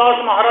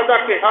रामदास महाराज का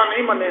कहा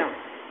नहीं मन्निया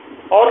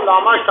और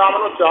लावां शाम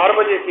को 4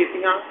 बजे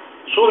कीतियां।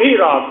 सूही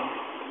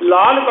राग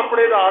लाल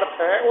कपड़े का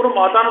अर्थ है, उन्होंने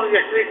माता ने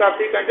रजिस्ट्री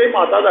करती, कहते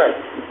माता का है।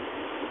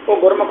 वो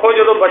गुरमुखो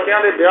जो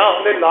बच्चों के ब्याह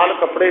होंगे लाल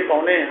कपड़े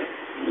पाने हैं,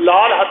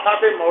 लाल हत्थां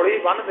ते मौड़ी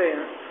बन्नते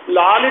हैं।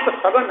 लाल एक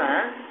सगन है,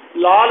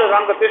 लाल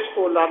रंग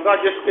तिसको लागा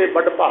जिसके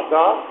बड़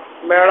भागा,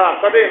 मैला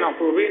कदे ना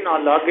कोई ना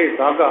लागे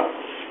धागा।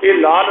 ये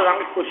लाल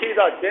रंग खुशी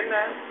का चिन्ह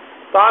है।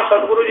 तो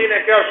सतगुरु जी ने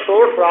कहा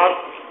सोरठ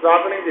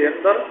रागणी के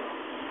अंदर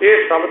ये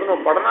शब्द को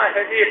पढ़ना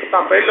है जी। एक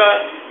तो पहला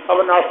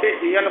अविनाशी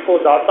जीवन को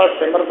दाता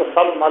सिमरत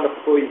सब मल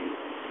कोई,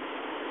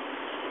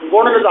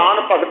 गुण निधान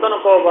भगतन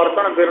को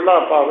वर्तन बिरला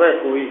पावे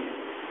कोई।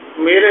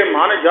 मेरे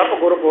मन जप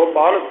गुर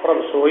गोपाल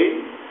प्रभ सोई,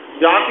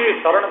 जाकी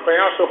शरण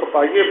पया सुख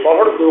पाइए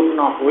बहुड़ दुख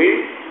ना होई।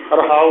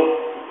 रहाओ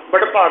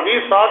बड़भागी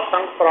साध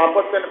संग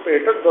प्राप्त तिन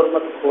भेट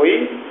दुर्मत खोई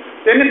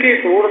तिन की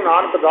तूड़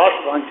नानक दास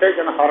वांछे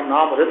जन हर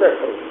नाम हृदय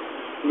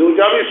करो।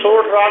 दूजा भी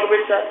सोठ राग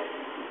विच है।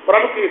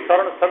 प्रभ की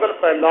शरण सगल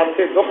पै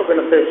लाथे दुख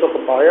बिन से सुख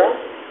पाया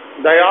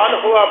दयाल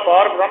हुआ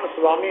पार ब्रह्म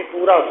स्वामी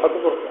पूरा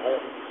सतगुर पाया।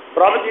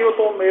 प्रभ जीव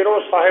तो मेरो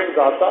साहिब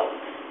दाता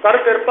कर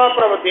कृपा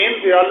प्रभ दीन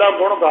दयाला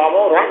गुण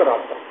गावो रंग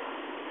राता।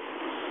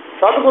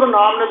 सतगुरु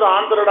नाम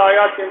निधान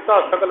दृढ़ाया चिंता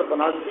सगल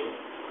बनासी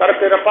कर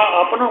कृपा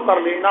अपनों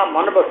कर लीना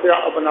मन बसिया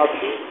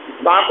अबनासी।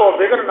 ताको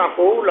विघ्न न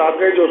को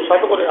लागे जो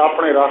सतगुर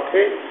अपने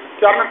राखे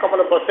चरण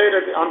कमल बसे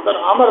रित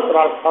अंतर अमृत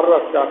रास हर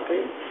रस जाके।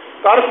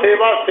 कर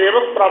सेवा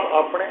सेवक प्रभ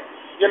अपने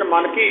जिन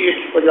मन की इच्छ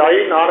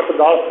पजाई नानक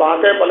दास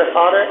ताके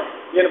बलिहारे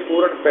जिन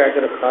पूर्ण पैज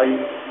रखाई।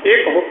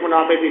 एक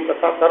हुक्मनामे की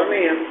कथा करनी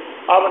है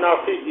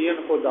अविनाशी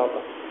जीवन को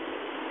दाता।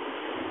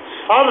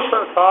 सब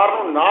संसार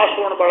नूं नाश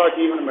होने वाला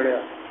जीवन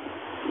मिलिया।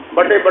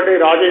 बड़े बड़े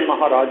राजे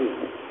महाराजे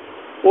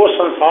वो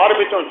संसार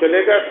विचों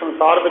चले गए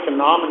संसार विच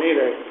नाम नहीं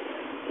रहे।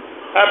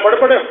 ਇਹ बड़े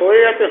बड़े होए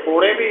है ते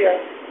होने भी है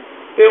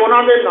ते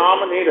उन्हां दे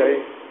नाम नहीं रहे।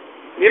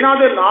 इन्हां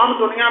दे नाम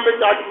दुनिया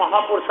विच अज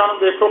महापुरुषां नूं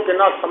देखो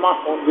कितना समा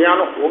हो गया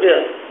हो गया।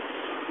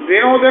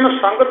 दिनों दिन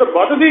संगत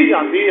वधदी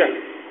जाती है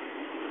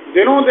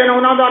दिनों दिन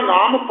उन्हां दा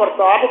नाम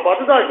प्रताप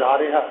वधदा जा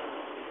रहा।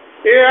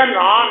 यह है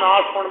ना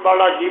नाश होने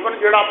वाला जीवन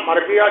जिहड़ा मर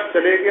गया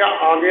चले गया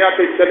आ गया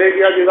ते चले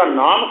गया जिहदा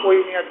नाम कोई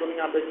नहीं है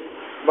दुनिया में।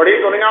 बड़ी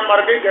दुनिया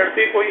मर गई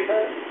गिनती कोई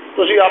है।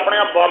 तुसीं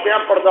अपने बाबियां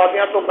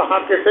परदादियां तो कहाँ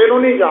किसी को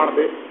नहीं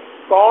जानते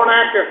कौन है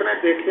किसने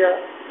देखा।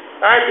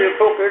 ऐ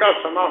देखो किहड़ा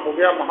समा हो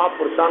गया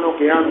महापुरुषों को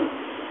गया।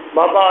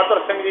 बाबा अतर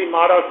सिंह जी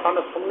महाराज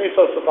सन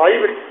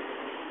 1927 में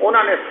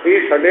उन्होंने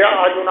शरीर छड्डिया।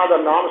 अज उन्हों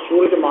नाम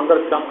सूरज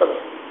मांगर चमकदा।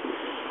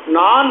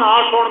 ना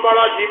नाश होने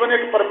वाला जीवन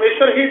एक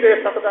परमेश्वर ही दे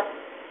सकता।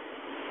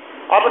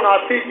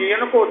 अविनाशी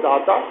जीवन को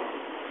दाता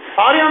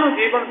सारियां नूं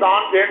जीवन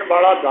दान देने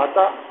वाला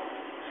दाता।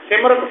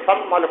 सिमरत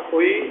सब मल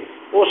खोई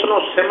उसनों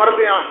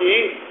सिमरदियां ही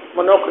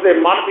मनुख के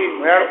मन की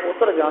मैल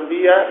उतर जाती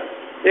है।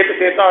 एक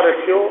चेता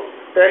रखियो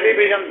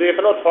टैलीविजन देख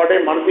लो थोड़े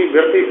मन की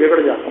बिरती बिगड़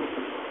जाती।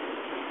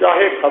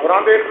 चाहे खबर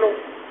देख लो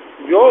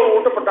जो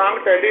ऊट पटांग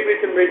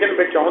टैलीविजन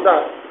में आता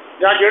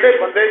या जोड़े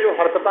बंदे जो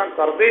हरकत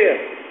करते हैं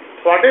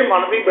थोड़े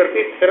मन की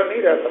बिरती स्थिर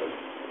नहीं रह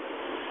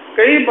सकती।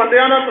 कई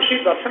बंदियां दा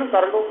तुसीं दर्शन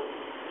कर लो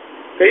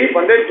कई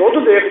बंदे दुध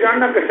देख जान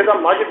ना किसी का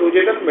मझ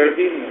दूजे दिन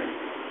मिलती नहीं है।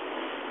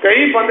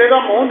 कई बंदे का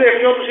मूँह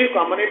देख लो तुसीं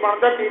काम नहीं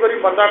बनता। कई बार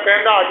बंदा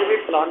कहता अज भी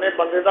फलाने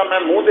बंदे का मैं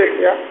मूँह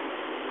देखा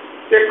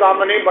तो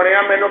काम नहीं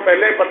बनया मैनू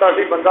पहले ही पता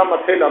सी बंदा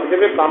मत्थे लग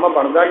जाए काम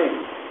बनता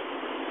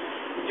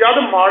नहीं। जब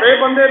माड़े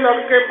बंदे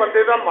लग के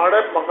बंदे का माड़ा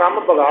काम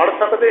बिगाड़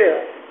सकते हैं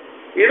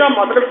यदा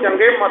मतलब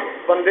चंगे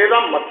बंदे का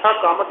मत्था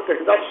काम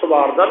किसी का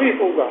सवारदा भी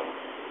होगा।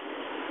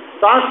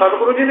 तो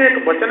सतगुरु जी ने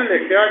एक वचन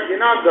लिखा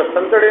जिन्हां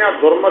दसंदड़ियां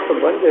दुरमत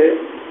बंझे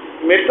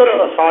मित्र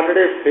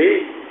असाड़े सही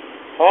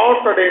हौ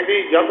टड़ेंदी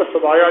जग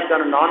सवाया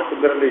जन नानक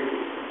बिरले।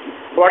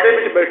 थोड़े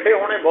में बैठे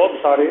होने बहुत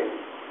सारे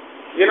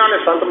जिन्होंने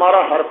संत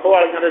महाराज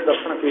हरखोवाल के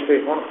दर्शन किए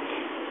हो।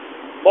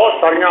 बहुत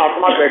सारिया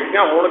आत्मा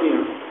बैठिया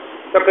होणगियां।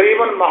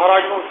 तकरीबन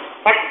महाराज को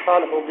 60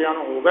 साल हो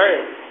गए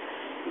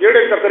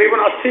जोड़े तकरीबन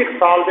 80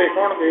 साल के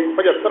होणगे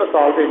 75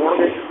 साल के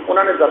होणगे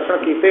उन्होंने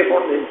दर्शन किए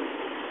होणगे।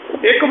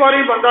 एक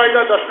बारी बंदा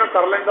इसका दर्शन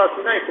कर लेंदा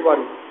सी ना एक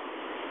बारी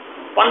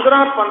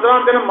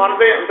 15 दिन मन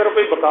के अंदर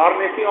कोई बकार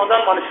नहीं सी आउंदा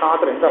मन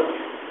शांत रहिंदा सी।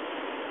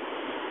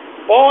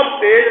 बहुत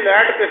तेज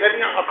लाइट किसी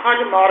दी अखां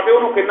 'च मार दे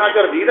उन्होंने किन्ना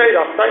चर दीदा ही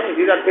रास्ता ही नहीं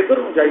दीदा किधर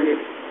नूं जाइए।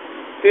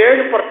 तेज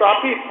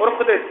प्रतापी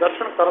पुरख के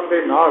दर्शन करन दे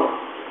नाल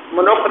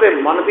मनुख के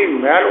मन की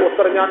मैल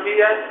उतर जाती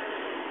है।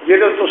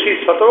 जो तुसीं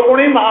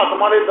सतोगुणी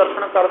महात्मा के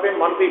दर्शन करते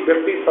मन की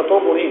बिरती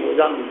सतोगुणी हो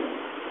जाती है।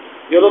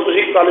 जो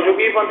तुसीं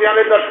कलयुगी बंदियां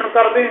के दर्शन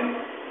करते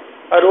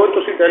रोज़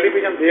तुसीं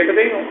टैलीविजन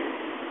देखते ही हो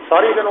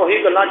सारी दिन उही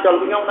गल्लां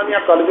चलदियां उन्हां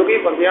दीयां कलयुगी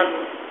बंदियां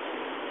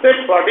ते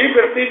तुहाडी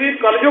बिरती भी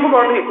कलयुग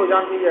वाली हो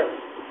जाती है।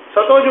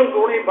 सतोजुग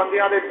गुणी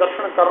बंदियां के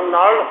दर्शन करन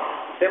नाल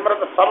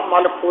सिमरत सब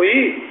मल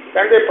खोई।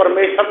 कहते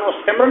परमेश्वर को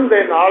सिमरन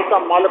के नाल तां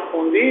मल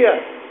खोंदी है।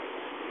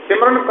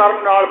 सिमरन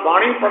करन नाल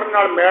बाणी पढ़न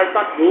नाल मैल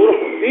तां दूर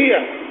होंदी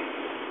है।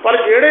 पर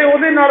जेड़े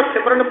उहदे नाल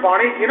सिमरन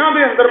बाणी जिन्हां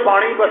दे अंदर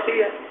बाणी बसी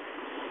है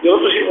जो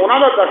तुसीं उन्हां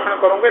दा दर्शन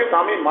करोगे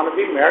तां भी मन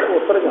की मैल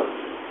उतर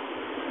जाती।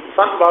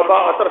 संत बाबा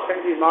अतर सिंह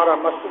जी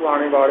महाराज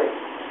मस्तुआणे वाले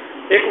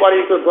एक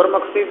बारी कोई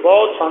गुरमुख सी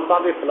बहुत संतां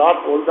के खिलाफ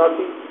बोलता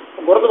सी।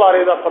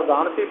 गुरुद्वारे का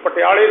प्रधान सी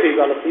पटियाले की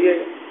गल सी।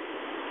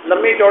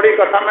 लम्मी चौड़ी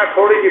कथा मैं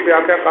थोड़ी जी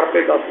व्याख्या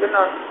करके दस देना।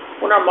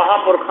 उन्होंने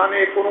महापुरखों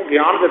ने एक उन्होंने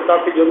ज्ञान दिता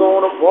कि जो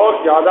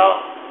बहुत ज़्यादा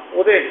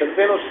वो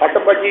हिरदे में सट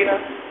बजी ना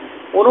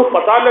उन्होंने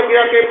पता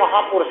लग्या कि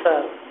महापुरुष है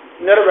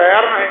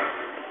निर्वैर ने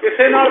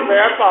किसी नाल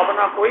वैर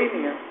भावना कोई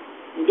नहीं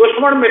है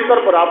दुश्मन मित्र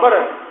बराबर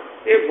है।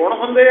 ये गुण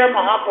होंदे आ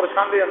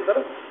महापुरुषों के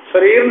अंदर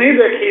शरीर नहीं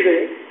देखी दे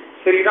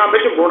शरीरों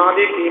में गुणों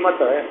की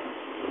कीमत है।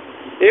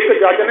 एक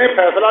जज ने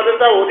फैसला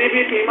दिता वही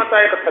भी कीमत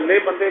है। एक थले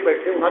बंदे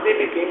बैठे उन्होंने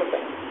भी कीमत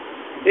है।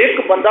 एक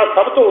बंदा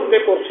सब तो उत्ते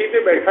कुर्सी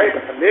पर बैठा एक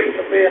थले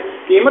खपे है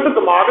कीमत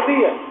दिमाग की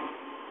है।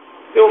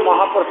 तो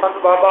महापुरुष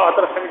संत बाबा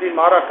अतर सिंह जी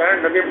महाराज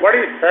कह लगे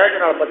बड़ी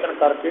सहज नाल बचन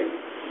करके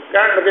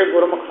कह लगे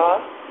गुरमुखा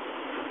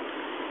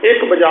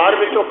एक बाजार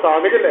विचों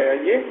कागज ले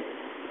आइए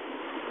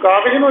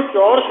कागज़ नूं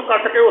चौरस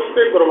कट के उस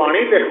पर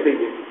गुरबाणी लिख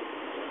दईए,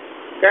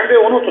 कहते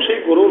उन्होंने तुसीं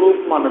गुरु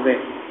रूप मनदे।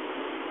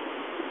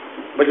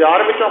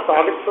 बाजार विचों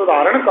कागज़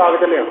सधारण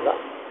कागज़ लिया,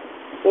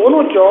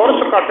 उन्होंने चौरस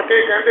कट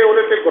के कहते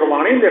उहदे ते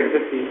गुरबाणी लिख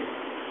दी,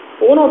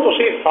 उन्होंने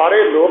तुसीं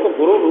सारे लोग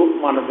गुरु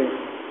रूप मनदे।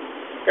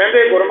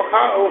 कहते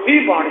गुरमुखा उही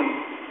बाणी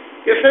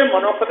किसी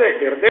मनुख के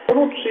हिरदे,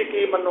 उन्होंने तुसीं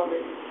की मनोगे?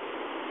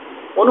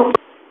 उन्होंने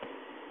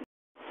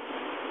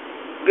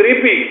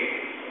गरीबी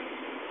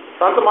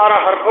संत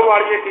महाराज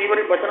हरखोवाल जी कई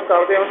बार बचन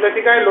करते होंगे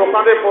सी, कहें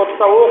लोगों के पुत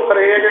तो वो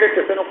खरे है जिहड़े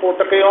किसी नूं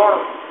कुट के आउण,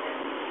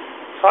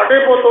 साडे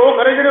पुत वो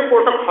खरे जिहड़े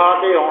कुट खा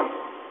के आउण।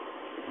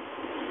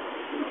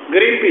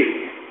 गरीबी।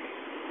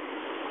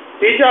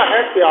 तीजा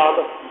है त्याग,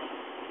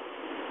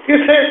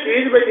 किसी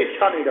चीज़ में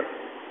इच्छा नहीं रखनी,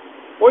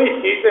 कोई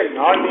चीज़ के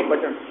नाल नहीं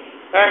बचन,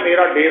 है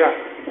मेरा डेरा।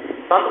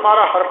 संत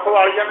महाराज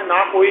हरखोवाल जी ने ना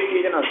कोई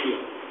चीज़ ना सी,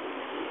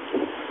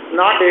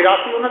 ना डेरा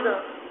सी उन्होंने,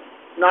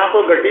 ना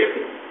कोई गड्डी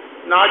सी,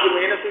 ना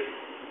जमीन सी,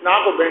 ना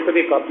कोई बैंक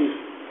की कापी,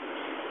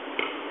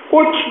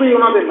 कुछ भी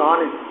उन्होंने ना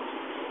नहीं।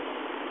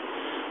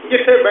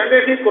 जिथे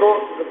बहते थे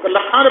करोड़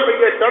लखां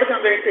रुपये चढ़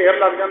जाते, ढेर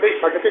लग जाते,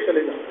 छड्ड के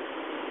चले जाते।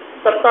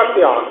 सत्ता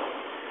त्याग।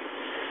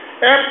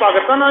 यह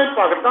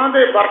भगतां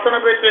के बर्तन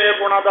में यह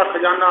गुणों का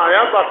खजाना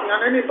आया, बाकियां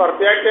ने नहीं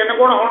वरत्या। 3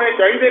 गुण होने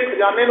चाहिए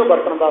खजाने को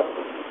बरतन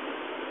वास्ते।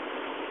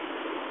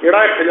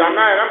 जिहड़ा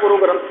खजाना है ना गुरु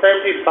ग्रंथ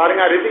साहिब जी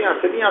सारिया रिधियां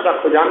सिद्धियां का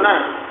खजाना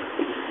है,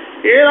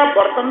 यह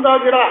बरतन का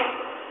जिहड़ा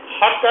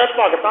हक है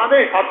भगतां दे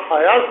हथ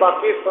आया,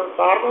 बाकी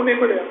संसार को नहीं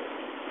मिलिया।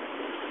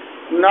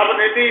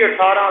 नवनिधि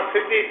 18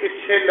 सिद्धि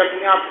पिछे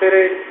लगियां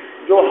फिरे,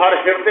 जो हर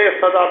हिरदे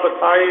सदा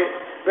बसाए,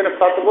 बिन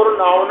सतगुर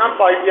नाम न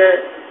पाइए,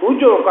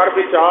 रूझो कर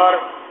विचार,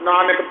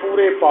 नानक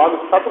पूरे भाग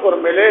सतगुर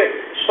मिले,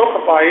 सुख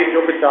पाई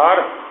जो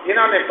विचार।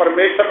 जिन्होंने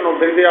परमेश्वर को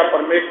बिंदिया,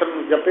 परमेश्वर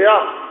को जपिया,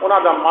 उन्हों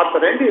का मत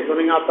रहिंदी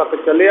दुनिया तक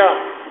चलिया।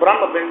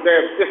 ब्रह्म बिंदे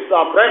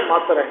जिसका ब्रह्म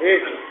मत रहे,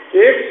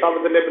 एक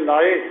शब्द लिप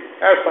लाए।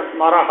 ऐ संत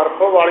महाराज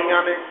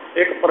हरखोवालियां ने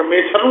एक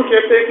परमेश्वर को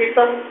चेते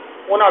किया,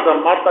 उन्हों का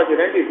मत अज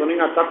रहिंदी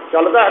दुनिया तक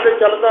चलता है,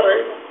 चलता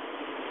रहे।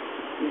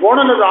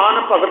 गुण निदान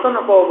भगतन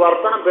को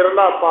वर्तन,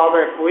 बिरला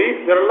पावे कोई,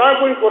 बिरला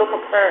कोई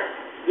गुरमुख है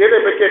जिहदे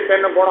विच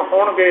 3 गुण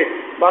होणगे।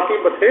 बाकी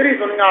बथेरी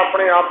दुनिया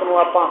अपने आप को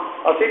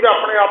असीं भी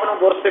अपने आप को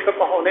गुरसिख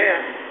कहाउने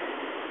हैं।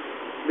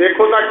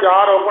 देखो तो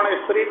 4 औगण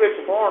इस्त्री विच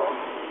होण,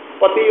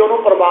 पति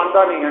उन्होंने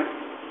प्रवानदा नहीं है।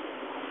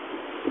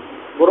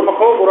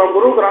 गुरमुखो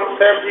गुरु ग्रंथ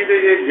साहिब जी के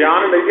जे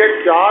ज्ञान लईए,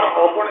 4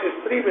 औगण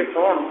इस्त्री विच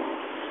होण।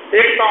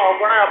 एक तो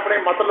औगण है अपने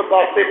मतलब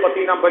वास्ते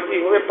पति ना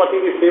बची होवे,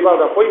 पति की सेवा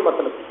का कोई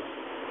मतलब नहीं,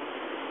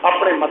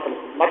 अपने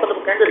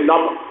मतलब कहते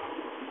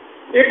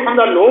लभ। एक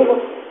हुंदा लोभ,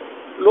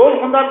 लोभ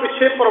हुंदा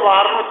पिछे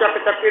परिवार को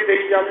चक के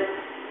देई जावे,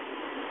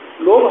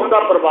 लोभ हुंदा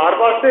परिवार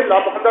वास्ते,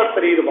 लभ हुंदा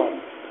शरीर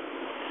वास्ते।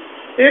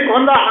 एक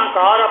हुंदा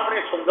हंकार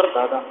अपनी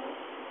सुंदरता का,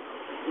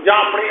 जां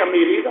अपनी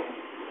अमीरी का,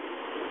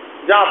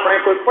 जां अपने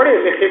कोई पढ़े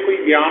लिखे कोई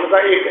ज्ञान का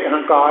एक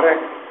अहंकार है।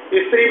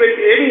 इस्त्री में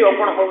यह भी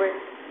औगण होवे।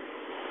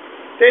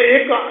 ते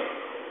एक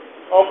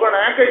औगण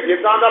है कि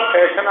जिदा का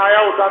फैशन आया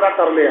उदा का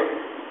कर लिया,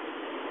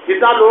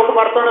 जिदा लोग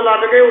वरतन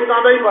लग गए उदा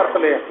का ही वरत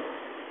लिया।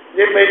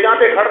 जे मेज़ां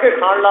ते खड़ के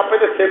खाण लग पे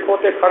तो सिख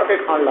उत्ते खड़ के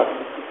खाण लग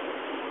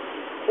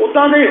पे,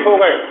 उदा के ही हो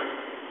गए।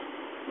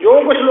 जो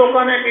कुछ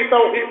लोगों ने किया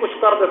उही कुछ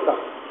कर दिता।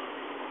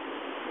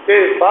 ते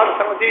साध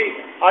संगत जी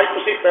अज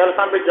तुसीं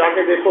पैलसां में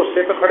जाके देखो,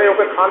 सिख खड़े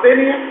होकर खाते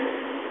नहीं है।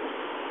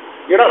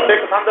 जिहड़ा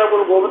सिख खांदा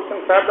गुरु गोबिंद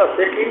सिंह साहिब का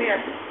सिख ही नहीं है।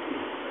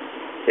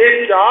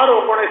 ये 4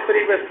 औगण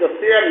इस्त्री में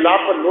दसे है,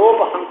 लभ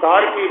लोभ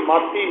हंकार की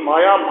माती,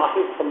 माया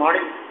माही समाणी,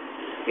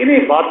 इन्हीं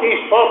बाती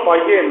सौ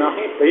पाइए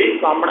नहीं पई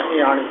कामण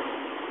आणी।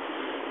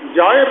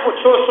 जाए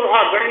पुछो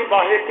सुहागणी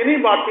बाहे,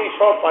 किन्हीं बाती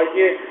सौ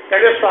पाइए।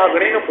 कहते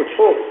सुहागणी ने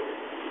पुछो,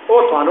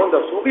 वो थानू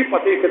दसूगी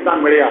पति किदां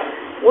मिलिया,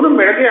 उन्होंने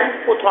मिल गया,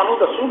 वो थानू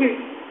दसूगी।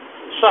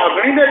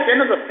 सुहागणी के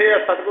चिन्ह दसे है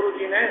सतगुरु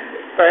जी ने,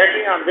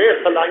 पैगियां दे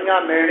सलाइयां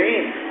नैणी,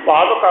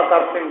 भाव का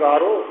कर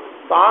सिंगारो,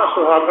 तां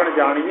सुहागण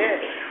जाणीए,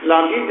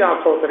 लागी जां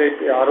सो तेरे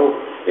प्यारो।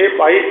 ये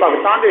भाई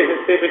भगतां दे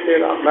हिस्से विच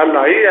गल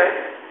आई है।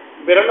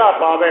 बिरला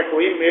पावे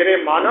कोई मेरे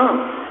मन,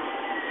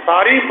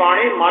 सारी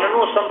बाणी मन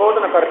नूं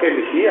संबोधन करके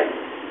लिखी है।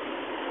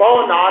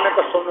 कहो नानक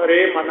सुन रे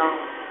मना,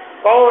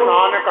 कहो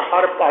नानक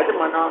हर भज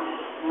मना,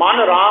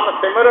 मन राम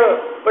सिमर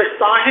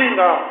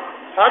पछताहेगा।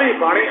 सारी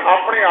बाणी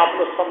अपने आप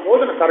को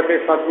संबोधन करके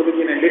सतगुरु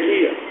जी ने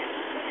लिखी है।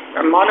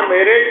 मन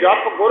मेरे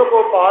जप गुर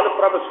गोपाल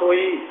प्रभ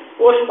सोई,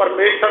 उस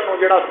परमेश्वर को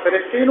जिहड़ा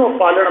सृष्टि नूं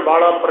पालण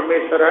वाला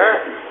परमेश्वर है,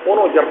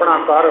 उन्होंने जपना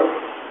कर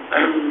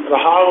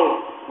रहाओ,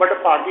 बड़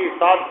भागी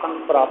साध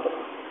संग प्राप्त।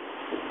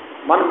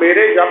 मन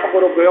मेरे जप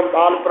गुरु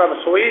गोपाल प्रभ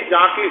सोई,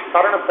 जां की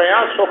शरण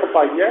पया सुख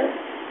पाइए,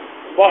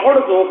 बहुड़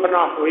दुख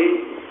ना होई।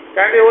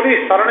 कहते ਉਹਦੀ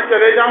शरण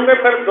चले जाओगे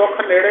फिर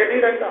दुख नेड़े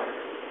नहीं रहता।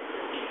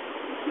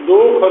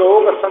 दुख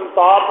रोग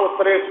संताप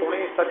उतरे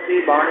सुनी सच्ची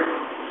बाणी,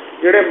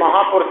 ਜਿਹੜੇ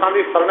महापुरुषों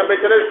की शरण में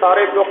चले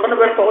सारे दुख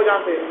निवृत्त हो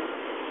जाते हैं।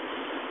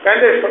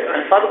 कहते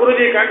सतगुरु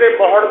जी कहते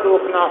बहुड़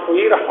दुख ना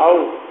होई रहाओ।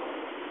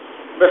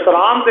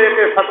 विश्राम दे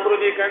के सतगुरु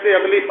जी कहते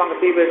अगली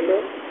पंक्ति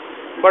में,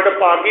 बड़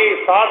भागी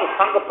साध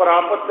संग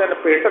प्राप्त तिन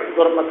भेटत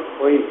गुरमत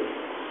होई।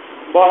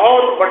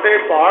 बहुत बड़े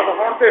भाग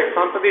होने ते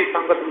संत की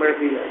संगत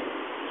मिलती है।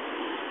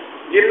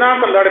 जिन्ना क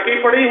लड़की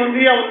पढ़ी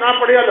होंगी है उन्ना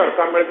पढ़िया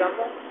लड़का मिल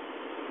जाता।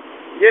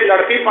 जे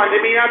लड़की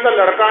पंजवीं आ तो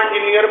लड़का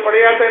इंजीनियर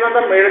पढ़िया तो इन्हों का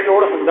मेल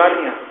जोड़ होंदा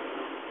नहीं है।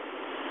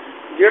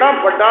 जिहड़ा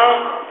बड़ा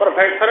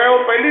प्रोफैसर है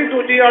वह पहली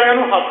दूजी वालियां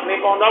नूं हੱਥ नहीं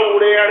पाउंदा,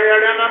 ऊड़े आड़े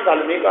वालियां नाल गल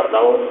नहीं करता।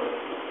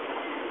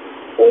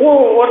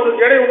 वो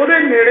जिहड़े उहदे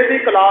नेड़े की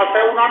क्लास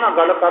है उन्हां नाल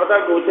गल करदा,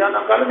 दूजिआं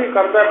नाल गल नहीं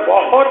करदा।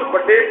 बहुत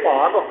बड़े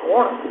भाग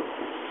होण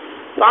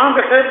तां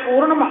किसी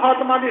पूर्ण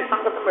महात्मा की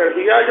संगत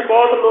मिलती है। अज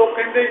बहुत लोग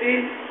कहते जी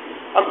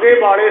अगे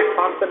वाले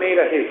संत नहीं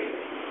रहे,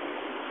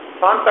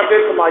 संत अगे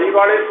कमाई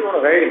वाले से हुण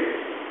रहे।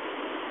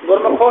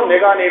 गुरमुखों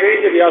निगाह नहीं रही,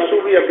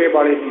 जगियासू भी अगे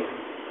वाले नहीं।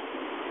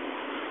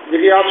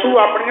 जगियासू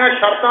अपनियां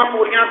शर्तां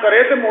पूरियां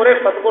करे तो मोरे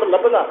सतगुर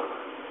लभदा,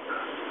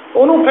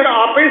 उन्होंने फिर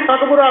आप ही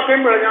सतगुर आके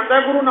मिल जाता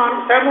है। गुरु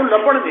नानक साहब को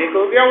लभण नहीं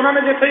हो गया,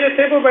 उन्होंने जिथे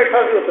जिथे कोई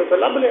बैठा सी उत्थे तो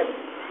लभ लिया।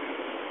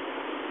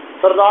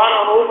 सरदार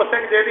अनूप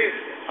सिंह जी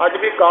अज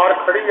भी कार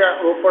खड़ी है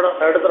रोपड़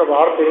हैड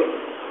दरबार से,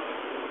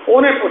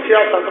 उन्हें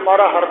पूछा संत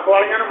महाराज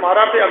हरखवालियां ने,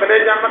 महाराज भी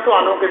अगले जन्म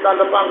तुहानूं किदां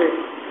लभांगे?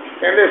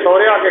 कहते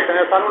सौहरे आके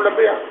कहें सानूं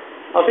लभ्या,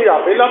 असीं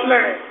आप ही लभ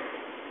लैणे,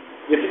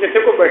 जिथे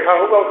जिथे कोई बैठा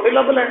होगा उत्थे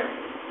लभ लैणे।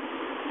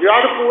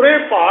 जद पूरे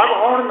भाग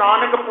होण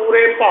नानक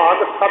पूरे भाग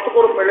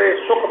सतगुर मिले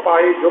सुख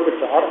पाई जुग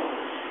चार,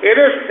 ये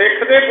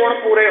सिख के गुण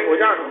पूरे हो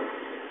जाण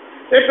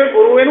तो फिर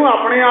गुरु इनू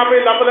अपने आप ही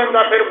लभ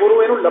लैंदा। फिर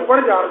गुरु इनू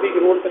लभण जाण की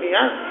जरूरत नहीं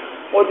है,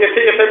 वो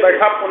जिथे जिथे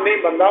बैठा पुन्नी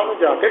बंदा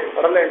उन्होंने जाके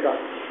फड़ लैंदा।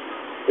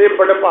 ते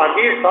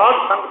बड़भागी साध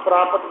संग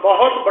प्राप्त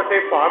बहुत बड़े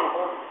भाग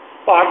होण।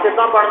 भाग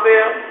किदां बनदे आ?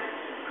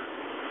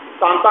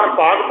 धन धन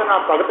भाग तना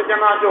भगत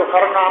जना जो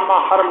हर नामा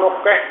हर मुख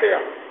कहते आ।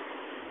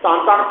 धन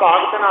धन भाग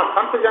तना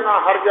संत जना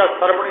हर जा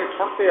सरवणी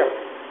सुनते आ।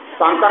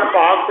 धन धन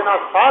भाग तना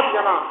साध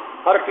जना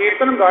हर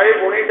कीर्तन गाए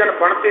गुणी जन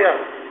बनते आ।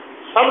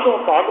 सब तो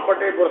भाग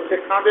बड़े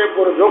गुरसिखां दे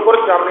गुर जो गुर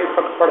चरणी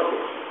सख पढ़ते।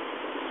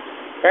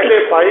 कहते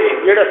भाई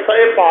जेड़े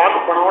सही भाग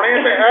बनाने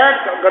तो यह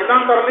गल्लां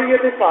कर लईए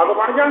तो भाग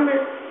बन जाएंगे।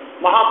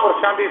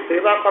 महापुरुषों की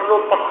सेवा कर लो,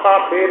 पक्खा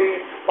फेरी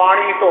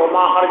पानी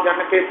धोमा हर जन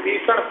के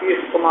पीसण पीस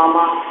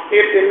कमावा,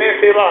 ये तिन्ने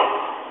सेवा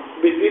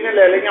बिजली ने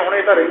ले लिया। हुण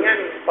ये तो रही नहीं,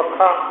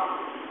 पक्खा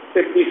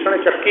ते पीसण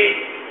चक्की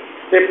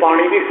ते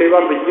पानी की सेवा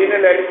बिजली ने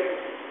ले ली।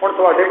 हुण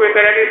तुहाडे कोल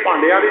रह गई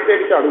भांडियां दी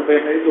ते झाड़ू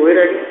फेरने दी, दो ही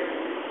रह गई।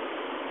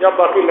 या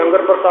बाकी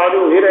लंगर प्रसाद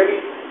हो ही रह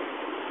गई,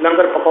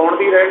 लंगर पकाउण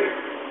दी रह गई।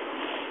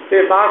 ते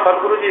तां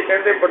सतगुरु जी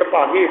कहते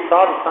बड़भागी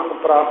साध संग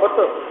प्राप्त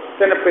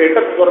तिन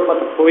भेटत गुरमत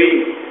कोई।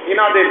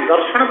 इन्हां दे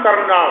दर्शन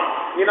करन नाल,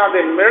 इन्हां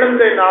दे मिलण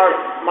दे नाल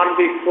मन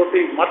की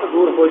खोटी मत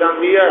दूर हो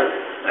जाती है।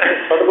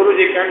 सतगुरु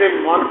जी कहते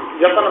मन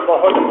यतन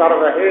बहुत कर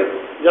रहे,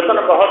 यतन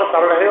बहुत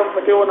कर रहे हो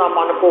मिट्यो ना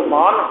मन को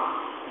मान,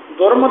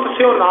 दुरमत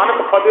स्यो नानक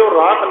फदियो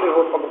राख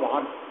लिहो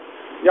भगवान।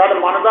 जब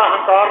मन का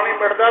हंकार नहीं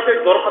मिटता तो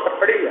दुरमत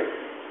खड़ी है।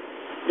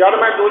 जब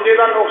मैं दूजे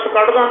का नुक्स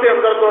कढ़दा तो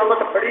अंदर दुरमत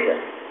खड़ी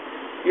है।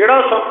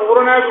 जिहड़ा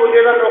संपूर्ण है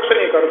दूजे का नुक्स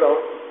नहीं करता।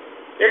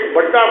 एक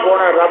बड़ा गुण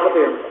है रब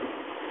के अंदर,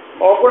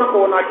 औगुण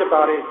को ना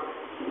चितारे।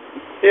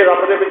 ये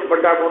रब के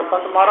बड़ा गुण।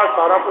 संत महाराज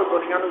सारा कुछ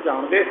दुनिया को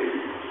जानते,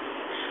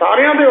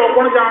 सारियां दे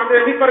औगुण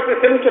जानते सी पर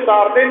किसी को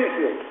चितारते नहीं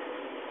सी।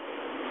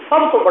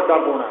 सब तो बड़ा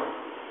गुण है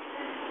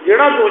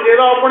जिहड़ा दूजे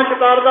का औगुण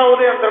चितारदा,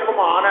 उहदे अंदर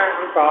गुमान है,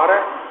 हंकार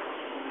है,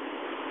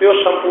 तो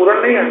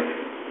संपूर्ण नहीं है।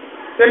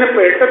 तिन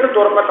भेटत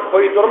दुरमत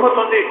कोई, दुरमत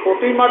होंदी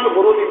खोटी मत,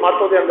 गुरु की मत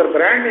उहदे अंदर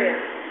ग्रहण नहीं है।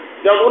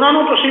 जब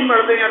उन्होंने तुसीं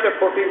मिलते हैं तो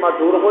खोटी मत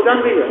दूर हो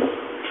जाती है,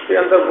 तो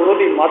अंदर गुरु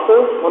की मत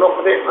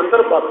मनुख के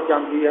अंदर बस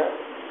जाती है।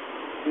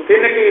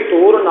 दिन की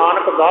धूड़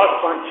नानक दास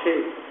पंछे,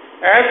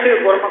 ऐसे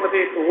गुरमुख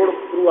की धूड़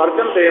गुरु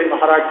अर्जन देव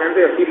महाराज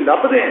कहते असीं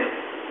लभदे हैं।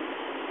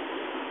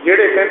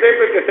 जिहड़े कहते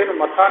भी किसी को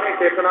मत्था नहीं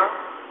टेकना,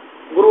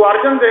 गुरु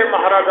अर्जन देव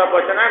महाराज का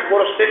वचन है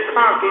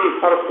गुरसिखां की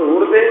हर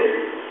धूड़ दे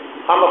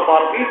हम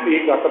पापी भी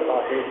गत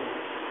पाहे।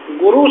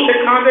 गुरु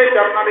सिखां दे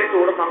चरनां की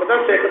धूड़ मंगदा,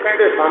 सिख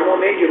कहते सानू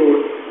नहीं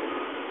जरूरत।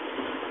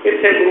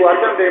 इत्थे गुरु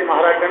अर्जन देव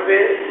महाराज कहते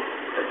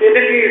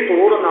तिनकी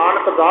धूड़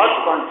नानक दास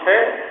पंछ है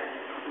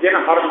जिन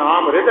हर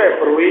नाम हृदय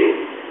परोई,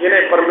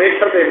 जिन्हें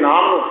परमेश्वर के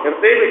नाम को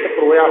हिरदे विच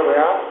परोया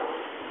होया,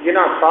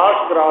 जिन्हां सास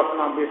ग्रास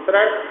ना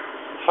बिसरै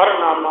हर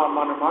नामा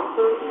मन मंत,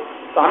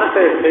 धन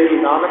से सही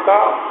नानका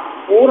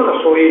पूर्ण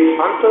सोई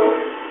संत।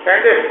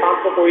 कहते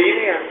संत कोई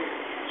नहीं है,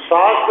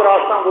 सास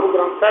ग्रास गुरु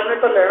ग्रंथ साहब ने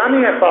तो लेना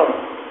नहीं है।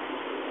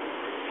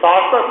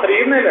 सास का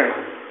शरीर ने लेना,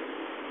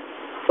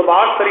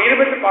 सवास शरीर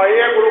में पाए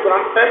है, गुरु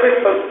ग्रंथ साहब में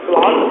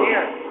सवास नहीं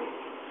है।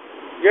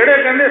 जेड़े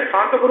कहते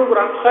संत गुरु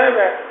ग्रंथ साहब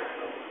है,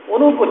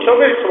 उन्होंने पूछो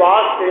कि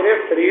सवास तेरे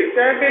शरीर च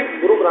है कि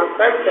गुरु ग्रंथ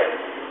साहब च है।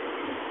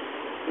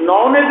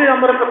 नौने दे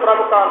अमृत प्रभ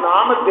का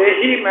नाम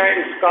देही मैं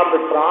इसका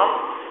विश्राम।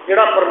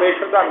 जिहड़ा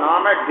परमेश्वर का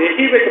नाम है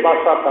देही विच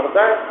वासा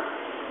करता है,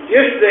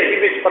 जिस देही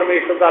विच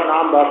परमेश्वर का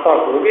नाम वासा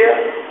हो गया,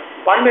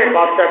 पंजवें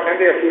पातशाह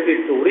कहते असीं उसकी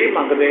धूड़ी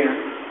मंगते हैं,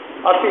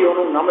 असीं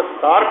उन्होंने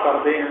नमस्कार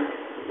करते हैं।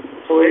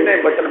 सो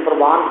इन्हें बचन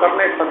प्रवान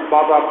करने संत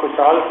बाबा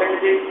खुशहाल सिंह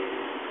जी,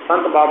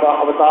 संत बाबा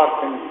अवतार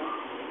सिंह जी,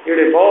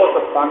 जिहड़े बहुत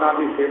स्थानों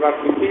की सेवा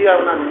की है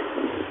उन्होंने,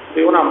 तो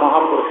उन्होंने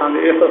महापुरुषों के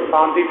इस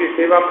स्थान की भी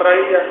सेवा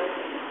कराई है।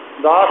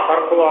 दास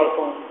हरखवाल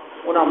तो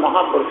उन्होंने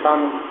महापुरुषों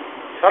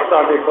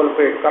ਸ਼ਰਧਾ ਦੇ ਫੁੱਲ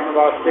ਭੇਟ ਕਰਨ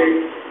वास्ते,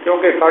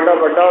 क्योंकि साडा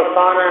वड्डा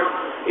स्थान है,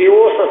 ये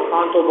उस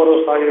स्थान तो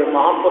भरोसा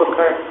महापुरख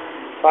है।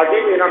 साडी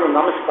भी इन्हां नूं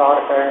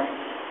नमस्कार है,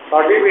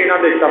 साडी भी इन्हां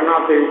दे चरनां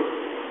ते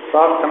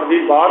साध संगत दी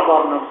बार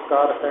बार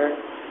नमस्कार है।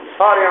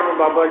 सारिआं नूं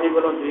बाबा जी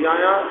वल्लों जी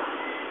आयां।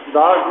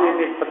 दास जी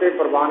ने फतेह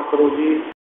प्रवान करो जी।